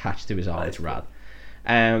crossbow attached to his arm. It's rad.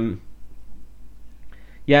 Then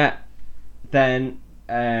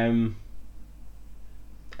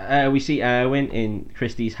we see Erwin in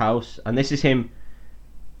Christie's house, and this is him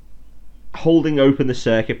holding open the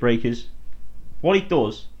circuit breakers. What he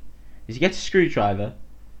does is he gets a screwdriver,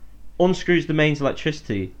 unscrews the mains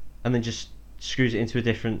electricity, and then just screws it into a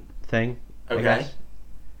different thing. Okay. I guess.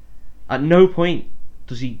 At no point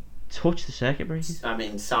does he touch the circuit breakers. I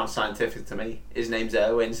mean, sounds scientific to me. His name's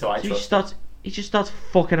Erwin, so I trust. He just starts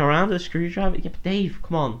fucking around with a screwdriver. Yeah, but Dave,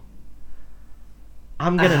 come on.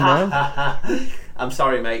 I'm gonna know. I'm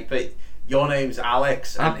sorry, mate, but your name's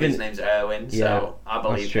Alex and his name's Erwin, so I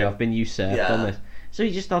believe that's true. him. I've been usurped on this. So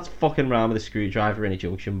he just starts fucking around with a screwdriver in a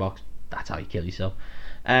junction box. That's how you kill yourself.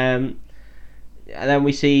 And then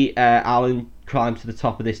we see Alan climb to the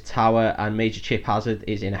top of this tower, and Major Chip Hazard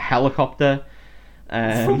is in a helicopter.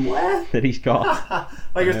 From where? That he's got.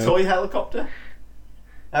 Like a toy helicopter?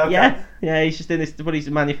 Okay. Yeah, he's just in this, but he's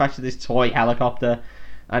manufactured this toy helicopter,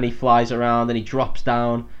 and he flies around and he drops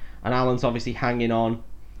down, and Alan's obviously hanging on.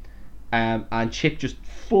 And Chip just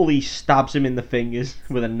fully stabs him in the fingers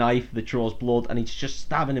with a knife that draws blood, and he's just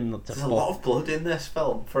stabbing him. There's a lot of blood in this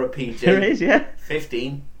film for a PG. There is, yeah.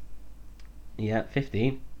 15. Yeah,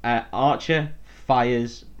 15. Archer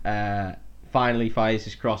finally fires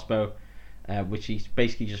his crossbow, which he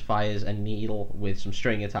basically just fires a needle with some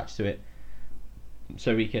string attached to it,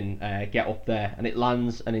 so he can get up there, and it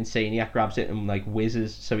lands, and Insaniac grabs it and like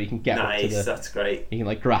whizzes so he can get up to the... Nice, that's great. He can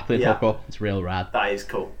like grapple it hook up. It's real rad. That is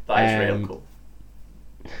cool. That is real cool.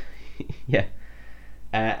 Yeah.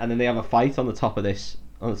 And then they have a fight on the top of this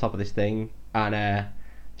thing, and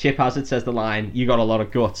Chip Hazard says the line, "You got a lot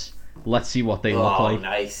of guts. Let's see what they look like." Oh,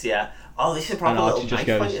 nice, yeah. Oh, this is probably a little knife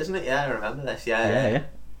fight, isn't it? Yeah, I remember this. Yeah.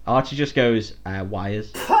 Archie just goes,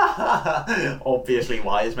 "Wires." Obviously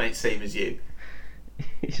wires, mate. Same as you.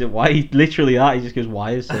 He said, "Why?" Literally that. He just goes,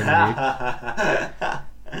 "Wires." Same as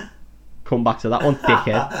you. Come back to that one,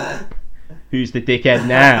 dickhead. Who's the dickhead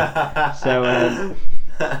now? So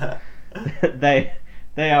they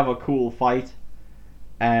have a cool fight.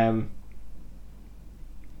 I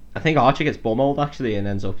think Archer gets bummeled actually and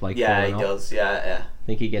ends up like yeah, he off. does. Yeah. I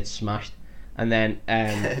think he gets smashed, and then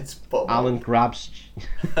it's Alan grabs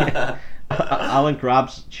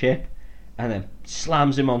Chip, and then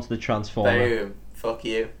slams him onto the transformer. Boom! Fuck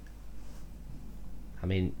you. I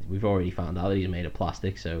mean, we've already found out that he's made of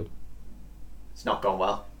plastic, so it's not gone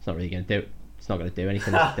well. It's not really going to do. It's not going to do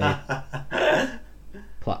anything.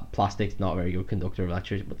 Plastic's not a very good conductor of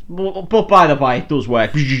electricity, but by the by, it does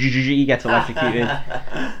work. He gets electrocuted.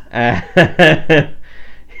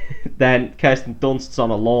 Then Kirsten Dunst's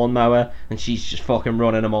on a lawnmower, and she's just fucking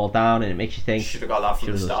running them all down, and it makes you think. Should have got that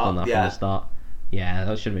from the start. Done that from the start. Yeah,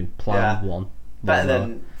 that should have been plan one. Better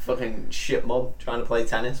than fucking shit mum trying to play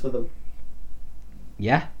tennis with them.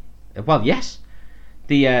 Yeah. Well, yes.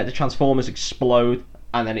 The Transformers explode,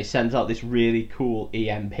 and then it sends out this really cool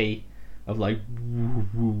EMP of like,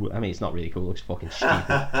 woo. I mean, it's not really cool. It looks fucking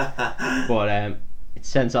stupid. But it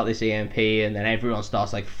sends out this EMP, and then everyone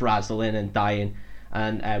starts like frazzling and dying.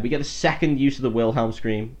 And we get the second use of the Wilhelm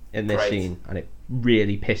scream in this scene, and it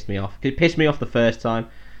really pissed me off. It pissed me off the first time.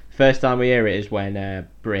 First time we hear it is when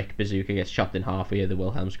Brick Bazooka gets chopped in half. We hear the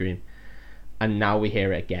Wilhelm scream, and now we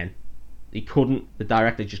hear it again. The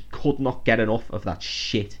director just could not get enough of that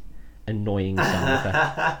shit, annoying sound effect.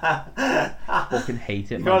 I fucking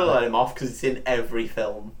hate it. You gotta let him off because it's in every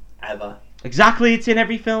film ever. Exactly, it's in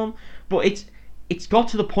every film, but it's got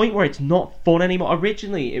to the point where it's not fun anymore.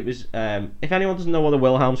 Originally, it was. If anyone doesn't know what the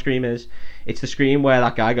Wilhelm scream is, it's the scream where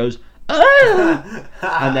that guy goes, "Ah!"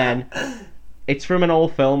 and then it's from an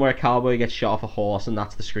old film where a cowboy gets shot off a horse, and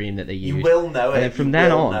that's the scream that they use. You will know it. And then from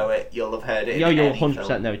then on, know it. You'll have heard it. You'll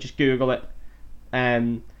 100% know it. Just Google it.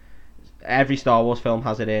 Every Star Wars film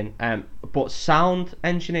has it in. But sound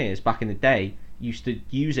engineers back in the day used to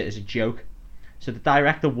use it as a joke. So the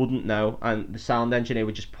director wouldn't know, and the sound engineer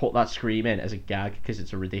would just put that scream in as a gag because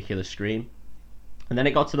it's a ridiculous scream. And then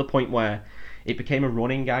it got to the point where it became a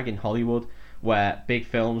running gag in Hollywood, where big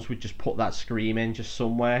films would just put that scream in just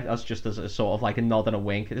somewhere as a sort of like a nod and a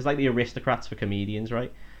wink. It's like the Aristocrats for comedians,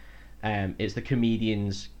 right? It's the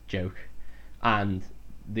comedian's joke, and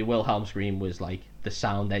the Wilhelm scream was like the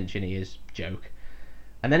sound engineer's joke.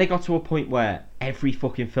 And then it got to a point where every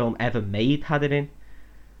fucking film ever made had it in.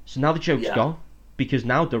 So now the joke's gone, because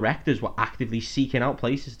now directors were actively seeking out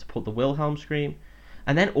places to put the Wilhelm scream,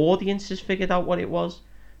 and then audiences figured out what it was.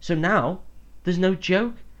 So now there's no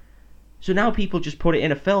joke. So now people just put it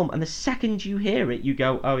in a film, and the second you hear it, you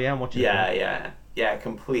go, "Oh yeah, I'm watching." Yeah,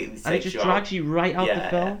 completely. And it just drags you right out the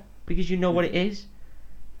film because you know what it is.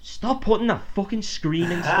 Stop putting that fucking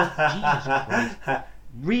screaming stuff. Jesus Christ.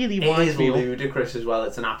 Really winds me up. It is ludicrous as well.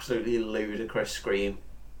 It's an absolutely ludicrous scream.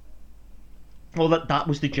 Well, that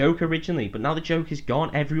was the joke originally, but now the joke is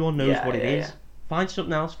gone. Everyone knows what it is. Find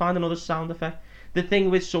something else. Find another sound effect. The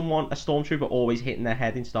thing with a stormtrooper always hitting their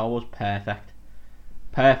head in Star Wars, perfect.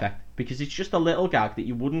 Because it's just a little gag that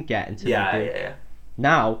you wouldn't get until you do. Yeah.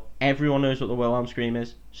 Now, everyone knows what the Wilhelm scream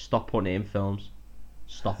is. Stop putting it in films.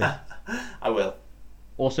 Stop it. I will.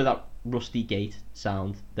 Also, that rusty gate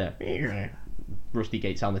sound. The rusty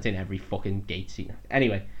gate sound that's in every fucking gate scene.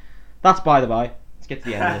 Anyway, that's by the by. Let's get to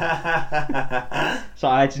the end of it. So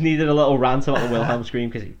I just needed a little rant about the Wilhelm scream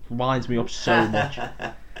because it winds me up so much.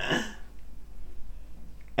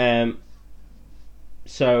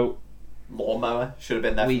 So lawnmower should have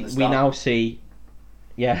been there from the start.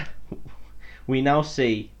 We now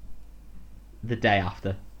see the day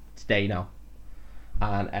after. It's day now,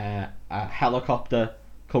 and a helicopter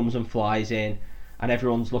comes and flies in, and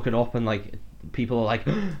everyone's looking up, and like people are like,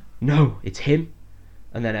 "No, it's him,"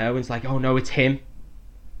 and then Erwin's like, "Oh no, it's him."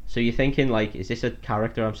 So you're thinking, like, is this a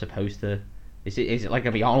character I'm supposed to... Is it like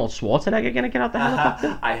going to be Arnold Schwarzenegger going to get out the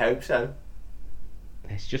helicopter? I hope so.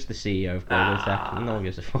 It's just the CEO of Global Tech. No one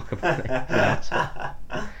gives a fuck about it.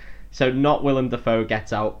 Yeah, so not Willem Dafoe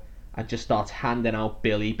gets out and just starts handing out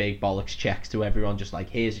Billy Big Bollocks checks to everyone, just like,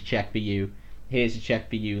 here's a check for you, here's a check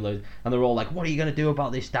for you, and they're all like, what are you going to do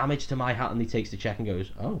about this damage to my hat? And he takes the check and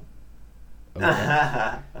goes, oh,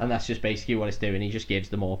 okay. And that's just basically what it's doing. He just gives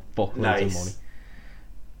them all fuckloads of money.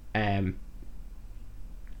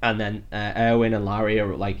 And then Erwin and Larry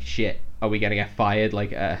are like, shit, are we going to get fired?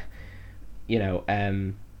 Like, I'm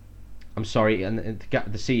sorry. And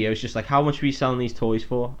the CEO's just like, how much are we selling these toys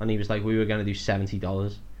for? And he was like, we were going to do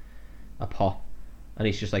 $70 a pop. And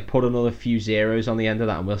he's just like, put another few zeros on the end of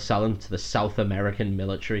that and we'll sell them to the South American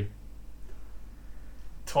military.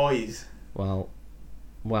 Toys? Well,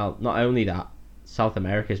 not only that, South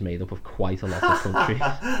America is made up of quite a lot of countries.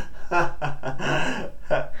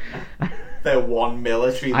 They're one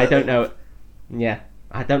military. I don't know. Yeah.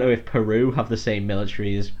 I don't know if Peru have the same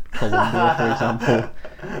military as Colombia, for example.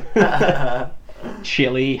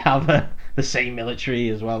 Chile have the same military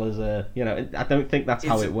as well as I don't think that's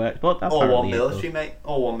how it works. But all one military, mate.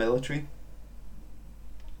 All one military.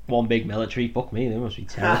 One big military. Fuck me, they must be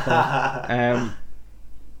terrifying.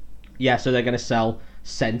 Yeah, so they're going to sell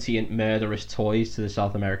sentient murderous toys to the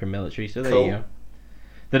South American military. So there you go.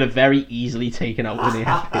 That are very easily taken out with the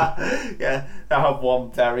FP. Yeah, they have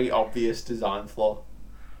one very obvious design flaw.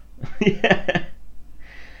 Yeah.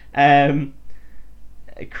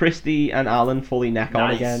 Christy and Alan fully neck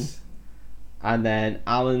on again, and then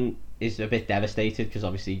Alan is a bit devastated because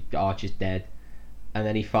obviously Arch is dead, and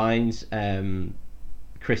then he finds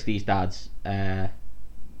Christy's dad's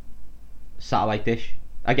satellite dish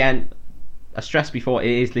again. I stressed before, it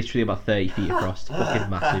is literally about 30 feet across. It's fucking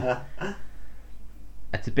massive.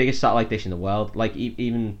 It's the biggest satellite dish in the world. Like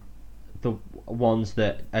even the ones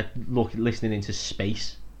that are listening into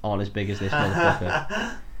space aren't as big as this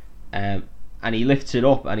motherfucker. And he lifts it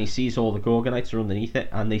up and he sees all the Gorgonites are underneath it,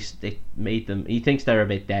 and they made them. He thinks they're a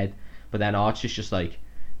bit dead, but then Archer's just like,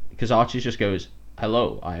 because Archer just goes,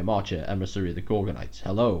 "Hello, I am Archer, emissary of the Gorgonites.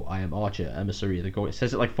 Hello, I am Archer, emissary of the Gorgonites."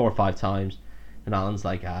 Says it like 4 or 5 times, and Alan's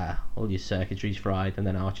like, all your circuitry's fried, and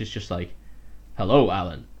then Archer's just like, "Hello,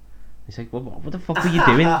 Alan." He's like, well, what the fuck were you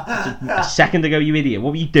doing a second ago, you idiot? What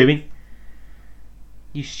were you doing?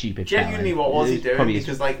 You stupid. Genuinely, what was he doing?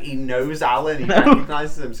 Because like he knows Alan, he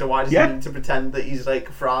recognises him. So why does he need to pretend that he's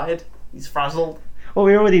like fried? He's frazzled. Well,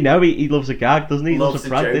 we already know he loves a gag, doesn't he? He loves a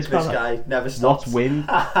joke. This guy never stops. What's wind?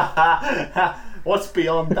 What's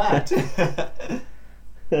beyond that?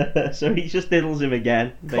 So he just diddles him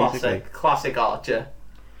again. Classic Archer.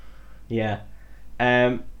 Yeah.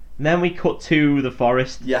 Then we cut to the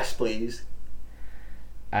forest. Yes, please.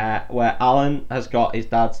 Where Alan has got his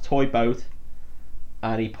dad's toy boat,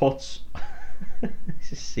 and he puts.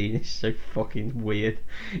 This scene is so fucking weird.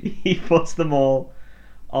 He puts them all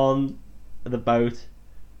on the boat,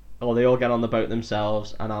 or they all get on the boat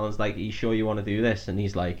themselves, and Alan's like, "Are you sure you want to do this?" And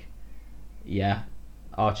he's like, "Yeah."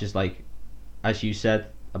 Archer's like, "As you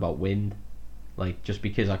said about wind, like just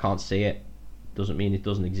because I can't see it doesn't mean it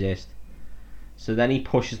doesn't exist." So then he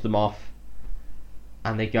pushes them off,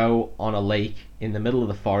 and they go on a lake in the middle of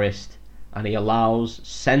the forest, and he allows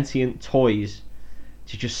sentient toys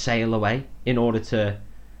to just sail away in order to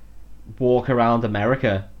walk around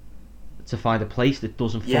America to find a place that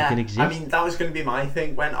doesn't fucking exist. I mean, that was going to be my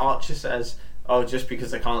thing. When Archer says, "Oh, just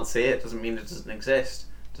because I can't see it doesn't mean it doesn't exist,"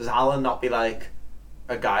 does Alan not be like,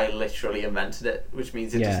 a guy literally invented it, which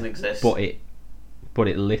means it doesn't exist? But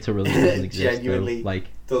it literally doesn't exist. Genuinely, like,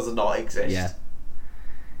 does not exist. Yeah.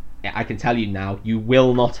 I can tell you now, you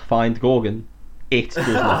will not find Gorgon. It does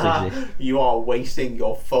not exist. You are wasting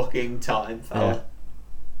your fucking time, fella. Yeah.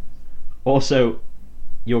 Also,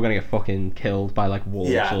 you're gonna get fucking killed by like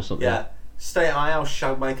wolves or something. Yeah. Stay at my house,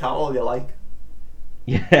 shag my cat all you like.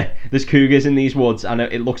 Yeah, there's cougars in these woods, and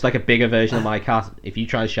it looks like a bigger version of my cat. If you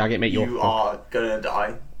try to shag it, mate, you are gonna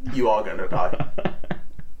die. You are gonna die.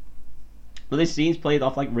 But this scene's played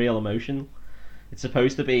off like real emotion. It's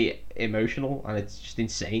supposed to be emotional, and it's just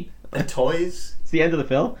insane. The toys. It's the end of the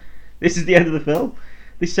film. This is the end of the film.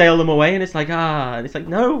 They sail them away, and it's like, and it's like,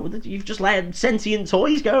 no, you've just let sentient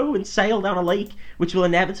toys go and sail down a lake, which will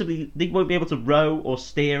inevitably, they won't be able to row or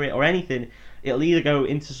steer it or anything. It'll either go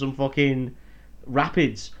into some fucking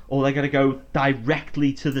rapids, or they're going to go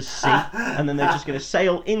directly to the sea, and then they're just going to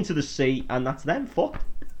sail into the sea, and that's them fucked.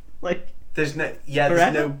 Like, there's no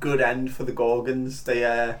good end for the Gorgons. They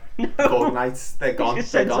Gorgonites, they're gone.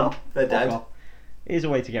 They're gone. They're dead. Here's a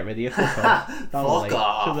way to get rid of you. Fuck off. Fuck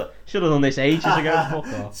off. Should have done this ages ago. Fuck off.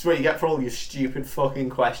 That's what you get for all your stupid fucking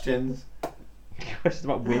questions. Questions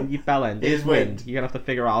about wind, you bell end. Here's wind. You're going to have to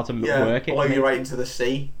figure out how to work it. Blow you right into the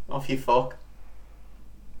sea. Off you fuck.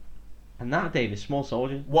 And that, David, Small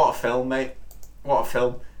Soldiers. What a film, mate. What a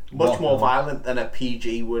film. Much more violent than a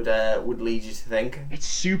PG would lead you to think. It's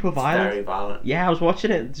super violent. Very violent. Yeah, I was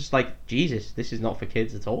watching it just like, Jesus, this is not for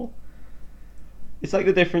kids at all. It's like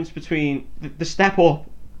the difference between... The step up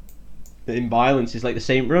in violence is like the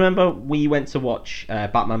same. Remember, we went to watch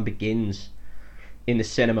Batman Begins in the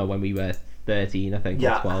cinema when we were 13, I think,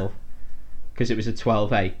 or 12. Because it was a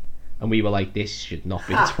 12A. And we were like, this should not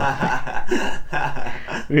be a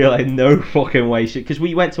 12A. We were like, no fucking way. Because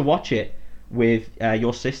we went to watch it with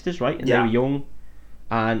your sisters, right? And they were young.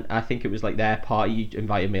 And I think it was like their party. You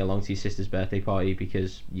invited me along to your sister's birthday party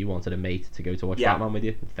because you wanted a mate to go to watch Batman with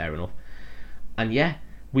you. Fair enough. And yeah,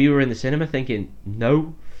 we were in the cinema thinking,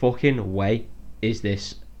 no fucking way is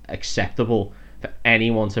this acceptable for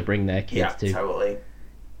anyone to bring their kids to. Yeah, totally.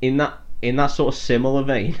 In that sort of similar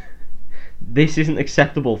vein, this isn't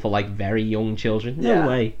acceptable for like very young children. No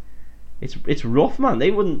way. It's rough, man.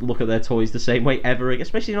 They wouldn't look at their toys the same way ever,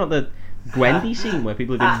 especially not the Gwendy scene where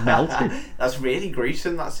people have been melted. That's really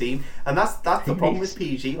gruesome, that scene. And that's the problem with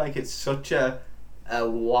PG. Like, it's such a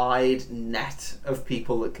wide net of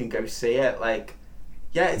people that can go see it. Like,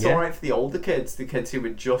 yeah, it's alright for the older kids, the kids who were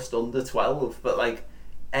just under 12, but like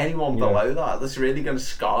anyone below that's really going to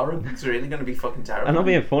scar them. It's really going to be fucking terrible. And not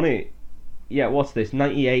being funny, what's this?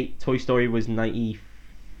 98, Toy Story was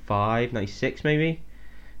 95, 96 maybe.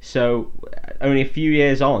 So only a few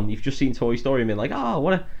years on, you've just seen Toy Story and been like, oh,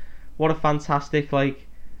 what a fantastic like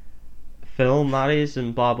film that is,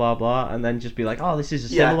 and blah blah blah, and then just be like, oh, this is a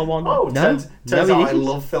similar one. Oh, turns out I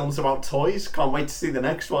love films about toys. Can't wait to see the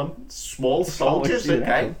next one. Small Soldiers.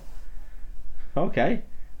 Okay.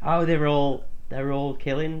 Oh, they're all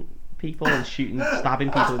killing people and stabbing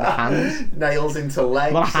people in the hands. Nails into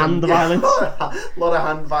legs. A lot of hand violence. A lot of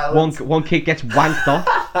hand violence. One kid gets wanked off.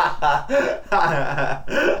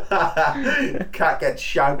 Cat gets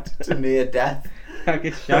shagged to near death. Cat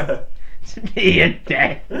gets shagged to near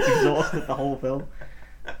death. Exhausted the whole film.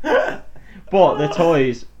 But the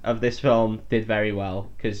toys of this film did very well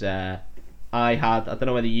because I don't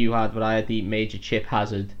know whether you had, but I had the Major Chip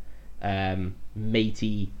Hazard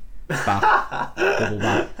matey bat, double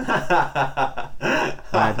bat. I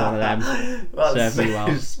had one of them. That's served me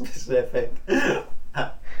well. Specific. Do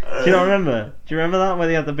you not remember? Do you remember that where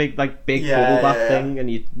they had the big bubble bath thing, and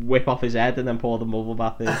you whip off his head and then pour the bubble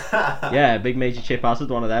bath in? Yeah, big Major Chip Hazard,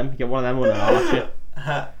 one of them. You get one of them with an archer.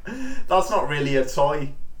 That's not really a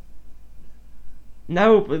toy.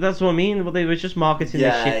 No, but that's what I mean. Well, they were just marketing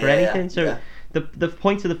this shit for anything. So the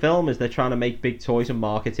point of the film is they're trying to make big toys and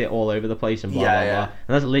market it all over the place and blah blah blah. And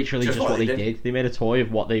that's literally just what they did. They made a toy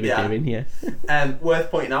of what they were doing here. Worth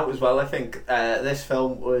pointing out as well, I think this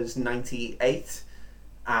film was 98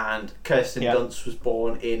 and Kirsten Dunst was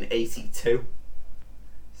born in 82.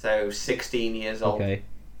 So 16 years old. Okay.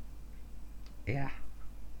 Yeah.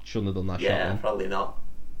 Shouldn't have done that shot then. Probably not.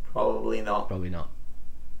 Probably not. Probably not.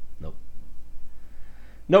 Nope.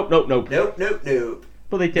 Nope.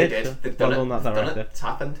 But they did. They did. So They've done it. That director. It's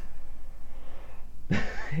happened.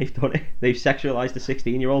 They've done it. They've sexualized a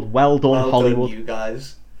 16-year-old. Well done, Hollywood. Done, you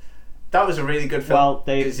guys. That was a really good film. Well,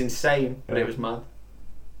 it was insane, but it was mad.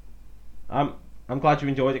 I'm glad you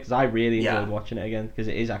enjoyed it because I really enjoyed watching it again because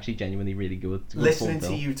it is actually genuinely really good. Listening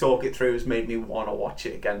to you talk it through has made me want to watch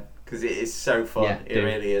it again because it is so fun. Yeah, it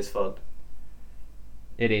really is fun.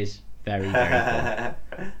 It is very, very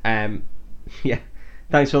fun. Yeah.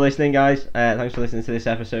 Thanks for listening, guys. Thanks for listening to this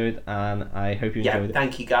episode, and I hope you enjoyed it.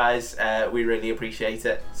 Thank you, guys. We really appreciate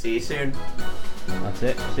it. See you soon. That's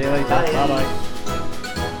it. See you later. Bye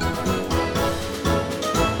bye.